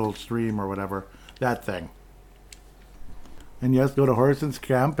across the little stream or whatever, that thing. And yes, go to Horace's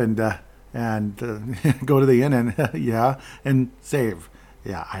camp and go to the inn and and save.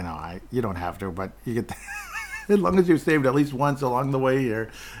 Yeah, I know, you don't have to, but you get as long as you saved at least once along the way here,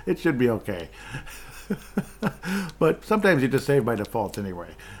 it should be okay. But sometimes you just save by default anyway.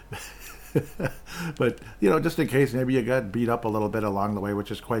 But, just in case maybe you got beat up a little bit along the way,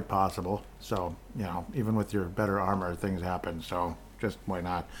 which is quite possible. So, even with your better armor, things happen. So, just why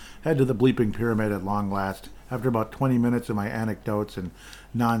not? Head to the bleeping pyramid at long last, after about 20 minutes of my anecdotes and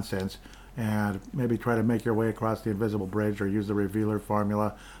nonsense, and maybe try to make your way across the invisible bridge or use the revealer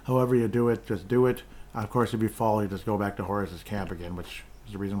formula. However you do it, just do it. Of course, if you fall, you just go back to Horace's camp again, which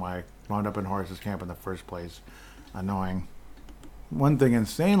is the reason why I wound up in Horace's camp in the first place. Annoying. One thing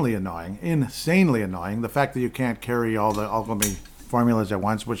insanely annoying, the fact that you can't carry all the alchemy formulas at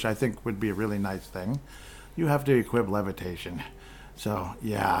once, which I think would be a really nice thing. You have to equip levitation. So,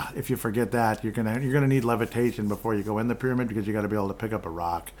 yeah, if you forget that, you're gonna need levitation before you go in the pyramid, because you got to be able to pick up a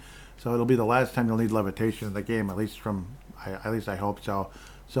rock. So it'll be the last time you'll need levitation in the game, at least I hope so.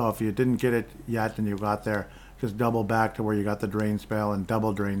 So if you didn't get it yet and you got there, just double back to where you got the drain spell and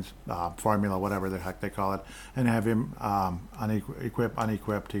double drains formula, whatever the heck they call it, and have him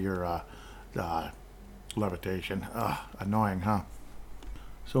unequip to your levitation. Annoying, huh?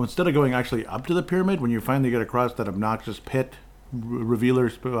 So instead of going actually up to the pyramid, when you finally get across that obnoxious pit, revealer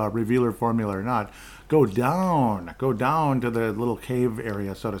formula or not, go down to the little cave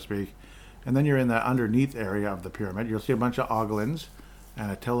area, so to speak, and then you're in the underneath area of the pyramid. You'll see a bunch of oglins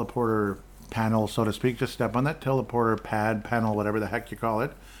and a teleporter panel, so to speak. Just step on that teleporter panel, whatever the heck you call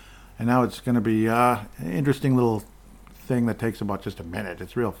it, and now it's going to be an interesting little thing that takes about just a minute.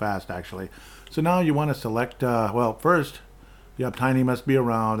 It's real fast, actually. So now you want to select, first, yep, Tiny must be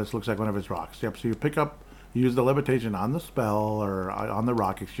around. This looks like one of his rocks. Yep, so you use the levitation on the spell, or on the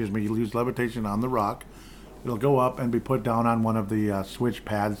rock, you use levitation on the rock. It'll go up and be put down on one of the switch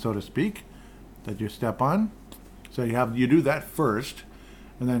pads, so to speak, that you step on. So you do that first,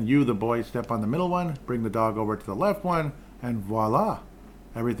 and then you, the boy, step on the middle one, bring the dog over to the left one, and voila,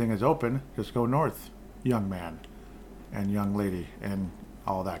 everything is open. Just go north, young man and young lady, and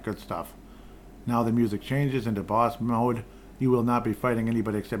all that good stuff. Now the music changes into boss mode. You will not be fighting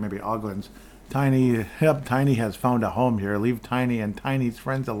anybody except maybe Oglins. Tiny has found a home here. Leave Tiny and Tiny's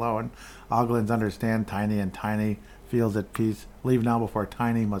friends alone. Oglins understand Tiny, and Tiny feels at peace. Leave now before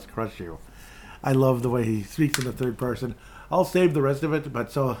Tiny must crush you. I love the way he speaks in the third person. I'll save the rest of it,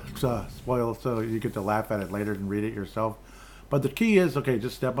 but so spoil, so you get to laugh at it later and read it yourself. But the key is,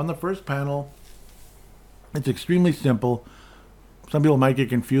 just step on the first panel. It's extremely simple. Some people might get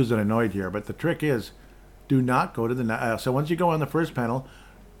confused and annoyed here, but the trick is, do not go to the... so once you go on the first panel,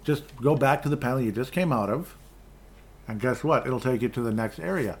 just go back to the panel you just came out of. And guess what? It'll take you to the next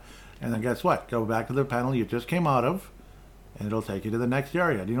area. And then guess what? Go back to the panel you just came out of, and it'll take you to the next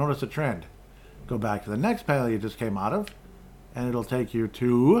area. Do you notice a trend? Go back to the next panel you just came out of, and it'll take you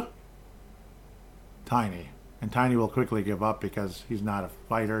to Tiny. And Tiny will quickly give up because he's not a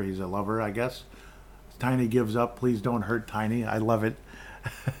fighter, he's a lover, I guess. Tiny gives up. Please don't hurt Tiny. I love it.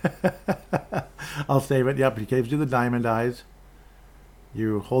 I'll save it. Yep, he gives you the diamond eyes.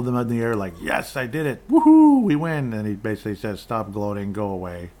 You hold them in the air like, yes, I did it. Woohoo, we win. And he basically says, stop gloating, go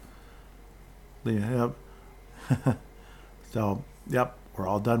away. Yep. So, yep, we're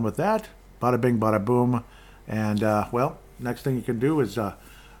all done with that. Bada bing, bada boom. And, well, next thing you can do is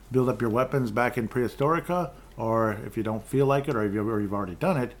build up your weapons back in Prehistorica, or if you don't feel like it, or you've already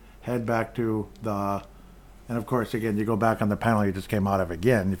done it, head back to the... And, of course, again, you go back on the panel you just came out of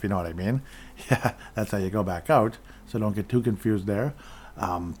again, if you know what I mean. Yeah, that's how you go back out, so don't get too confused there.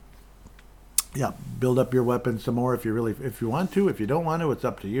 Yeah, build up your weapons some more if you want to. If you don't want to, it's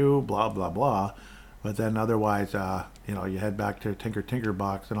up to you, blah, blah, blah. But then otherwise, you head back to Tinker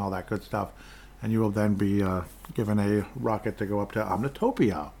Box and all that good stuff. And you will then be given a rocket to go up to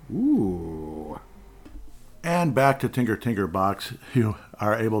Omnitopia. Ooh. And back to Tinker Box, you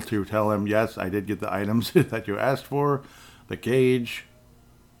are able to tell him, yes, I did get the items that you asked for. The cage,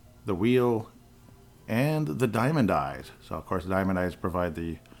 the wheel, and the diamond eyes. So, of course, the diamond eyes provide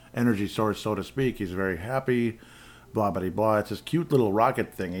the energy source, so to speak. He's very happy, blah, blah, blah. It's this cute little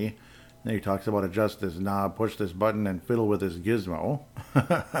rocket thingy. Then he talks about adjust this knob, push this button, and fiddle with this gizmo.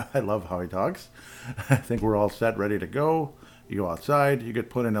 I love how he talks. I think we're all set, ready to go. You go outside. You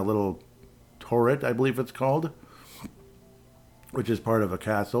get put in a little turret, I believe it's called, which is part of a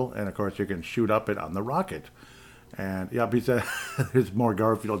castle. And, of course, you can shoot up it on the rocket. And, yeah, he said there's more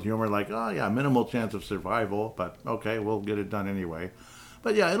Garfield humor, like, oh, yeah, minimal chance of survival, but, okay, we'll get it done anyway.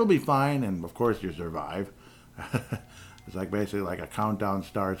 But, yeah, it'll be fine, and, of course, you survive. It's like basically like a countdown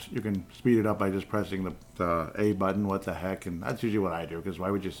starts. You can speed it up by just pressing the A button. What the heck? And that's usually what I do, because why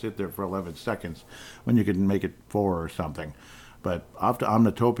would you sit there for 11 seconds when you can make it 4 or something? But off to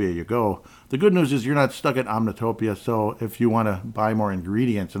Omnitopia you go. The good news is you're not stuck at Omnitopia, so if you want to buy more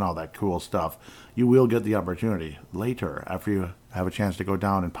ingredients and all that cool stuff, you will get the opportunity later after you have a chance to go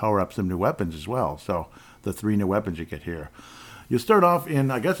down and power up some new weapons as well. So the 3 new weapons you get here. You start off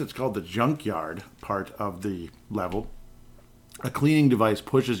in, I guess it's called the junkyard part of the level. A cleaning device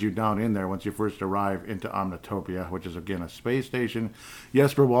pushes you down in there once you first arrive into Omnitopia, which is, again, a space station.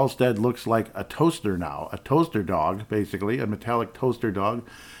 Jesper Wallstead looks like a toaster now, a toaster dog, basically, a metallic toaster dog.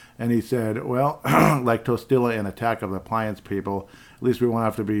 And he said, well, like Tostilla in Attack of the Appliance People, at least we won't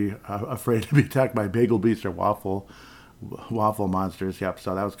have to be afraid to be attacked by bagel beasts or waffle monsters. Yep,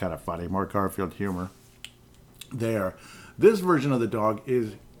 so that was kind of funny. More Garfield humor there. This version of the dog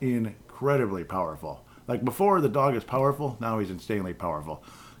is incredibly powerful. Like before, the dog is powerful. Now he's insanely powerful.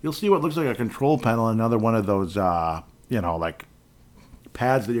 You'll see what looks like a control panel, another one of those, like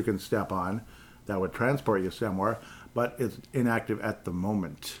pads that you can step on that would transport you somewhere, but it's inactive at the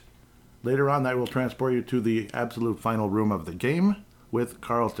moment. Later on, that will transport you to the absolute final room of the game with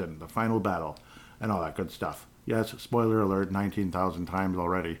Carlton, the final battle, and all that good stuff. Yes, spoiler alert, 19,000 times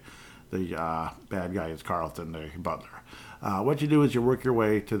already. The bad guy is Carlton, the butler. What you do is you work your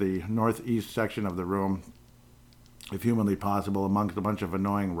way to the northeast section of the room, if humanly possible, amongst a bunch of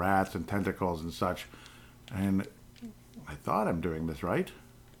annoying rats and tentacles and such. And I thought I'm doing this right.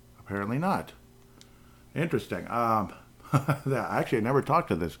 Apparently not. Interesting. Actually, I never talked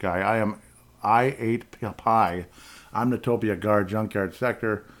to this guy. I am I-8 Pi, Omnitopia Guard, Junkyard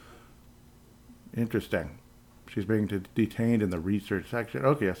Sector. Interesting. She's being detained in the research section.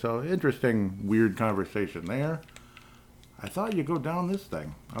 Okay, so interesting, weird conversation there. I thought you go down this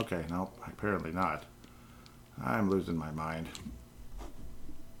thing. Okay, no, apparently not. I'm losing my mind.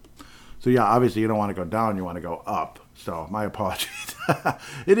 So yeah, obviously you don't want to go down, you want to go up. So my apologies.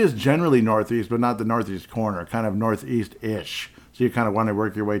 It is generally northeast, but not the northeast corner, kind of northeast-ish. So you kind of want to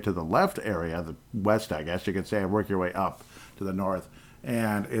work your way to the left area, the west, I guess you could say, and work your way up to the north.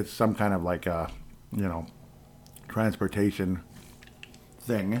 And it's some kind of like a, transportation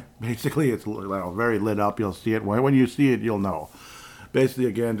thing. Basically, it's very lit up. You'll see it. When you see it, you'll know. Basically,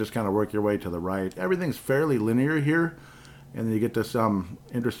 again, just kind of work your way to the right. Everything's fairly linear here. And then you get to some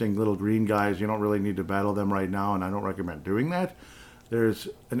interesting little green guys. You don't really need to battle them right now, and I don't recommend doing that. There's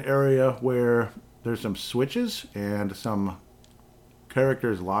an area where there's some switches and some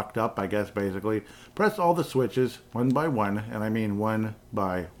characters locked up, I guess, basically. Press all the switches one by one, and I mean one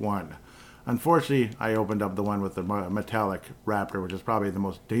by one. Unfortunately, I opened up the one with the metallic raptor, which is probably the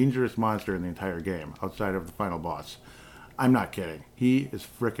most dangerous monster in the entire game, outside of the final boss. I'm not kidding. He is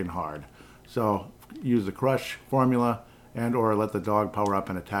freaking hard. So use the crush formula and or let the dog power up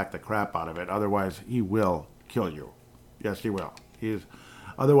and attack the crap out of it. Otherwise, he will kill you. Yes, he will.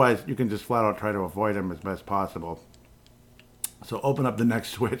 Otherwise, you can just flat out try to avoid him as best possible. So open up the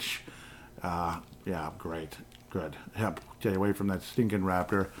next switch. Yeah, great. Good. Yep, stay away from that stinking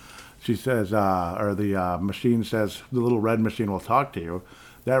raptor. She says, or the machine says, the little red machine will talk to you.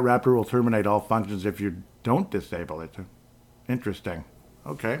 That raptor will terminate all functions if you don't disable it. Interesting.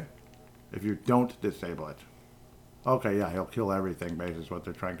 Okay. If you don't disable it. Okay, yeah, he'll kill everything, basically, is what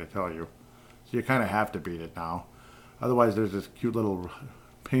they're trying to tell you. So you kind of have to beat it now. Otherwise, there's this cute little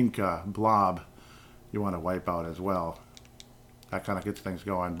pink blob you want to wipe out as well. That kind of gets things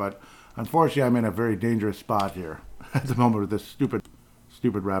going. But unfortunately, I'm in a very dangerous spot here at the moment with this stupid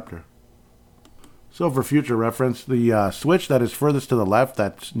raptor. So for future reference, the switch that is furthest to the left,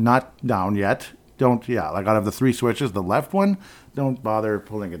 that's not down yet, like out of the 3 switches, the left one, don't bother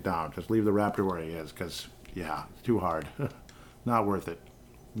pulling it down. Just leave the raptor where he is, because, yeah, it's too hard. Not worth it.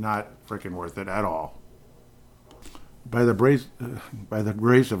 Not freaking worth it at all. By the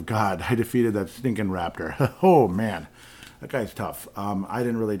grace of God, I defeated that stinking raptor. Oh, man. That guy's tough. I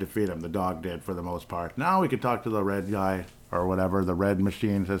didn't really defeat him. The dog did for the most part. Now we can talk to the red guy or whatever. The red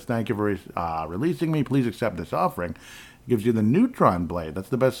machine says, "Thank you for releasing me. Please accept this offering." It gives you the neutron blade. That's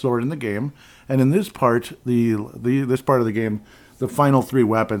the best sword in the game. And in this part, this part of the game, the final 3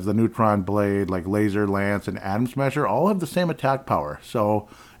 weapons, the neutron blade, like laser, lance, and atom smasher, all have the same attack power. So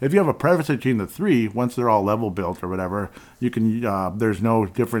if you have a preference between the 3, once they're all level built or whatever, you can. There's no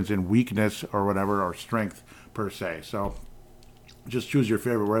difference in weakness or whatever or strength per se. So just choose your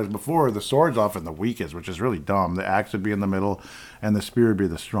favorite. Whereas before, the sword's often the weakest, which is really dumb. The axe would be in the middle, and the spear would be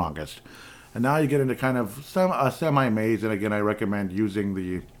the strongest. And now you get into kind of a semi-maze, and again, I recommend using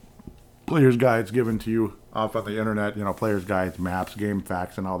the player's guides given to you off on the internet, player's guides, maps, game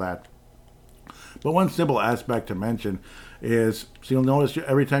facts, and all that. But one simple aspect to mention is, so you'll notice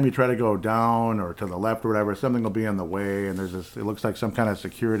every time you try to go down or to the left or whatever, something will be in the way, and there's this, it looks like some kind of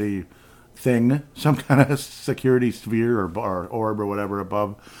security thing, some kind of security sphere or orb or whatever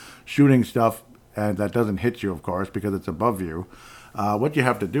above, shooting stuff, and that doesn't hit you, of course, because it's above you. What you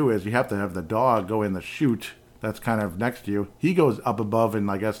have to do is you have to have the dog go in the chute that's kind of next to you. He goes up above in,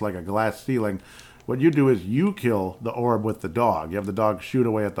 I guess, like a glass ceiling. What you do is you kill the orb with the dog. You have the dog shoot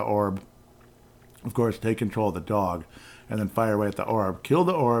away at the orb. Of course, take control of the dog and then fire away at the orb. Kill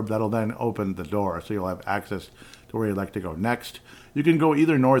the orb. That'll then open the door, so you'll have access to where you'd like to go next. You can go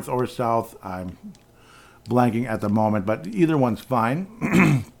either north or south. I'm blanking at the moment, but either one's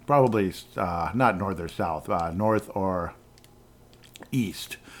fine. Probably not north or south, north or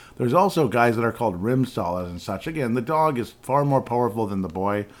east. There's also guys that are called rim salas and such. Again, the dog is far more powerful than the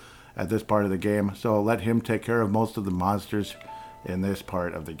boy at this part of the game, so let him take care of most of the monsters in this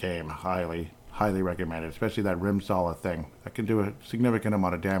part of the game. Highly recommended, especially that rim sala thing. That can do a significant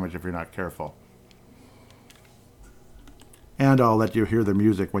amount of damage if you're not careful. And I'll let you hear the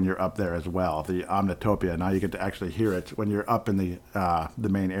music when you're up there as well, the Omnitopia. Now you get to actually hear it when you're up in the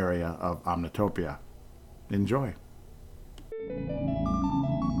main area of Omnitopia. Enjoy.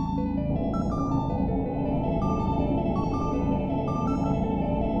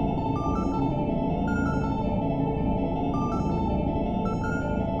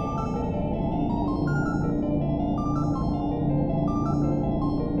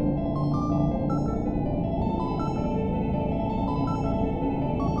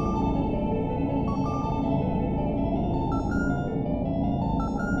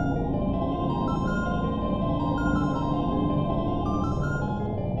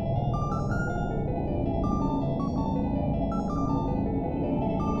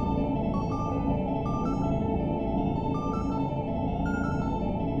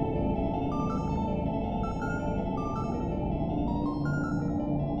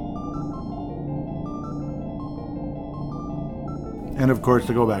 And of course,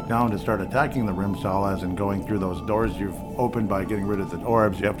 to go back down to start attacking the rim salas and going through those doors you've opened by getting rid of the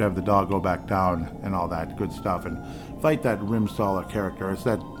orbs, you have to have the dog go back down and all that good stuff and fight that rim sala character. It's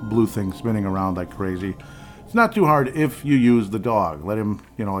that blue thing spinning around like crazy. It's not too hard if you use the dog. Let him,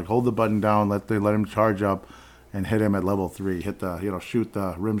 like hold the button down, let him charge up and hit him at level 3. Hit the, shoot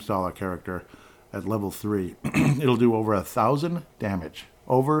the rim sala character at level 3. It'll do over 1,000 damage.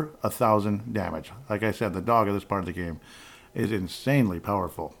 Over 1,000 damage. Like I said, the dog in this part of the game is insanely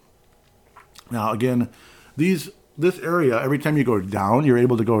powerful. Now again, this area, every time you go down, you're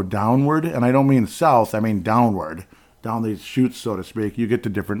able to go downward, and I don't mean south, I mean downward. down these chutes, so to speak, you get to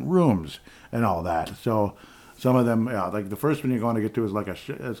different rooms and all that. So some of them, yeah, like the first one you're going to get to is like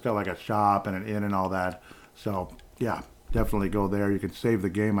it's got like a shop and an inn and all that. So yeah, definitely go there. You can save the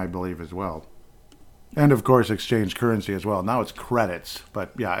game, I believe, as well. And of course, exchange currency as well. Now it's credits,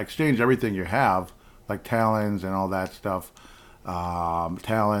 but yeah, exchange everything you have, like talons and all that stuff.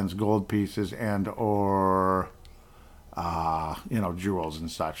 Talons, gold pieces, and or jewels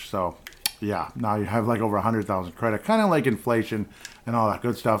and such. So yeah, now you have like over 100,000 credit, kind of like inflation and all that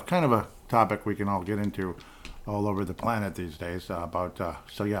good stuff. Kind of a topic we can all get into all over the planet these days.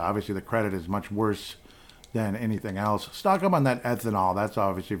 So yeah, obviously the credit is much worse than anything else. Stock up on that ethanol. That's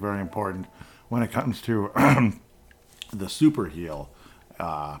obviously very important when it comes to the super heal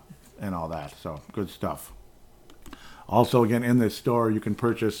and all that. So good stuff. Also, again, in this store, you can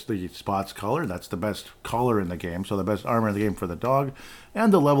purchase the Spots color. That's the best color in the game. So the best armor in the game for the dog.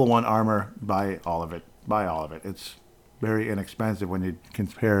 And the level 1 armor, buy all of it. Buy all of it. It's very inexpensive when you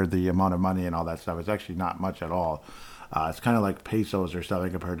compare the amount of money and all that stuff. It's actually not much at all. It's kind of like pesos or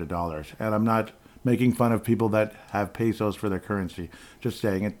something compared to dollars. And I'm not making fun of people that have pesos for their currency. Just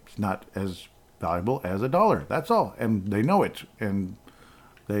saying it's not as valuable as a dollar. That's all. And they know it. And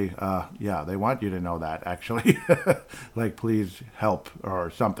they want you to know that, actually. Like, please help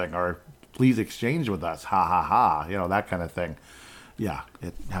or something, or please exchange with us, ha ha ha, that kind of thing. Yeah,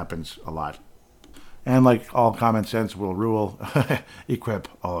 it happens a lot. And like all common sense will rule, equip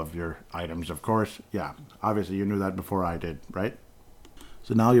all of your items, of course. Yeah, obviously you knew that before I did, right?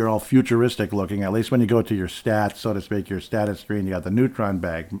 So now you're all futuristic looking, at least when you go to your stats, so to speak, your status screen. You got the Neutron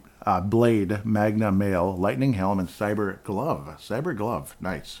Bag, Blade, Magna Mail, Lightning Helm, and Cyber Glove. Cyber Glove,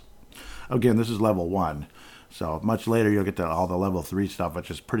 nice. Again, this is level 1. So much later you'll get to all the level 3 stuff,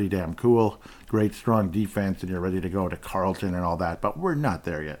 which is pretty damn cool. Great strong defense, and you're ready to go to Carlton and all that. But we're not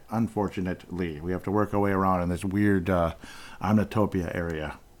there yet, unfortunately. We have to work our way around in this weird Omnitopia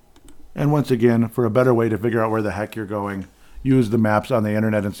area. And once again, for a better way to figure out where the heck you're going, use the maps on the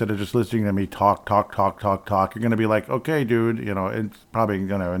internet instead of just listening to me talk. You're going to be like, okay, dude, it's probably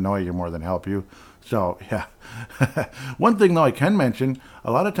going to annoy you more than help you. So, yeah. One thing, though, I can mention,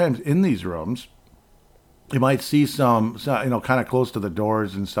 a lot of times in these rooms, you might see some kind of close to the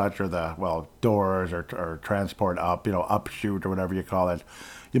doors and such, or doors or transport up, upshoot or whatever you call it.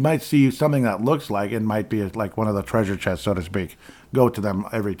 You might see something that looks like it might be like one of the treasure chests, so to speak. Go to them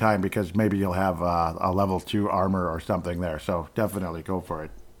every time because maybe you'll have a level 2 armor or something there. So definitely go for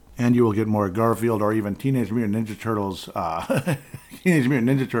it. And you will get more Garfield or even Teenage Mutant Ninja Turtles, Teenage Mutant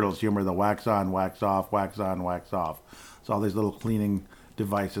Ninja Turtles humor, the wax on, wax off, wax on, wax off. So all these little cleaning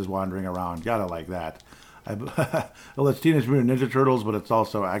devices wandering around. Gotta like that. Well, it's Teenage Mutant Ninja Turtles, but it's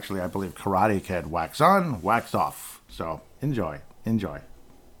also actually, I believe, Karate Kid. Wax on, wax off. So enjoy.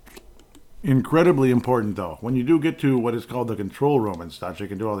 Incredibly important, though. When you do get to what is called the control room and stuff, you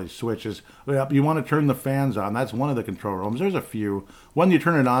can do all these switches. You want to turn the fans on. That's one of the control rooms. There's a few. When you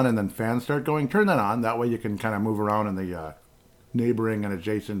turn it on and then fans start going, turn that on. That way you can kind of move around in the neighboring and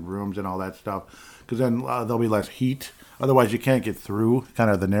adjacent rooms and all that stuff. Because then there'll be less heat. Otherwise, you can't get through kind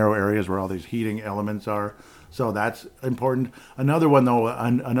of the narrow areas where all these heating elements are. So that's important. Another one, though,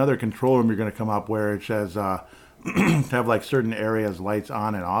 another control room you're going to come up where it says have like certain areas lights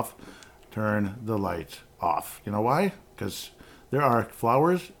on and off. Turn the lights off. You know why? Because there are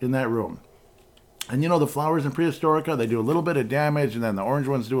flowers in that room. And the flowers in Prehistorica, they do a little bit of damage, and then the orange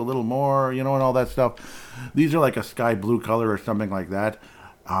ones do a little more, and all that stuff. These are like a sky blue color or something like that.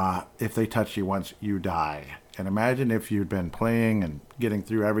 If they touch you once, you die. And imagine if you'd been playing and getting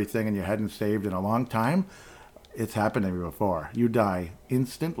through everything and you hadn't saved in a long time. It's happened to me before. You die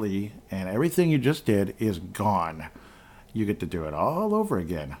instantly, and everything you just did is gone. You get to do it all over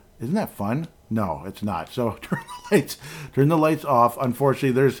again. Isn't that fun? No, it's not. So turn the lights off. Unfortunately,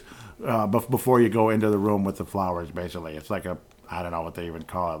 there's before you go into the room with the flowers. Basically, it's like I don't know what they even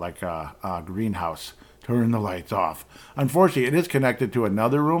call it, like a greenhouse. Turn the lights off. Unfortunately, it is connected to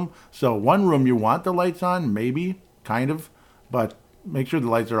another room. So one room you want the lights on, maybe, kind of, but make sure the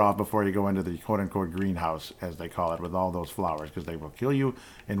lights are off before you go into the quote-unquote greenhouse, as they call it, with all those flowers, because they will kill you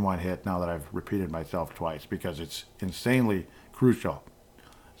in one hit. Now that I've repeated myself twice, because it's insanely crucial.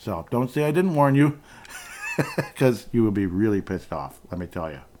 So don't say I didn't warn you, because you will be really pissed off, let me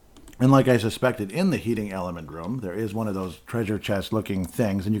tell you. And like I suspected, in the heating element room, there is one of those treasure chest looking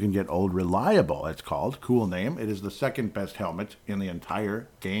things, and you can get Old Reliable, it's called. Cool name. It is the second best helmet in the entire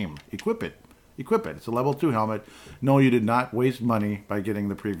game. Equip it. It's a level 2 helmet. No, you did not waste money by getting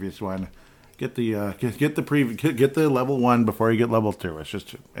the previous one. Get the level 1 before you get level 2. It's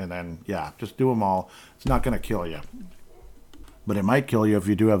just, and then, yeah, just do them all. It's not going to kill you. But it might kill you if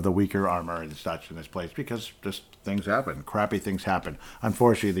you do have the weaker armor and such in this place, because just things happen. Crappy things happen.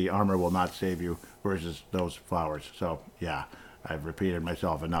 Unfortunately, the armor will not save you versus those flowers. So, yeah, I've repeated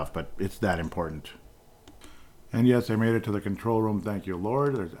myself enough, but it's that important. And yes, I made it to the control room. Thank you,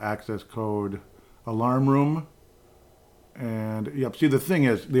 Lord. There's access code, alarm room. And, yep, see, the thing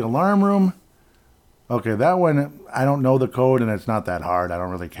is, the alarm room, okay, that one, I don't know the code, and it's not that hard. I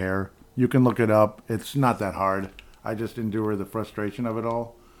don't really care. You can look it up. It's not that hard. I just endure the frustration of it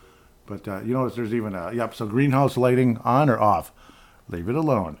all. But you notice there's even a, yep, so greenhouse lighting on or off? Leave it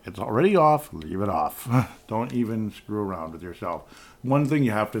alone. It's already off. Leave it off. Don't even screw around with yourself. One thing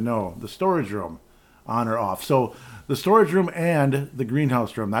you have to know, the storage room, on or off. So the storage room and the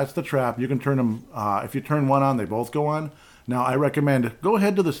greenhouse room, that's the trap. You can turn them, if you turn one on, they both go on. Now, I recommend go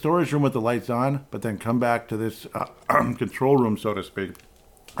ahead to the storage room with the lights on, but then come back to this control room, so to speak,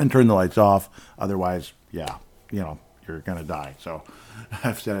 and turn the lights off. Otherwise, yeah, you know, you're going to die. So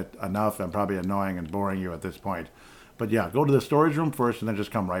I've said it enough. I'm probably annoying and boring you at this point. But yeah, go to the storage room first and then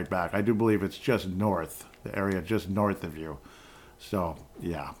just come right back. I do believe it's just north, the area just north of you. So,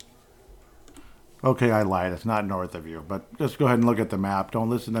 yeah. Okay, I lied. It's not north of you. But just go ahead and look at the map. Don't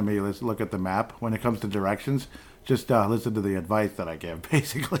listen to me. Let's look at the map. When it comes to directions, just listen to the advice that I give,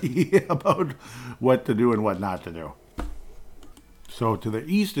 basically, about what to do and what not to do. So to the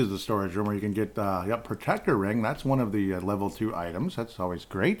east is the storage room where you can get, yep, protector ring. That's one of the level 2 items. That's always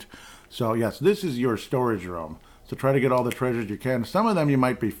great. So yes, this is your storage room. So try to get all the treasures you can. Some of them you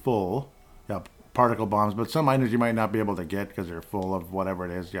might be full, yep, particle bombs, but some items you might not be able to get because they're full of whatever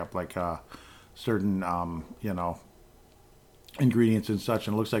it is, yep, like certain, you know, ingredients and such.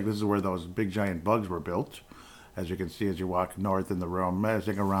 And it looks like this is where those big giant bugs were built, as you can see as you walk north in the room,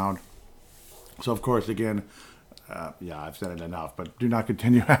 messing around. So of course, again, yeah, I've said it enough, but do not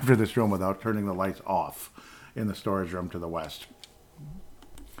continue after this room without turning the lights off in the storage room to the west.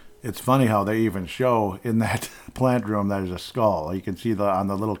 It's funny how they even show in that plant room there's a skull. You can see on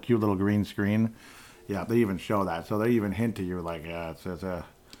the little cute little green screen. Yeah, they even show that. So they even hint to you like, yeah, it's a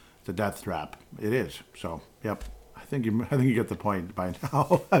death trap. It is. So, yep. I think you get the point by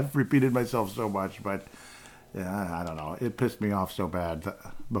now. I've repeated myself so much, but yeah, I don't know. It pissed me off so bad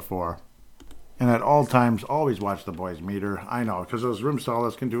before. And at all times, always watch the boys' meter. I know, because those room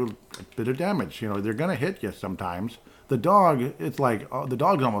solids can do a bit of damage. You know, they're going to hit you sometimes. The dog, it's like, the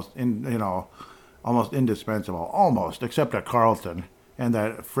dog's almost, almost indispensable. Almost, except at Carlton. And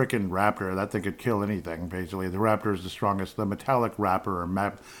that frickin' raptor, that thing could kill anything, basically. The raptor is the strongest. The metallic rapper,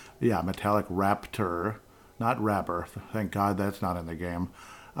 metallic raptor, not rapper. Thank God that's not in the game.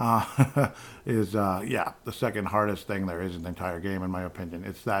 Is the second hardest thing there is in the entire game, in my opinion.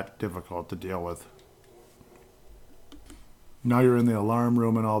 It's that difficult to deal with. Now you're in the alarm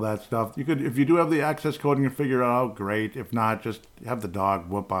room and all that stuff. You could, if you do have the access code and you figure it out, great. If not, just have the dog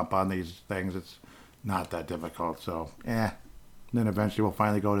whoop up on these things. It's not that difficult. So, Then eventually we'll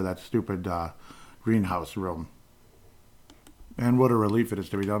finally go to that stupid greenhouse room. And what a relief it is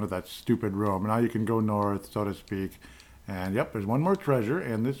to be done with that stupid room. Now you can go north, so to speak. And yep, there's one more treasure,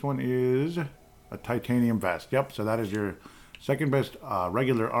 and this one is a titanium vest. Yep, so that is your second best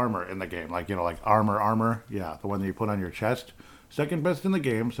regular armor in the game. Like, you know, like armor. Yeah, the one that you put on your chest. Second best in the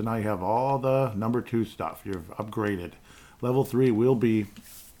game, so now you have all the number 2 stuff. You've upgraded. Level 3 will be,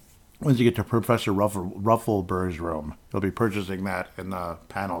 once you get to Professor Rufflebur's room, you'll be purchasing that in the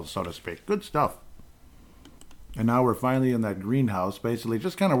panels, so to speak. Good stuff. And now we're finally in that greenhouse. Basically,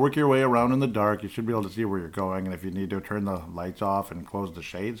 just kind of work your way around in the dark. You should be able to see where you're going. And if you need to turn the lights off and close the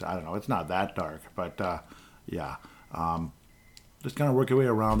shades, I don't know. It's not that dark. But, just kind of work your way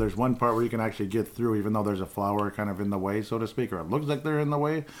around. There's one part where you can actually get through, even though there's a flower kind of in the way, so to speak. Or it looks like they're in the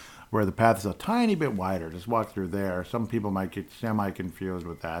way, where the path is a tiny bit wider. Just walk through there. Some people might get semi-confused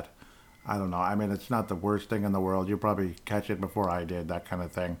with that. I don't know. I mean, it's not the worst thing in the world. You'll probably catch it before I did, that kind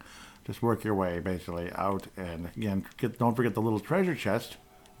of thing. Just work your way, basically, out. And, again, don't forget the little treasure chest.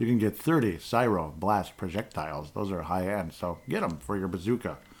 You can get 30 Cyro Blast projectiles. Those are high-end, so get them for your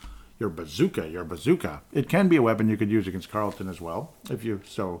bazooka. Your bazooka. It can be a weapon you could use against Carlton as well, if you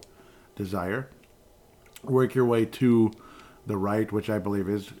so desire. Work your way to the right, which I believe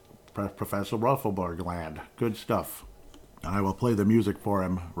is Professor Ruffleburg land. Good stuff. And I will play the music for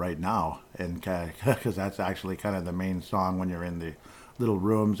him right now, because that's actually kind of the main song when you're in the little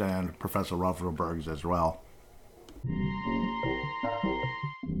rooms, and Professor Ruffleburg's as well.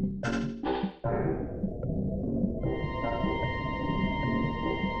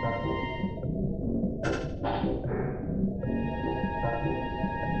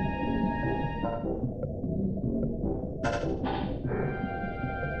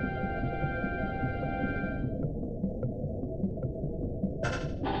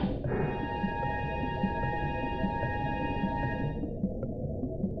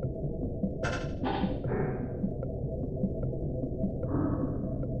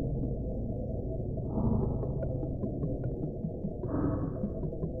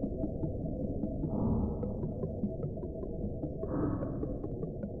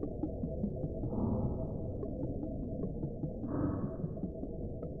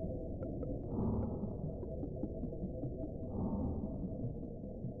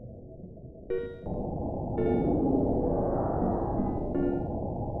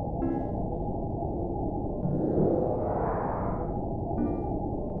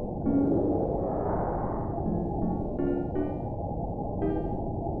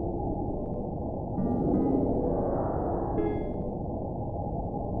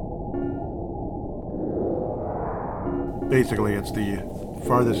 Basically, it's the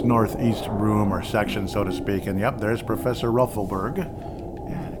farthest northeast room or section, so to speak. And yep, there's Professor Ruffleberg.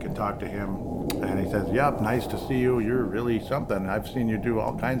 And you can talk to him. And he says, yep, nice to see you. You're really something. I've seen you do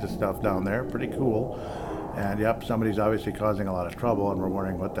all kinds of stuff down there. Pretty cool. And yep, somebody's obviously causing a lot of trouble, and we're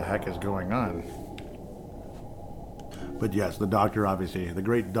wondering what the heck is going on. But yes, the doctor, obviously, the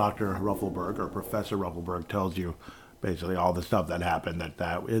great Dr. Ruffleberg, or Professor Ruffleberg, tells you basically all the stuff that happened,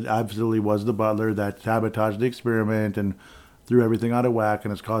 that it absolutely was the butler that sabotaged the experiment and threw everything out of whack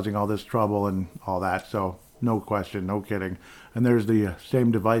and is causing all this trouble and all that. So no question, no kidding. And there's the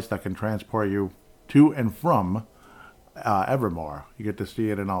same device that can transport you to and from Evermore. You get to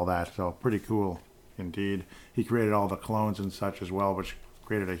see it and all that, so pretty cool indeed. He created all the clones and such as well, which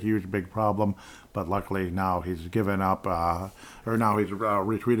created a huge big problem, but luckily now he's given up, or now he's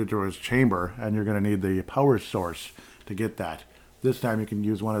retreated to his chamber, and you're going to need the power source to get that. This time you can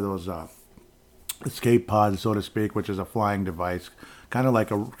use one of those escape pods, so to speak, which is a flying device, kind of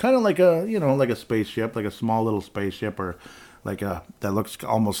like a you know, like a spaceship, like a small little spaceship, or like a that looks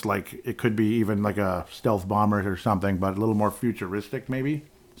almost like it could be even like a stealth bomber or something, but a little more futuristic, maybe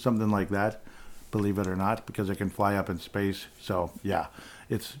something like that. Believe it or not, because it can fly up in space. So yeah,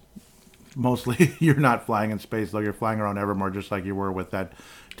 it's mostly you're not flying in space, though. You're flying around Evermore just like you were with that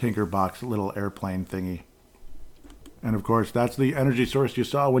Tinkerbox little airplane thingy. And of course, that's the energy source you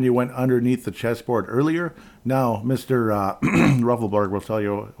saw when you went underneath the chessboard earlier. Now, Mr. Ruffleberg will tell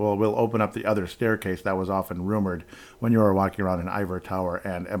you, well, we'll open up the other staircase that was often rumored when you were walking around in Ivor Tower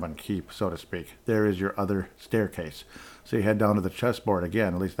and Ebon Keep, so to speak. There is your other staircase. So you head down to the chessboard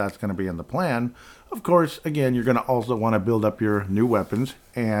again. At least that's going to be in the plan. Of course, again, you're going to also want to build up your new weapons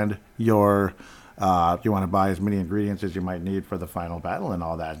and your... you want to buy as many ingredients as you might need for the final battle and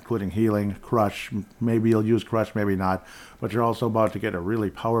all that, including healing, crush. Maybe you'll use crush, maybe not. But you're also about to get a really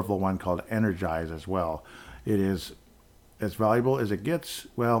powerful one called energize as well. It is as valuable as it gets.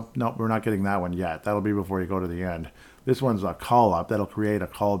 Well, no, we're not getting that one yet. That'll be before you go to the end. This one's a call up. That'll create a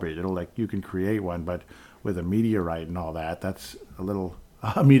call bead. It'll like you can create one, but with a meteorite and all that. That's a little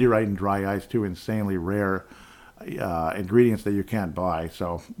meteorite and dry ice, two insanely rare ingredients that you can't buy,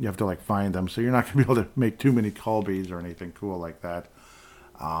 so you have to like find them. So you're not going to be able to make too many call beads or anything cool like that.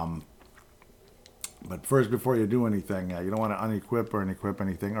 But first, before you do anything, you don't want to unequip or unequip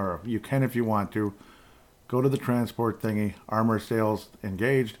anything, or you can if you want to. Go to the transport thingy, armor sales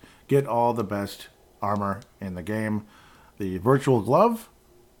engaged, get all the best armor in the game. The virtual glove,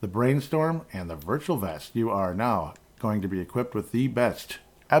 the brainstorm, and the virtual vest. You are now going to be equipped with the best,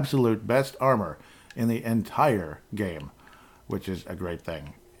 absolute best armor in the entire game, which is a great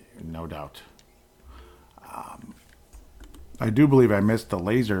thing, no doubt. I do believe I missed the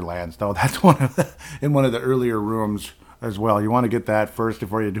laser lance, though. That's in one of the earlier rooms as well. You want to get that first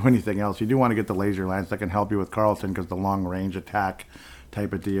before you do anything else. You do want to get the laser lance that can help you with Carlton, because the long range attack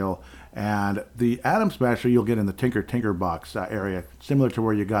type of deal. And the Atom Smasher you'll get in the Tinker Box area, similar to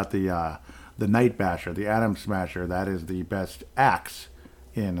where you got the Night Basher. The Atom Smasher, that is the best axe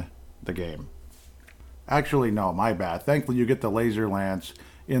in the game. Actually, no, my bad. Thankfully, you get the laser lance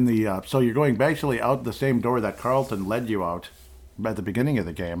in the... so you're going basically out the same door that Carlton led you out at the beginning of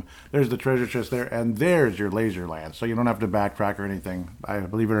the game. There's the treasure chest there, and there's your laser lance. So you don't have to backtrack or anything.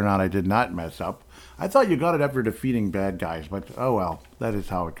 Believe it or not, I did not mess up. I thought you got it after defeating bad guys, but oh well, that is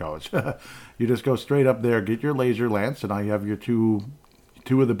how it goes. You just go straight up there, get your laser lance, and now you have your two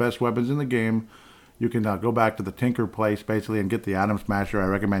of the best weapons in the game. You can go back to the Tinker place, basically, and get the Atom Smasher. I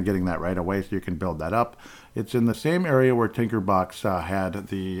recommend getting that right away so you can build that up. It's in the same area where Tinkerbox had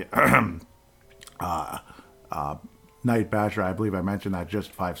the Night Basher. I believe I mentioned that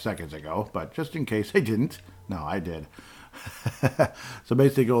just 5 seconds ago, but just in case I didn't. No, I did. So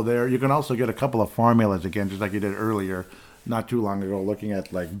basically go there. You can also get a couple of formulas again, just like you did earlier, not too long ago, looking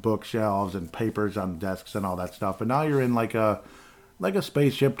at like bookshelves and papers on desks and all that stuff. But now you're in like a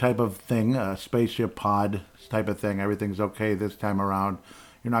spaceship type of thing, a spaceship pod type of thing. Everything's okay this time around.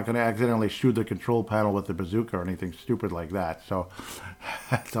 You're not going to accidentally shoot the control panel with the bazooka or anything stupid like that. So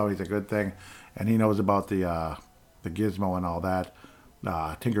that's always a good thing. And he knows about the gizmo and all that.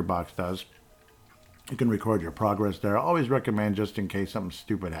 Tinkerbox does. You can record your progress there. I always recommend, just in case something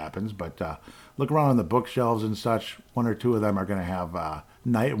stupid happens. But look around on the bookshelves and such. One or two of them are going to have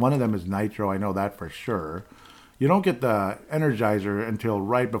one of them is nitro. I know that for sure. You don't get the Energizer until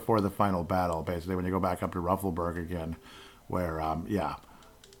right before the final battle, basically, when you go back up to Ruffleberg again, where, yeah.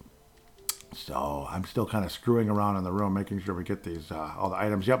 So I'm still kind of screwing around in the room, making sure we get these, all the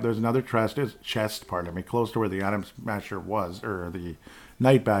items. Yep, there's another chest, pardon me, close to where the Atom Smasher was, or the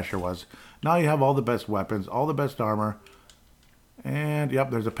Night Basher was. Now you have all the best weapons, all the best armor, And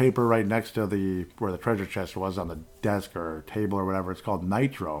yep, there's a paper right next to where the treasure chest was on the desk or table or whatever. It's called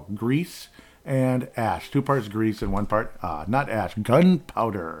nitro, grease and ash. 2 parts grease and 1 part, not ash,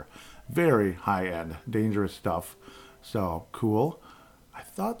 gunpowder. Very high-end, dangerous stuff. So, cool. I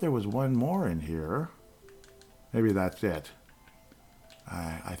thought there was one more in here. Maybe that's it.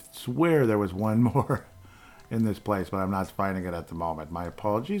 I swear there was one more in this place, but I'm not finding it at the moment. My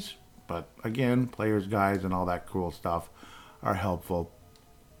apologies. But again, player's guides and all that cool stuff are helpful.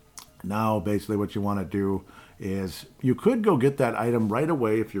 Now, basically what you want to do is you could go get that item right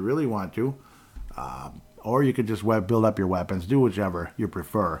away if you really want to. Or you could just build up your weapons. Do whichever you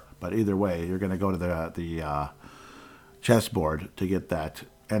prefer. But either way, you're going to go to the chessboard to get that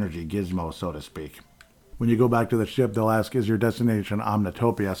energy gizmo, so to speak. When you go back to the ship, they'll ask, is your destination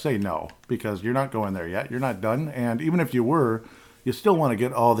Omnitopia? Say no, because you're not going there yet. You're not done. And even if you were, you still want to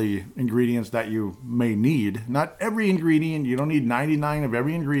get all the ingredients that you may need. Not every ingredient. You don't need 99 of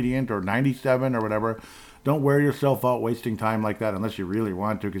every ingredient or 97 or whatever. Don't wear yourself out wasting time like that unless you really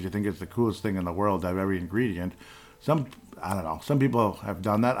want to, because you think it's the coolest thing in the world to have every ingredient. I don't know. Some people have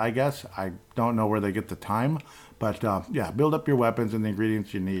done that, I guess. I don't know where they get the time. But yeah, build up your weapons and the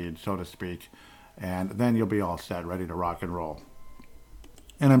ingredients you need, so to speak. And then you'll be all set, ready to rock and roll.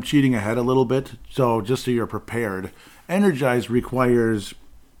 And I'm cheating ahead a little bit, so just so you're prepared. Energize requires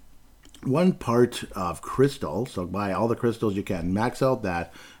 1 part of crystal, so buy all the crystals you can, max out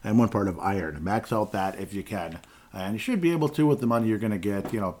that, and 1 part of iron. Max out that if you can. And you should be able to with the money you're going to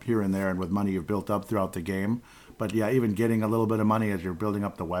get, here and there, and with money you've built up throughout the game. But yeah, even getting a little bit of money as you're building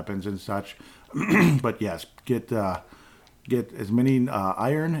up the weapons and such. But yes, get as many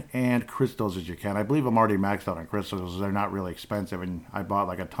iron and crystals as you can. I believe I'm already maxed out on crystals. They're not really expensive, and I bought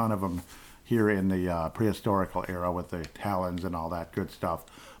like a ton of them here in the prehistorical era with the talons and all that good stuff.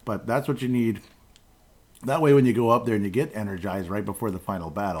 But that's what you need. That way when you go up there and you get energized right before the final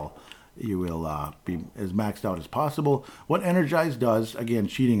battle, you will be as maxed out as possible. What Energize does, again,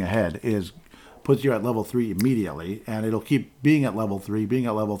 cheating ahead, is puts you at level 3 immediately, and it'll keep being at level 3. Being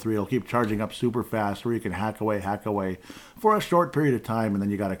at level 3, it'll keep charging up super fast, where you can hack away for a short period of time, and then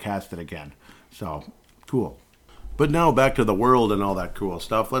you got to cast it again. So, cool. But now back to the world and all that cool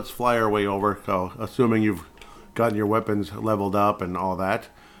stuff. Let's fly our way over, so assuming you've gotten your weapons leveled up and all that,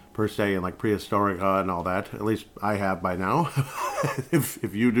 per se, and like Prehistorica and all that. At least I have by now.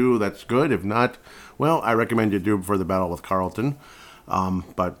 If you do, that's good. If not, well, I recommend you do before the battle with Carlton.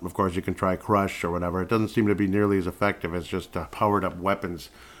 But of course you can try Crush or whatever. It doesn't seem to be nearly as effective as just powered up weapons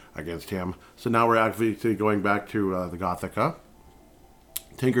against him. So now we're actually going back to the Gothica.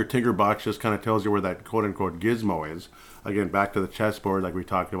 Tinker box just kind of tells you where that quote-unquote gizmo is. Again, back to the chessboard like we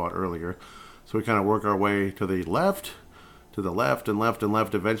talked about earlier. So we kind of work our way to the left, and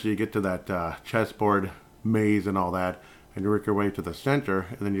left. Eventually you get to that chessboard maze and all that, and you work your way to the center,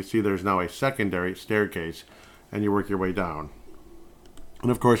 and then you see there's now a secondary staircase, and you work your way down.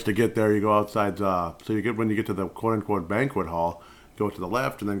 And of course, to get there, you go outside. When you get to the quote-unquote banquet hall, go to the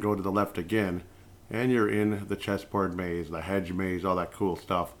left, and then go to the left again, and you're in the chessboard maze, the hedge maze, all that cool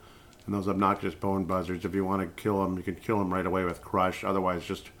stuff. And those obnoxious bone buzzards, if you want to kill them, you can kill them right away with Crush. Otherwise,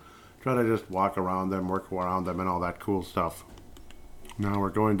 just try to just walk around them, work around them, and all that cool stuff. Now we're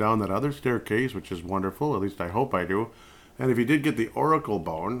going down that other staircase, which is wonderful. At least I hope I do. And if you did get the Oracle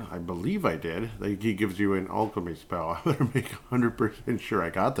Bone, I believe I did, he gives you an alchemy spell. I better make 100% sure I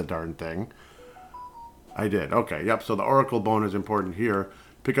got the darn thing. I did. Okay, yep. So the Oracle Bone is important here.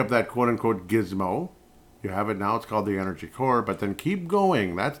 Pick up that quote-unquote gizmo. You have it now. It's called the Energy Core. But then keep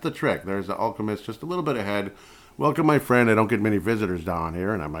going. That's the trick. There's the alchemist just a little bit ahead. Welcome, my friend. I don't get many visitors down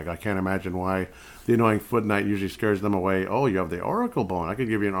here. And I'm like, I can't imagine why the annoying Foot Knight usually scares them away. Oh, you have the Oracle Bone. I could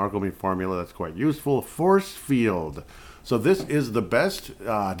give you an alchemy formula that's quite useful. Force Field. So this is the best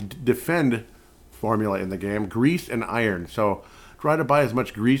defend formula in the game. Grease and iron. So try to buy as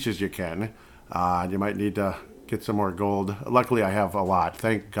much grease as you can. You might need to get some more gold. Luckily, I have a lot.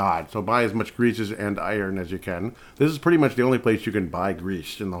 Thank God. So buy as much greases and iron as you can. This is pretty much the only place you can buy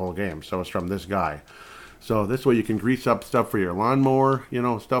grease in the whole game. So it's from this guy. So this way you can grease up stuff for your lawnmower,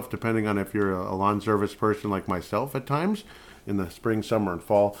 stuff depending on if you're a lawn service person like myself at times in the spring, summer, and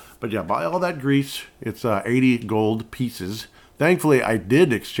fall. But yeah, buy all that grease. It's 80 gold pieces. Thankfully, I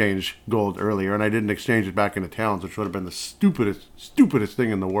did exchange gold earlier, and I didn't exchange it back into talents, which would have been the stupidest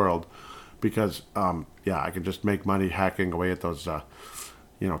thing in the world. Because, I could just make money hacking away at those,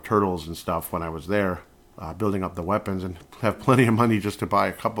 turtles and stuff when I was there, building up the weapons, and have plenty of money just to buy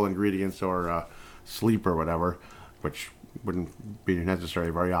a couple ingredients or sleep or whatever, which wouldn't be necessary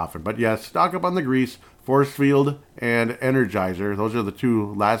very often. But yes, stock up on the grease, force field, and energizer. Those are the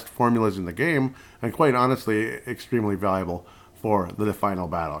 2 last formulas in the game, and quite honestly, extremely valuable for the final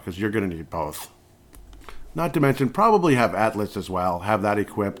battle, because you're going to need both. Not to mention, probably have Atlas as well. Have that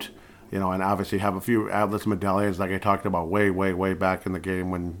equipped, and obviously have a few Atlas medallions like I talked about way back in the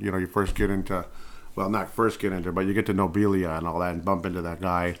game when, you first get into, well, not first get into, but you get to Nobilia and all that and bump into that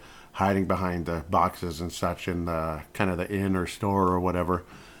guy hiding behind the boxes and such in the kind of the inn or store or whatever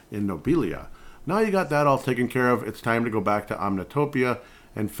in Nobilia. Now you got that all taken care of, it's time to go back to Omnitopia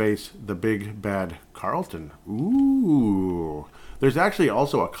and face the big bad Carlton. Ooh. There's actually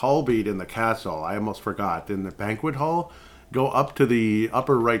also a call bead in the castle. I almost forgot. In the banquet hall, go up to the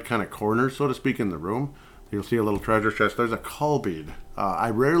upper right kind of corner, so to speak, in the room. You'll see a little treasure chest. There's a call bead. I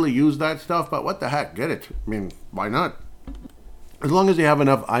rarely use that stuff, but what the heck? Get it. I mean, why not? As long as you have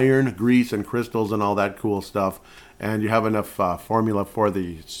enough iron, grease, and crystals and all that cool stuff, and you have enough formula for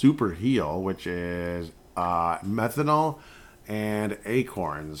the super heal, which is methanol and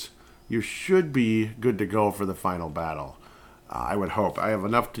acorns, you should be good to go for the final battle. I would hope. I have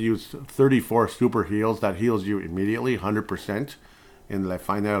enough to use 34 super heals. That heals you immediately, 100% in the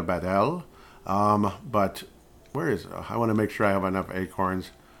final battle. But where is... I want to make sure I have enough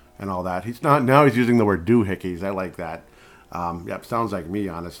acorns and all that. He's not... Now he's using the word doohickeys. I like that. Yep, sounds like me,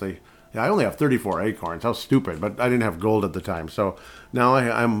 honestly. Yeah, I only have 34 acorns. How stupid. But I didn't have gold at the time. So now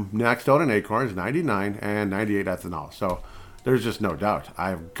I'm maxed out in acorns, 99 and 98 ethanol. So there's just no doubt.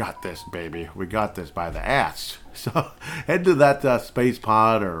 I've got this, baby. We got this by the ass. So head to that space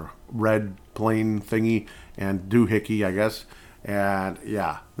pod or red plane thingy and doohickey, I guess. And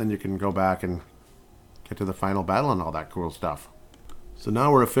yeah, then you can go back and get to the final battle and all that cool stuff. So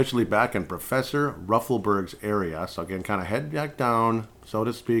now we're officially back in Professor Ruffleberg's area. So again, kind of head back down, so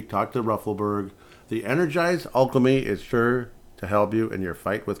to speak, talk to Ruffleberg. The Energized Alchemy is sure to help you in your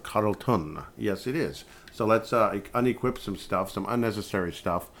fight with Carlton. Yes, it is. So let's unequip some stuff, some unnecessary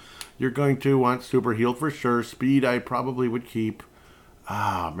stuff. You're going to want Super Heal for sure. Speed I probably would keep.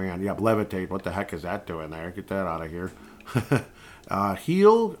 Ah, man, yeah, Levitate. What the heck is that doing there? Get that out of here.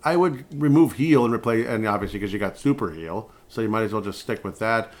 Heal, I would remove Heal and replace, and obviously because you got Super Heal, so you might as well just stick with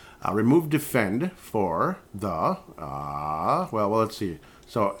that. Remove Defend for the, well, let's see.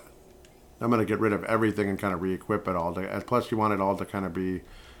 So I'm going to get rid of everything and kind of re-equip it all. Plus you want it all to kind of be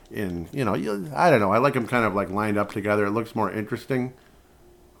in, I don't know. I like them kind of like lined up together. It looks more interesting.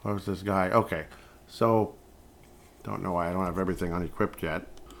 Where's this guy? Okay. So, don't know why I don't have everything unequipped yet.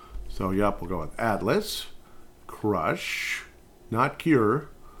 So, yep, we'll go with Atlas. Crush. Not Cure.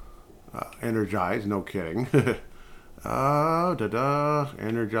 Energize. No kidding.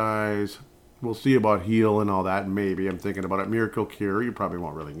 Energize. We'll see about Heal and all that. Maybe. I'm thinking about it. Miracle Cure. You probably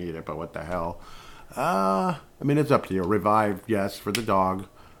won't really need it, but what the hell. I mean, it's up to you. Revive, yes, for the dog.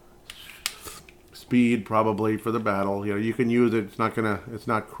 Speed, probably, for the battle. You can use it. It's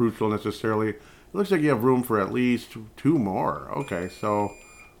not crucial necessarily. It looks like you have room for at least 2 more. Okay, so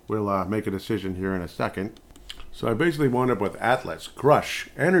we'll make a decision here in a second. So I basically wound up with Atlas, Crush,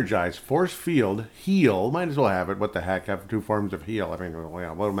 Energize, Force Field, Heal. Might as well have it. What the heck? Have 2 forms of heal. I mean,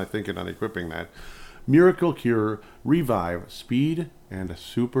 what am I thinking on equipping that? Miracle Cure, Revive, Speed, and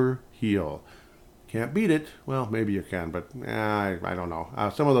Super Heal. Can't beat it. Well, maybe you can, but I don't know.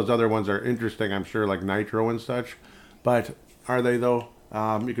 Some of those other ones are interesting, I'm sure, like Nitro and such. But are they, though?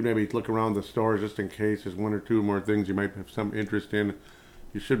 You can maybe look around the store just in case there's 1 or 2 more things you might have some interest in.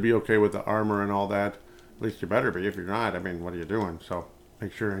 You should be okay with the armor and all that. At least you better be. If you're not, I mean, what are you doing? So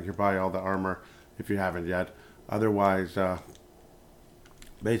make sure you buy all the armor if you haven't yet. Otherwise,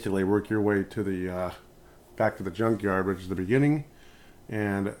 basically work your way to the back to the junkyard, which is the beginning.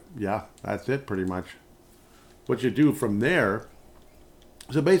 And yeah, that's it pretty much. What you do from there,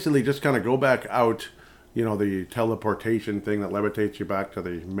 so basically just kind of go back out, the teleportation thing that levitates you back to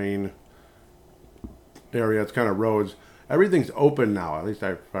the main area. It's kind of roads. Everything's open now, at least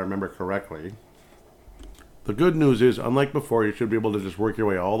if I remember correctly. The good news is, unlike before, you should be able to just work your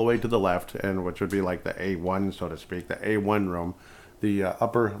way all the way to the left, and which would be like the A1, so to speak, the A1 room, the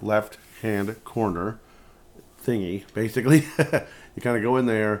upper left-hand corner thingy, basically. You kind of go in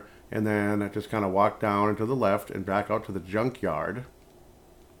there, and then just kind of walk down and to the left and back out to the junkyard.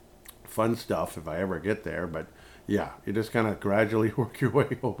 Fun stuff if I ever get there, but yeah, you just kind of gradually work your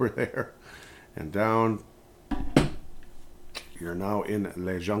way over there and down. You're now in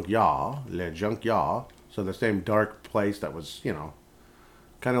Le Junkyard. So the same dark place that was,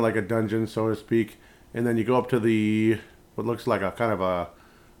 kind of like a dungeon, so to speak. And then you go up to what looks like a kind of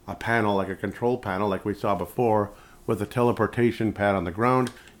a panel, like a control panel, like we saw before, with a teleportation pad on the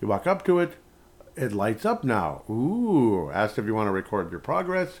ground. You walk up to it. It lights up now. Ooh. Asked if you want to record your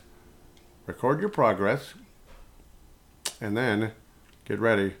progress. Record your progress. And then get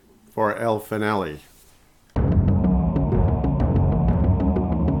ready for El Finale.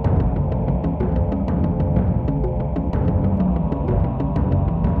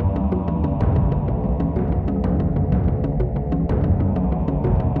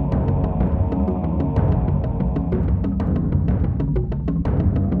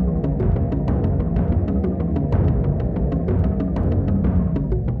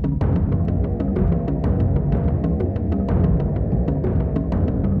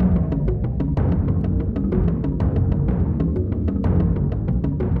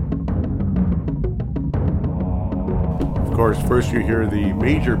 course, first you hear the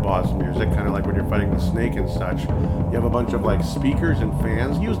major boss music, kind of like when you're fighting the snake and such. You have a bunch of like speakers and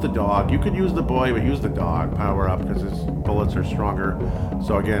fans. Use the dog. You could use the boy, but use the dog. Power up because his bullets are stronger.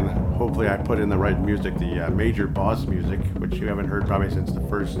 So again, hopefully I put in the right music, the major boss music, which you haven't heard probably since the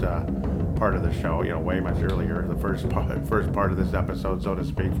first part of the show, way much earlier. The first part of this episode, so to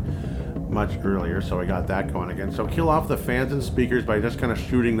speak, much earlier. So we got that going again. So kill off the fans and speakers by just kind of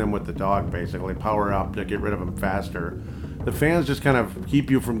shooting them with the dog, basically. Power up to get rid of them faster. The fans just kind of keep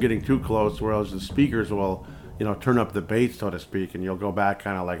you from getting too close, whereas the speakers will, turn up the bass, so to speak, and you'll go back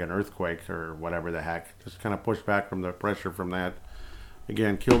kind of like an earthquake or whatever the heck. Just kind of push back from the pressure from that.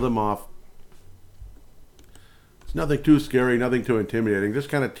 Again, kill them off. It's nothing too scary, nothing too intimidating, just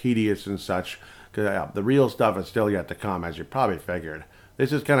kind of tedious and such. Because the real stuff is still yet to come, as you probably figured.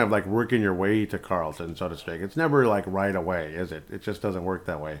 This is kind of like working your way to Carlton, so to speak. It's never like right away, is it? It just doesn't work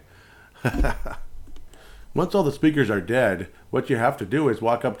that way. Once all the speakers are dead, what you have to do is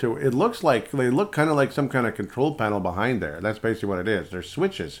walk up to, they look kind of like some kind of control panel behind there. That's basically what it is. They're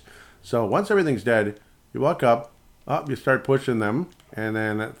switches. So once everything's dead, you walk up, you start pushing them, and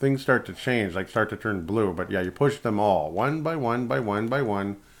then things start to change, like start to turn blue. But yeah, you push them all, one by one, by one, by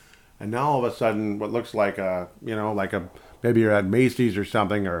one. And now all of a sudden, what looks like maybe you're at Macy's or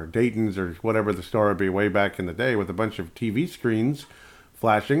something, or Dayton's, or whatever the store would be way back in the day, with a bunch of TV screens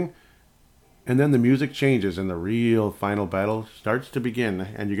flashing. And then the music changes and the real final battle starts to begin,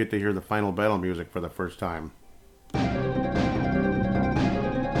 and you get to hear the final battle music for the first time.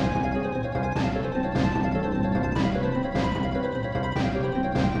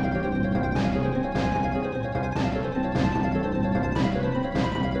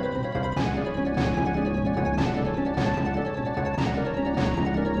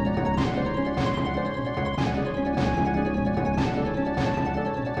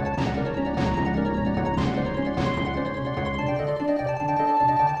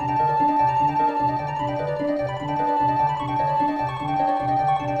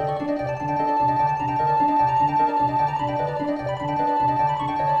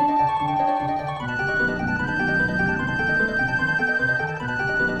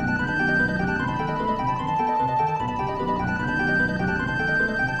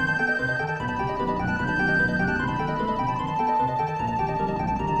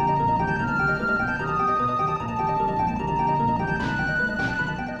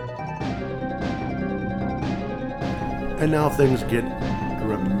 And now things get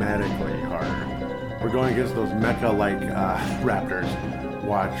dramatically harder. We're going against those mecha-like raptors.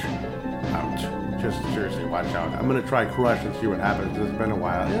 Watch out. Just seriously, watch out. I'm going to try Crush and see what happens. It's been a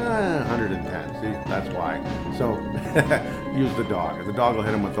while. 110. See, that's why. So, use the dog. The dog will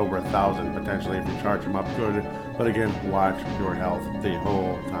hit him with over 1,000, potentially, if you charge him up good. But again, watch your health the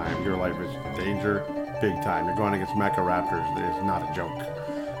whole time. Your life is in danger, big time. You're going against mecha raptors. It is not a joke.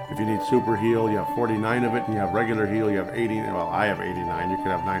 If you need super heal, you have 49 of it, and you have regular heal, you have 80. Well, I have 89. You could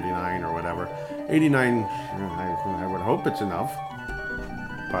have 99 or whatever. 89, I would hope it's enough.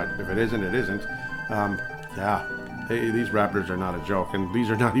 But if it isn't, it isn't. These raptors are not a joke, and these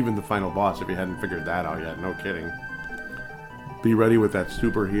are not even the final boss if you hadn't figured that out yet. No kidding. Be ready with that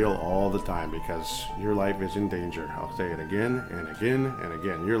super heal all the time, because your life is in danger. I'll say it again and again and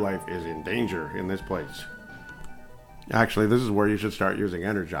again. Your life is in danger in this place. Actually, this is where you should start using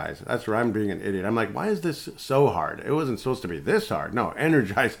Energize. That's where I'm being an idiot. I'm like, why is this so hard? It wasn't supposed to be this hard. No,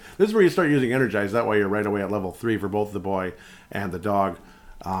 Energize. This is where you start using Energize. That way you're right away at level 3 for both the boy and the dog.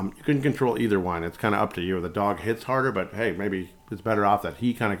 You can control either one. It's kind of up to you. The dog hits harder, but hey, maybe it's better off that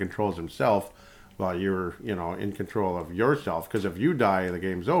he kind of controls himself while you're, in control of yourself. Because if you die, the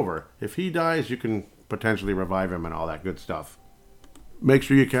game's over. If he dies, you can potentially revive him and all that good stuff. Make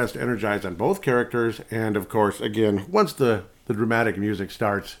sure you cast Energize on both characters, and of course, again, once the dramatic music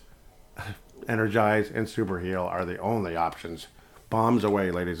starts, Energize and Super Heal are the only options. Bombs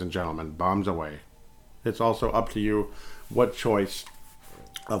away, ladies and gentlemen, bombs away. It's also up to you what choice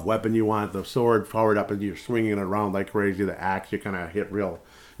of weapon you want. The sword powered up and you're swinging it around like crazy. The axe, you kind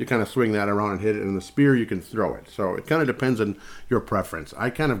of swing that around and hit it, and the spear, you can throw it. So it kind of depends on your preference. I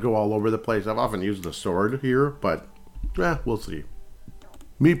kind of go all over the place. I've often used the sword here, but we'll see.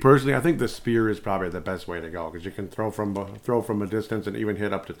 Me personally, I think the spear is probably the best way to go, because you can throw from a distance and even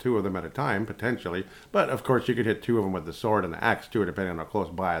hit up to 2 of them at a time, potentially. But, of course, you could hit 2 of them with the sword and the axe, too, depending on how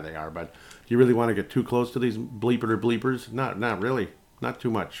close by they are. But do you really want to get too close to these bleepers? Not really. Not too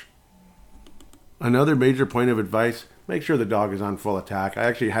much. Another major point of advice, make sure the dog is on full attack. I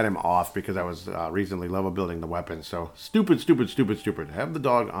actually had him off because I was recently level building the weapon. So, stupid. Have the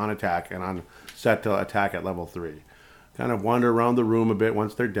dog on attack and on set to attack at level 3. Kind of wander around the room a bit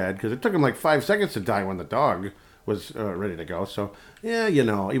once they're dead, because it took them like 5 seconds to die when the dog was ready to go. So, yeah, you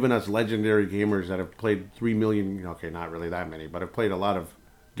know, even us legendary gamers that have played 3 million, okay, not really that many, but have played a lot of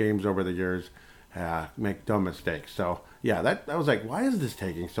games over the years, make dumb mistakes. So, yeah, that was like, why is this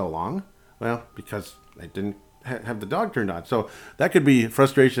taking so long? Well, because I didn't have the dog turned on. So that could be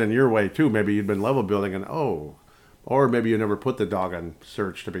frustration in your way, too. Maybe you'd been level building and, or maybe you never put the dog on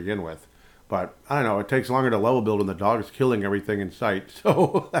search to begin with. But I don't know, it takes longer to level build when the dog is killing everything in sight.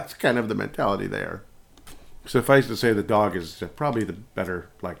 So that's kind of the mentality there. Suffice to say, the dog is probably the better,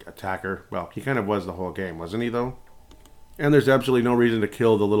 like, attacker. Well, he kind of was the whole game, wasn't he, though? And there's absolutely no reason to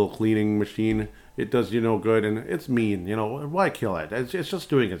kill the little cleaning machine. It does you no good, and it's mean. You know, why kill it? It's just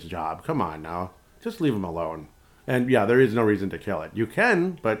doing its job. Come on now. Just leave him alone. And yeah, there is no reason to kill it. You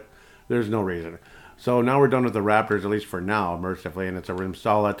can, but there's no reason. So now we're done with the raptors, at least for now, mercifully, and it's a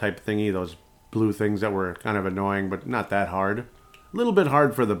Rimsala type thingy, those blue things that were kind of annoying, but not that hard. A little bit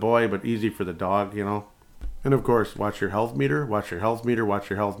hard for the boy, but easy for the dog, you know. And of course, watch your health meter, watch your health meter,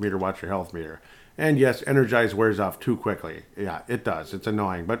 watch your health meter, watch your health meter. And yes, Energize wears off too quickly. Yeah, it does. It's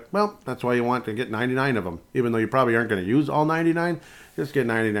annoying. But, well, that's why you want to get 99 of them. Even though you probably aren't going to use all 99, just get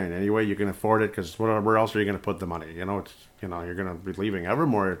 99 anyway. You can afford it because where else are you going to put the money? You know, you're going to be leaving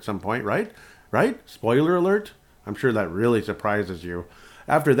Evermore at some point, right? Right? Spoiler alert. I'm sure that really surprises you.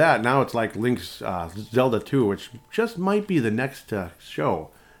 After that, now it's like Link's Zelda 2, which just might be the next show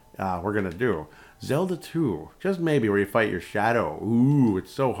we're going to do. Zelda 2, just maybe, where you fight your shadow. Ooh, it's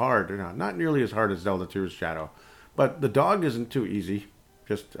so hard. Not nearly as hard as Zelda 2's shadow. But the dog isn't too easy.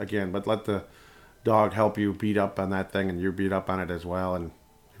 Just, again, but let the dog help you beat up on that thing, and you beat up on it as well, and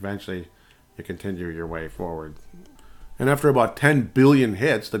eventually you continue your way forward. And after about 10 billion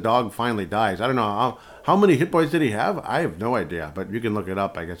hits, the dog finally dies. I don't know, how many hit points did he have? I have no idea, but you can look it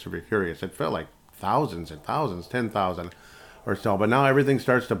up, I guess, if you're curious. It felt like thousands and thousands, 10,000 or so. But now everything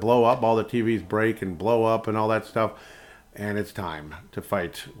starts to blow up. All the TVs break and blow up and all that stuff. And it's time to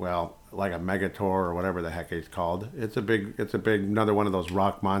fight, well, like a Megator or whatever the heck it's called. It's a big, another one of those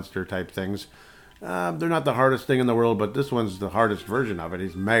rock monster type things. They're not the hardest thing in the world, but this one's the hardest version of it.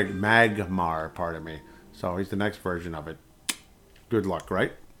 He's Magmar, pardon me. So he's the next version of it. Good luck,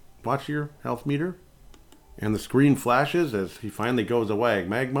 right? Watch your health meter. And the screen flashes as he finally goes away,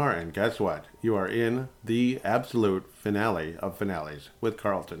 Magmar, and guess what? You are in the absolute finale of finales with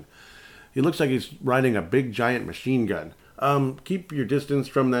Carlton. He looks like he's riding a big giant machine gun. Keep your distance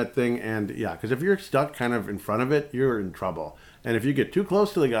from that thing, and yeah, because if you're stuck kind of in front of it, you're in trouble. And if you get too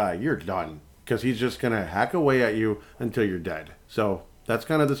close to the guy, you're done, because he's just going to hack away at you until you're dead. So that's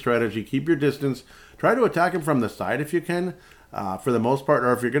kind of the strategy. Keep your distance. Try to attack him from the side if you can. For the most part,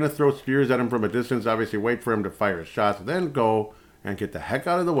 or if you're going to throw spears at him from a distance, obviously wait for him to fire his shots, then go and get the heck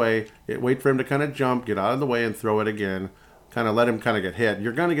out of the way. Wait for him to kind of jump, get out of the way, and throw it again. Kind of let him kind of get hit.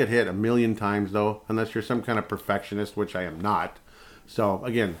 You're going to get hit a million times, though, unless you're some kind of perfectionist, which I am not. So,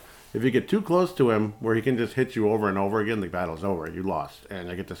 again, if you get too close to him, where he can just hit you over and over again, the battle's over. You lost, and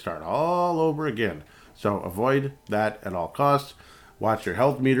you get to start all over again. So, avoid that at all costs. Watch your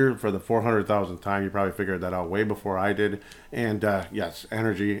health meter for the 400,000th time. You probably figured that out way before I did. And yes,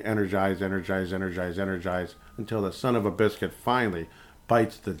 energize, until the son of a biscuit finally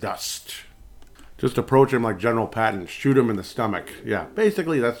bites the dust. Just approach him like General Patton. Shoot him in the stomach. Yeah,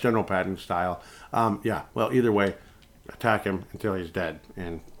 basically that's General Patton style. Yeah, well, either way, attack him until he's dead.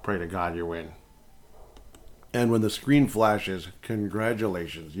 And pray to God you win. And when the screen flashes,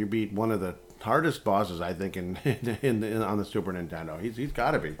 congratulations. You beat one of the hardest bosses, I think, in on the Super Nintendo. He's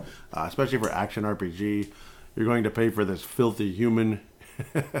got to be, especially for action RPG. You're going to pay for this filthy human,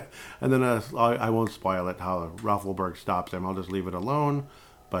 and then I won't spoil it how Ruffleberg stops him. I'll just leave it alone.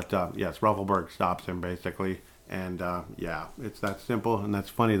 But yes, Ruffleberg stops him basically, and yeah, it's that simple and that's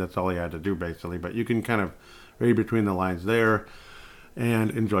funny. That's all he had to do basically. But you can kind of read between the lines there and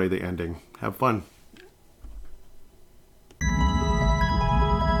enjoy the ending. Have fun.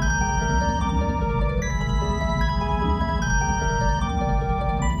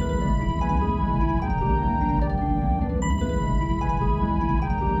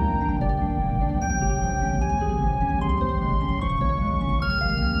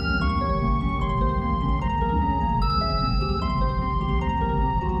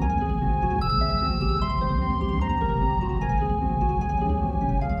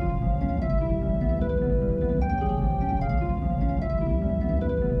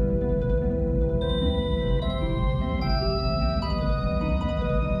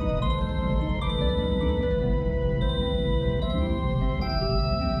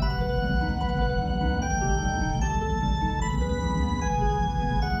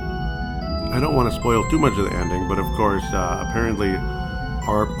 I don't want to spoil too much of the ending, but of course, apparently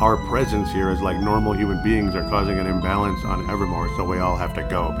our presence here as like normal human beings are causing an imbalance on Evermore, so we all have to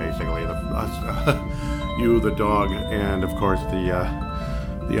go, basically. You, the dog, and of course the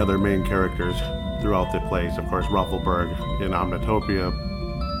other main characters throughout the place. Of course, Ruffleberg in Omnitopia,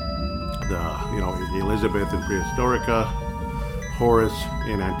 Elizabeth in Prehistorica, Horace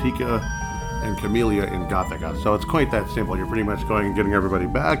in Antica, and Camellia in Gothica. So it's quite that simple. You're pretty much going and getting everybody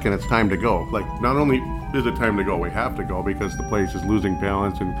back, and it's time to go. Like, not only is it time to go, we have to go because the place is losing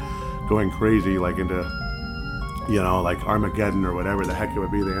balance and going crazy, like into, like Armageddon or whatever the heck it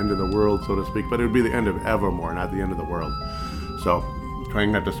would be, the end of the world, so to speak. But it would be the end of Evermore, not the end of the world. So,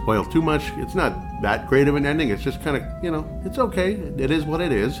 trying not to spoil too much. It's not that great of an ending. It's just kind of, it's okay. It is what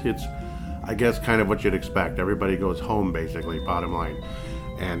it is. It's, I guess, kind of what you'd expect. Everybody goes home, basically, bottom line.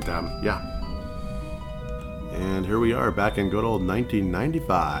 And, And here we are back in good old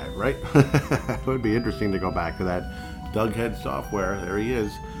 1995, right? It would be interesting to go back to that Dughead software. There he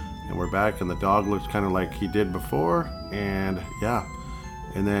is. And we're back, and the dog looks kind of like he did before. And, yeah.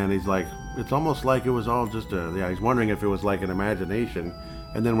 And then he's like, it's almost like it was all just he's wondering if it was like an imagination.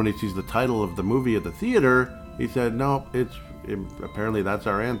 And then when he sees the title of the movie at the theater, he said, no, apparently that's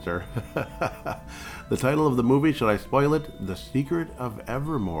our answer. The title of the movie, should I spoil it? The Secret of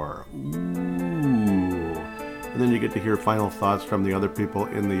Evermore. Ooh. And then you get to hear final thoughts from the other people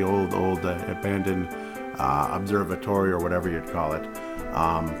in the old abandoned observatory or whatever you'd call it.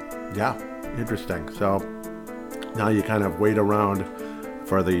 Yeah, interesting. So now you kind of wait around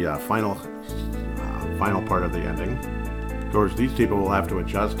for the final part of the ending. Of course, these people will have to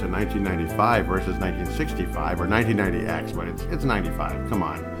adjust to 1995 versus 1965, or 1990X, but it's 95. Come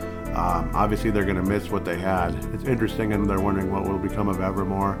on. Obviously, they're going to miss what they had. It's interesting, and they're wondering what will become of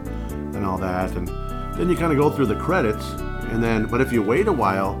Evermore and all that. And then you kind of go through the credits, but if you wait a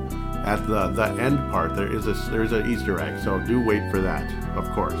while at the end part, there's an Easter egg. So do wait for that,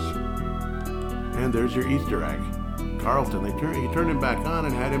 of course. And there's your Easter egg. Carlton, he turned him back on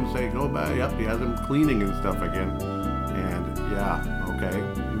and had him say, go back. Yep, he has him cleaning and stuff again. And yeah, okay.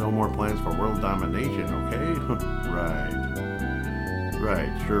 No more plans for world domination, okay? Right,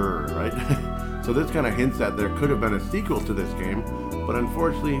 sure, right? So this kind of hints that there could have been a sequel to this game, but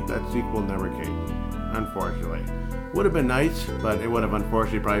unfortunately, that sequel never came. Unfortunately. Would have been nice, but it would have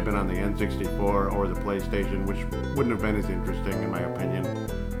unfortunately probably been on the N64 or the PlayStation, which wouldn't have been as interesting in my opinion.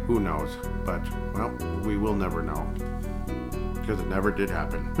 Who knows? But, well, we will never know. Because it never did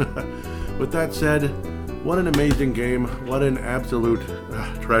happen. With that said, what an amazing game. What an absolute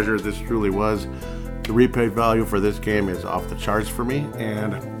treasure this truly was. The replay value for this game is off the charts for me,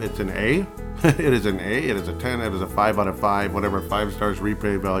 and it's an A. It is an A. It is a 10. It is a 5 out of 5. Whatever, 5 stars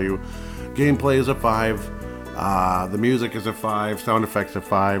replay value. Gameplay is a 5. The music is a 5. Sound effects a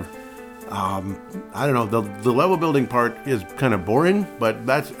 5. I don't know. The level building part is kind of boring, but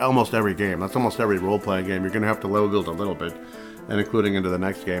that's almost every game. That's almost every role-playing game. You're going to have to level build a little bit, and including into the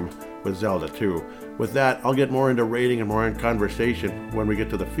next game with Zelda 2. With that, I'll get more into rating and more in conversation when we get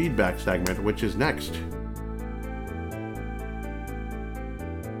to the feedback segment, which is next.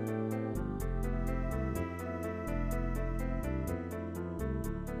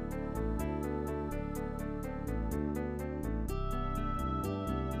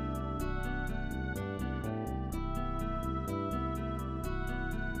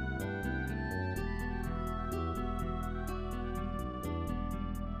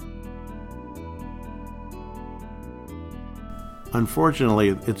 Unfortunately,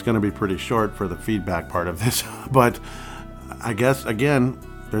 it's going to be pretty short for the feedback part of this, but I guess, again,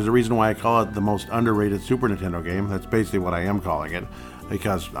 there's a reason why I call it the most underrated Super Nintendo game. That's basically what I am calling it,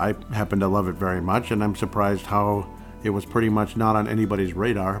 because I happen to love it very much, and I'm surprised how it was pretty much not on anybody's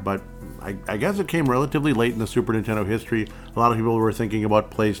radar, but I guess it came relatively late in the Super Nintendo history. A lot of people were thinking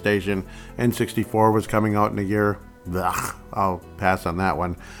about PlayStation. N64 was coming out in a year. Ugh, I'll pass on that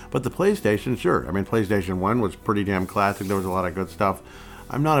one. But the PlayStation, sure. I mean, PlayStation 1 was pretty damn classic. There was a lot of good stuff.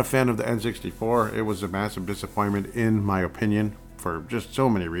 I'm not a fan of the N64. It was a massive disappointment, in my opinion, for just so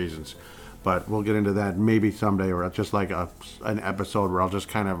many reasons. But we'll get into that maybe someday, or just like an episode where I'll just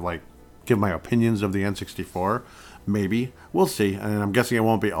kind of like give my opinions of the N64. Maybe. We'll see. And I'm guessing it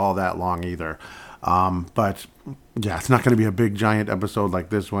won't be all that long either. But yeah, it's not going to be a big giant episode like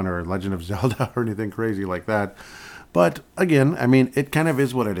this one or Legend of Zelda or anything crazy like that. But again, I mean, it kind of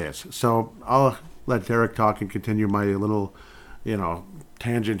is what it is. So I'll let Derek talk and continue my little,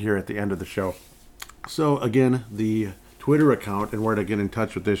 tangent here at the end of the show. So again, the Twitter account and where to get in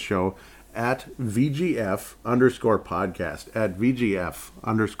touch with this show at VGF_podcast, at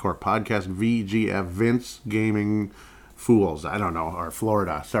VGF_podcast, VGF, Vince Gaming Fools, I don't know, or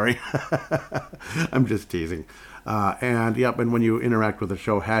Florida, sorry. I'm just teasing. And when you interact with the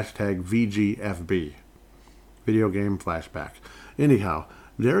show, hashtag VGFB, Video Game Flashback. Anyhow,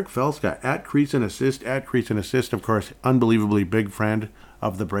 Derek Felska at Crease and Assist, of course, unbelievably big friend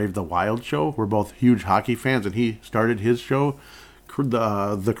of the Brave the Wild show. We're both huge hockey fans, and he started his show,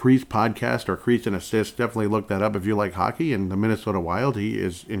 the Crease podcast, or Crease and Assist. Definitely look that up if you like hockey. And the Minnesota Wild, he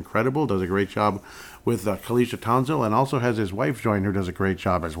is incredible, does a great job with Kalisha Townsville, and also has his wife join, who does a great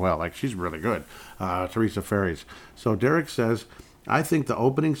job as well. Like, she's really good, Teresa Ferries. So Derek says, I think the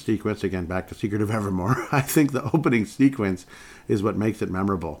opening sequence, again, back to Secret of Evermore, I think the opening sequence is what makes it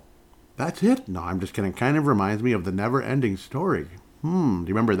memorable. That's it? No, I'm just kidding. Kind of reminds me of The Never-Ending Story. Do you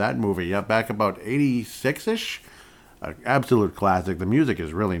remember that movie? Yeah, back about 86-ish? Absolute classic. The music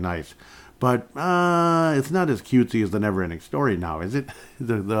is really nice. But it's not as cutesy as The Never-Ending Story now, is it?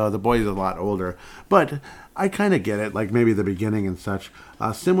 The boy's a lot older. But I kind of get it, like maybe the beginning and such.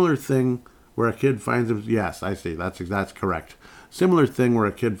 A similar thing where a kid finds him... Yes, I see. That's correct. Similar thing where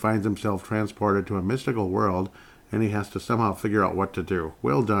a kid finds himself transported to a mystical world, and he has to somehow figure out what to do.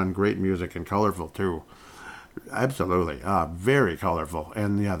 Well done. Great music, and colorful, too. Absolutely. Very colorful.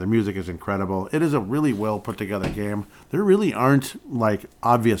 And yeah, the music is incredible. It is a really well put together game. There really aren't like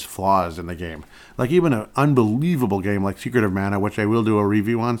obvious flaws in the game. Like even an unbelievable game like Secret of Mana, which I will do a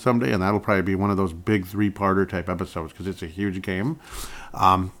review on someday, and that'll probably be one of those big 3-parter type episodes because it's a huge game.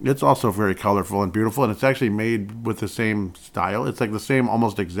 It's also very colorful and beautiful, and it's actually made with the same style. It's like the same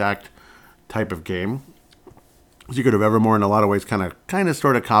almost exact type of game. Secret of Evermore in a lot of ways kind of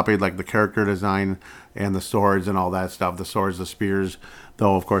sort of copied like the character design and the swords and all that stuff. The swords, the spears,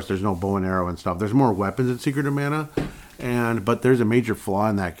 though of course there's no bow and arrow and stuff. There's more weapons in Secret of Mana, but there's a major flaw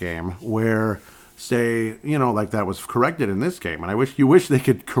in that game where, say, like that was corrected in this game, and you wish they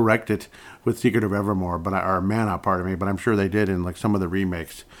could correct it with Secret of Evermore, or Mana, pardon me, but I'm sure they did in like some of the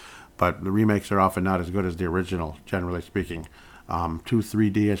remakes. But the remakes are often not as good as the original, generally speaking. Too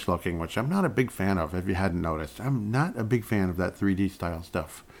 3D-ish looking, which I'm not a big fan of, if you hadn't noticed. I'm not a big fan of that 3D style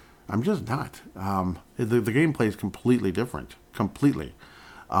stuff. I'm just not. The gameplay is completely different. Completely.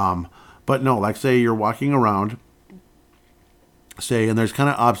 But no, like say you're walking around, and there's kind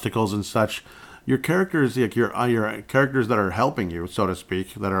of obstacles and such. Your characters, like your characters that are helping you, so to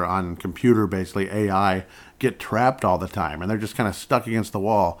speak, that are on computer, basically AI, get trapped all the time, and they're just kind of stuck against the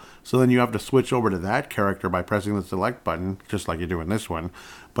wall. So then you have to switch over to that character by pressing the select button, just like you do in this one.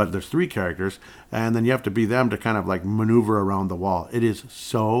 But there's 3 characters, and then you have to be them to kind of like maneuver around the wall. It is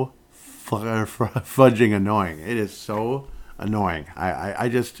so fudging annoying. It is so annoying. I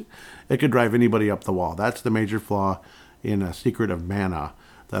just, it could drive anybody up the wall. That's the major flaw in A Secret of Mana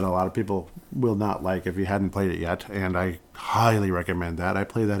that a lot of people will not like if you hadn't played it yet, and I highly recommend that. I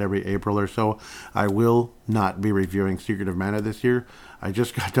play that every April or so. I will not be reviewing Secret of Mana this year. I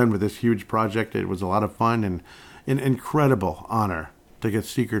just got done with this huge project. It was a lot of fun and an incredible honor to get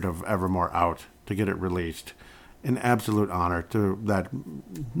Secret of Evermore out, to get it released. An absolute honor to that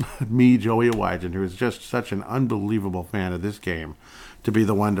me, Joey Awajan, who is just such an unbelievable fan of this game, to be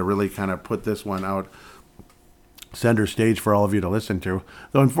the one to really kind of put this one out center stage for all of you to listen to.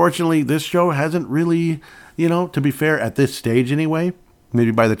 Though unfortunately this show hasn't really, to be fair, at this stage anyway,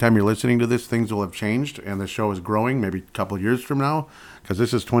 maybe by the time you're listening to this, things will have changed and the show is growing maybe a couple years from now, because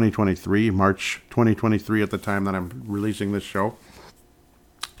this is 2023, March 2023 at the time that I'm releasing this show.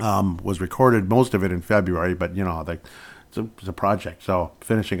 Was recorded, most of it in February, but it's a project, so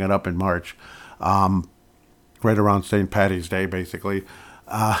finishing it up in March, right around St. Paddy's Day, basically.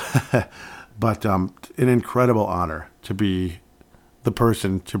 But an incredible honor to be the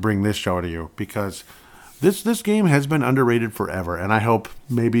person to bring this show to you, because this game has been underrated forever, and I hope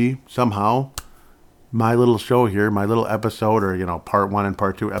maybe somehow my little show here, my little episode, or part 1 and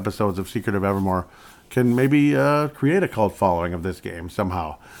part 2 episodes of Secret of Evermore can maybe create a cult following of this game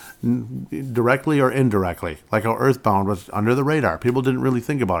somehow, directly or indirectly, like how Earthbound was under the radar. People didn't really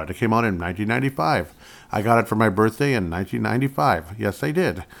think about it. It came out in 1995. I got it for my birthday in 1995. Yes, I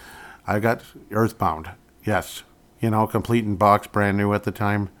did. I got Earthbound. Yes. Complete in box, brand new at the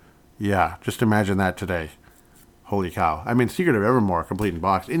time. Yeah, just imagine that today. Holy cow. I mean, Secret of Evermore, complete in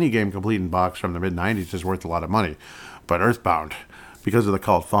box. Any game complete in box from the mid-90s is worth a lot of money. But Earthbound, because of the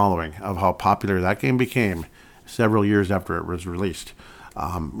cult following of how popular that game became several years after it was released,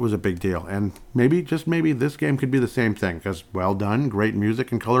 was a big deal. And maybe, just maybe, this game could be the same thing, because well done, great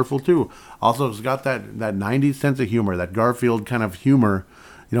music, and colorful too. Also, it's got that 90s sense of humor, that Garfield kind of humor,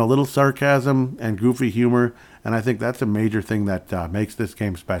 a little sarcasm and goofy humor, and I think that's a major thing that makes this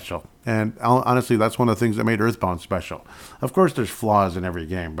game special. And honestly, that's one of the things that made Earthbound special. Of course, there's flaws in every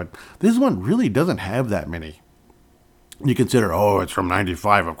game, but this one really doesn't have that many. You consider, it's from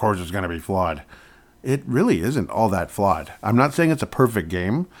 95, of course it's going to be flawed. it really isn't all that flawed. I'm not saying it's a perfect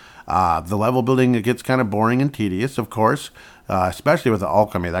game. The level building, it gets kind of boring and tedious, of course, especially with the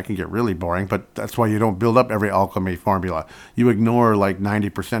alchemy. That can get really boring, but that's why you don't build up every alchemy formula. You ignore like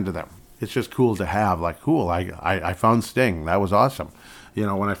 90% of them. It's just cool to have. Like, cool, I found Sting. That was awesome.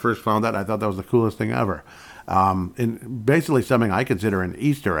 When I first found that, I thought that was the coolest thing ever. And basically something I consider an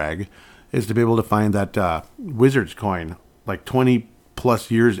Easter egg is to be able to find that Wizard's coin like 20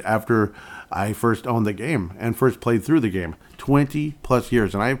 plus years after I first owned the game and first played through the game. 20 plus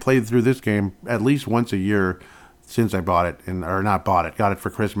years. And I played through this game at least once a year since I bought it, or not bought it, got it for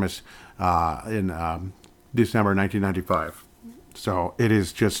Christmas in December 1995. So it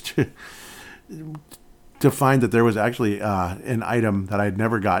is just to find that there was actually an item that I'd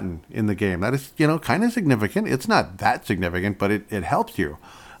never gotten in the game. That is, kind of significant. It's not that significant, but it helps you.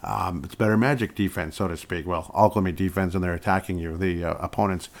 It's better magic defense, so to speak. Well, alchemy defense, and they're attacking you, the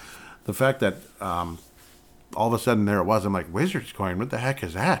opponents. The fact that all of a sudden there it was, I'm like, Wizard's coin, what the heck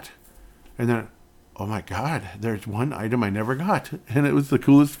is that? And then, oh my God, there's one item I never got. And it was the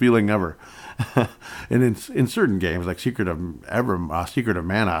coolest feeling ever. And in certain games, like Secret of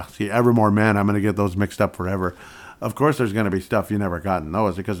Mana, see, Evermore Mana, I'm going to get those mixed up forever. Of course, there's going to be stuff you never got in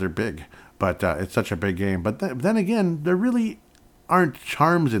those because they're big. But it's such a big game. But then again, there really aren't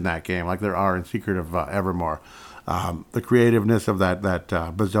charms in that game like there are in Secret of Evermore. The creativeness of that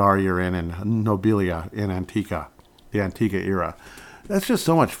bazaar you're in Nobilia in Antica, the Antica era. That's just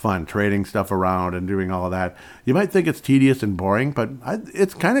so much fun, trading stuff around and doing all of that. You might think it's tedious and boring, but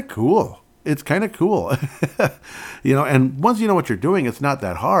it's kind of cool. It's kind of cool. And once you know what you're doing, it's not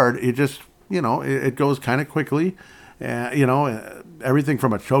that hard. It just, it goes kind of quickly. Everything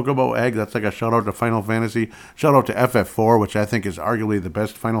from a chocobo egg, that's like a shout out to Final Fantasy, shout out to FF4, which I think is arguably the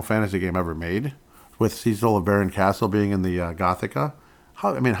best Final Fantasy game ever made, with Cecil of Baron Castle being in the Gothica.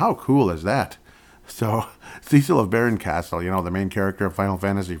 How cool is that? So, Cecil of Baron Castle, the main character of Final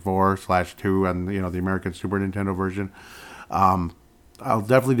Fantasy 4/2 and, the American Super Nintendo version. I'll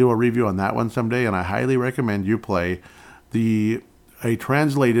definitely do a review on that one someday, and I highly recommend you play a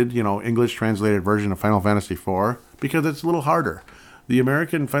translated, English translated version of Final Fantasy 4, because it's a little harder. The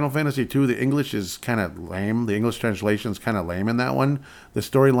American Final Fantasy 2, the English is kind of lame. The English translation is kind of lame in that one. The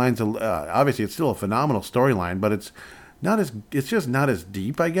storyline's, obviously, it's still a phenomenal storyline, but it's just not as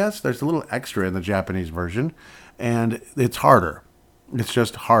deep, I guess. There's a little extra in the Japanese version, and it's harder. It's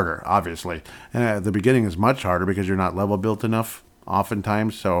just harder, obviously. And the beginning is much harder because you're not level built enough,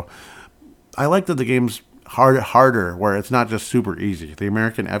 oftentimes. So I like that the game's harder, where it's not just super easy. The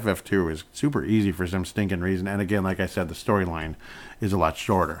American FF2 is super easy for some stinking reason. And again, like I said, the storyline is a lot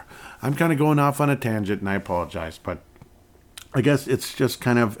shorter. I'm kind of going off on a tangent, and I apologize, but I guess it's just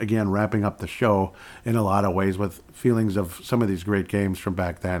kind of, again, wrapping up the show in a lot of ways with feelings of some of these great games from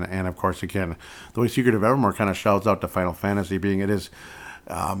back then. And, of course, again, the way Secret of Evermore kind of shouts out to Final Fantasy, being it is,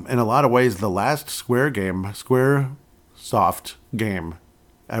 in a lot of ways, the last Square Soft game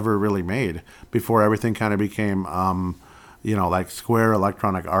ever really made, before everything kind of became, like Square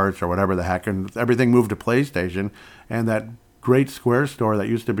Electronic Arts or whatever the heck, and everything moved to PlayStation. And that great Square store that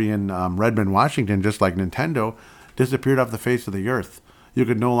used to be in Redmond, Washington, just like Nintendo, disappeared off the face of the earth. You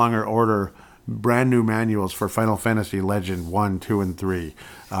could no longer order brand new manuals for Final Fantasy Legend 1, 2, and 3,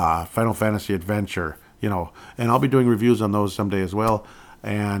 Final Fantasy Adventure, and I'll be doing reviews on those someday as well,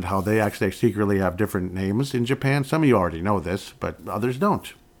 and how they actually secretly have different names in Japan. Some of you already know this, but others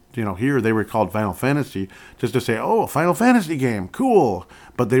don't. Here they were called Final Fantasy just to say, oh, a Final Fantasy game, cool.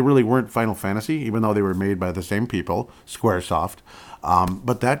 But they really weren't Final Fantasy, even though they were made by the same people, Squaresoft.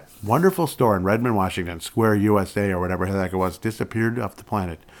 But that wonderful store in Redmond, Washington, Square USA or whatever the heck it was, disappeared off the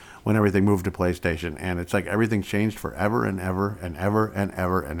planet when everything moved to PlayStation. And it's like everything changed forever and ever and ever and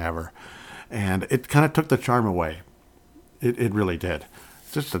ever and ever. And it kind of took the charm away. It really did.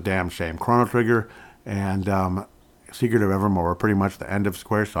 It's just a damn shame. Chrono Trigger and Secret of Evermore were pretty much the end of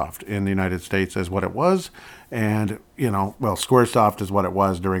Squaresoft in the United States as what it was. And, Squaresoft is what it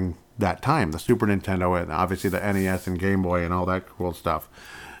was during that time. The Super Nintendo and obviously the NES and Game Boy and all that cool stuff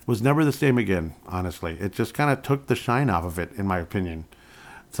was never the same again, honestly. It just kind of took the shine off of it, in my opinion.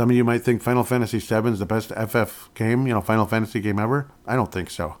 Some of you might think Final Fantasy VII is the best FF game, Final Fantasy game ever. I don't think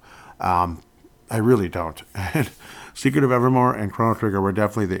so. I really don't. Secret of Evermore and Chrono Trigger were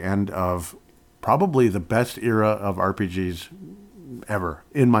definitely the end of probably the best era of RPGs ever,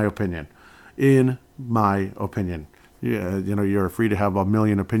 in my opinion. In my opinion. Yeah, you're free to have a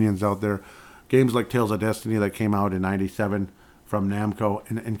million opinions out there. Games like Tales of Destiny that came out in 97 from Namco,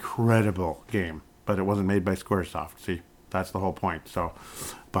 an incredible game, but it wasn't made by Squaresoft. See, That's the whole point. So,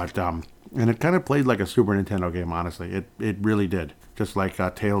 but and it kind of played like a Super Nintendo game. Honestly, it really did. Just like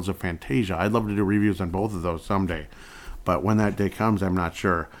Tales of Fantasia. I'd love to do reviews on both of those someday, but when that day comes, I'm not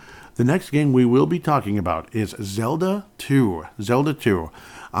sure. The next game we will be talking about is Zelda 2. Zelda 2.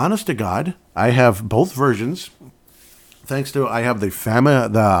 Honest to God, I have both versions. Thanks to I have the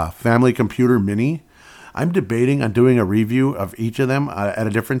Family Computer Mini. I'm debating on doing a review of each of them at a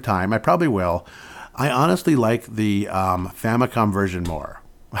different time. I probably will. I honestly like the Famicom version more.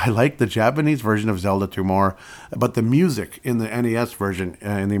 I like the Japanese version of Zelda 2 more, but the music in the NES version,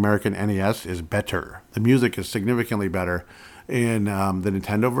 in the American NES, is better. The music is significantly better in the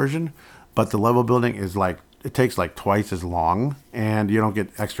Nintendo version, but the level building is like, it takes like twice as long, and you don't get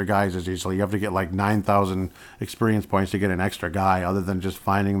extra guys as easily. You have to get like 9,000 experience points to get an extra guy, other than just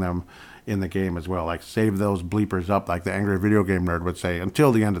finding them in the game as well. Like, save those bleepers up, like the angry video game nerd would say,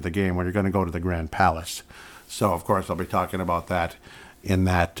 until the end of the game when you're going to go to the Grand Palace. So, of course, I'll be talking about that in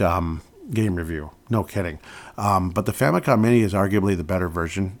that game review. No kidding. But the Famicom Mini is arguably the better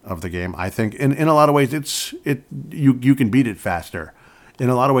version of the game. I think in a lot of ways you can beat it faster. In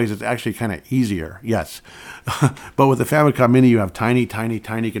a lot of ways it's actually kind of easier, yes. But with the Famicom Mini you have tiny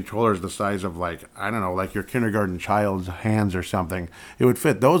controllers the size of, like, I don't know, like your kindergarten child's hands or something. It would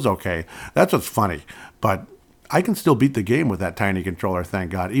fit those okay. That's what's funny. But I can still beat the game with that tiny controller,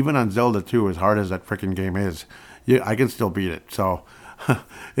 thank God. Even on Zelda 2, as hard as that freaking game is, I can still beat it. So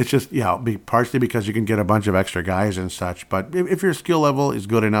it's just, partially because you can get a bunch of extra guys and such. But if your skill level is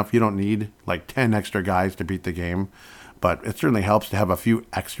good enough, you don't need like 10 extra guys to beat the game. But it certainly helps to have a few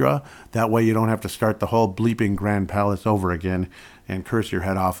extra. That way you don't have to start the whole bleeping Grand Palace over again and curse your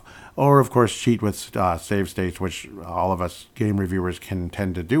head off. Or, of course, cheat with save states, which all of us game reviewers can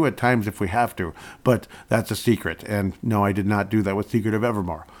tend to do at times if we have to. But that's a secret. And no, I did not do that with Secret of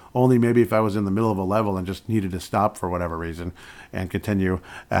Evermore. Only maybe if I was in the middle of a level and just needed to stop for whatever reason and continue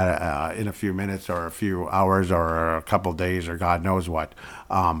in a few minutes or a few hours or a couple days or God knows what.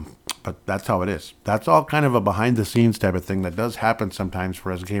 But that's how it is. That's all kind of a behind-the-scenes type of thing that does happen sometimes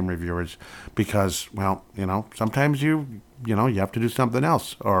for us game reviewers because, well, sometimes you have to do something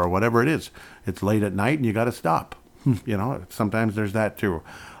else or whatever it is. It's late at night and you got to stop. Sometimes there's that too.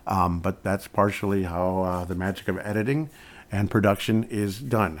 But that's partially how the magic of editing and production is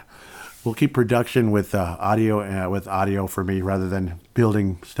done. We'll keep production with audio for me rather than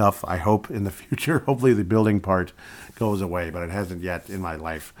building stuff, I hope, in the future. Hopefully the building part goes away, but it hasn't yet in my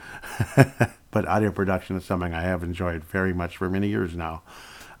life. But audio production is something I have enjoyed very much for many years now.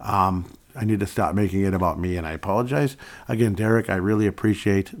 I need to stop making it about me, and I apologize. Again, Derek, I really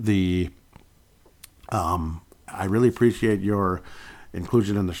appreciate your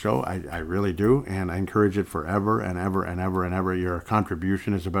inclusion in the show. I really do, and I encourage it forever and ever and ever and ever. Your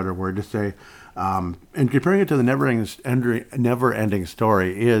contribution is a better word to say. And comparing it to the never-ending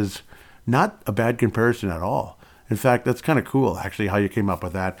story is not a bad comparison at all. In fact, that's kind of cool, actually, how you came up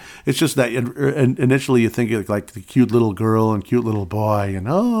with that. It's just that initially you think of like the cute little girl and cute little boy and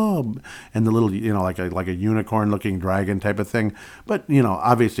the little, like a unicorn-looking dragon type of thing. But,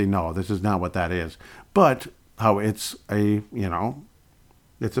 obviously, no, this is not what that is. But how it's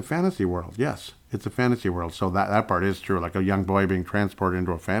it's a fantasy world. Yes, it's a fantasy world. So that part is true. Like a young boy being transported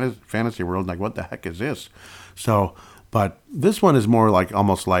into a fantasy world. Like, what the heck is this? So, but this one is more like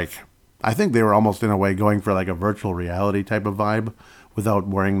almost like, I think they were almost in a way going for like a virtual reality type of vibe without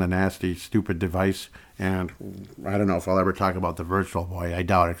wearing the nasty, stupid device. And I don't know if I'll ever talk about the Virtual Boy. I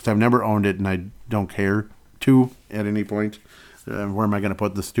doubt it because I've never owned it and I don't care to at any point. Where am I going to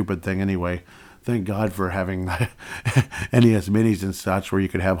put the stupid thing anyway? Thank God for having NES Minis and such where you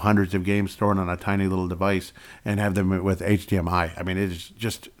could have hundreds of games stored on a tiny little device and have them with HDMI. I mean, it is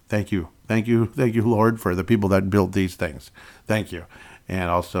just, thank you. Thank you, Lord, for the people that built these things. Thank you.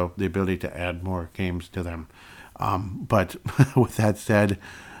 And also the ability to add more games to them. But with that said,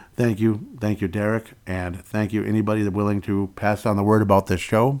 thank you, Derek, and thank you anybody that's willing to pass on the word about this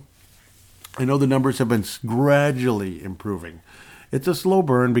show. I know the numbers have been gradually improving. It's a slow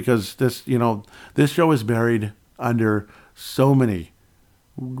burn because this show is buried under so many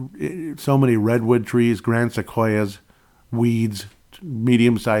redwood trees, grand sequoias, weeds,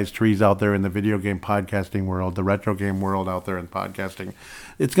 medium-sized trees out there in the video game podcasting world, the retro game world out there in podcasting.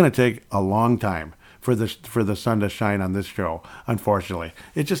 It's going to take a long time for the sun to shine on this show, unfortunately.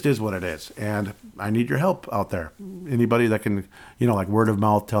 It just is what it is, and I need your help out there. Anybody that can, like word of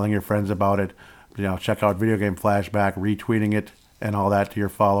mouth, telling your friends about it, check out Video Game Flashback, retweeting it, and all that to your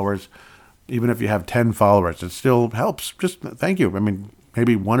followers. Even if you have 10 followers, it still helps. Just thank you. I mean,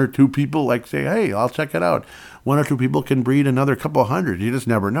 maybe one or two people like say, hey, I'll check it out. One or two people can breed another couple hundred. You just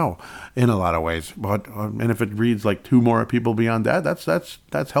never know in a lot of ways. But and if it breeds like two more people beyond that,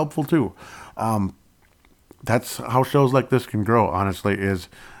 that's helpful too. That's how shows like this can grow, honestly, is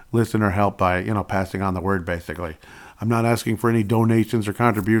listener help by, passing on the word, basically. I'm not asking for any donations or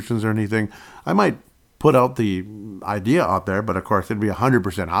contributions or anything. I might put out the idea out there, but of course it'd be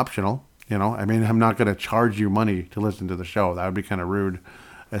 100% optional. I'm not going to charge you money to listen to the show. That would be kind of rude,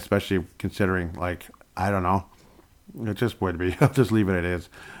 especially considering, like, I don't know. It just would be. I'll just leave it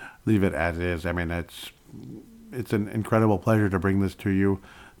as is. It's an incredible pleasure to bring this to you.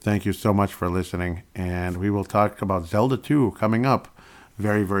 Thank you so much for listening, and we will talk about Zelda 2 coming up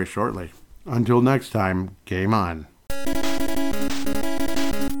very, very shortly. Until next time, game on.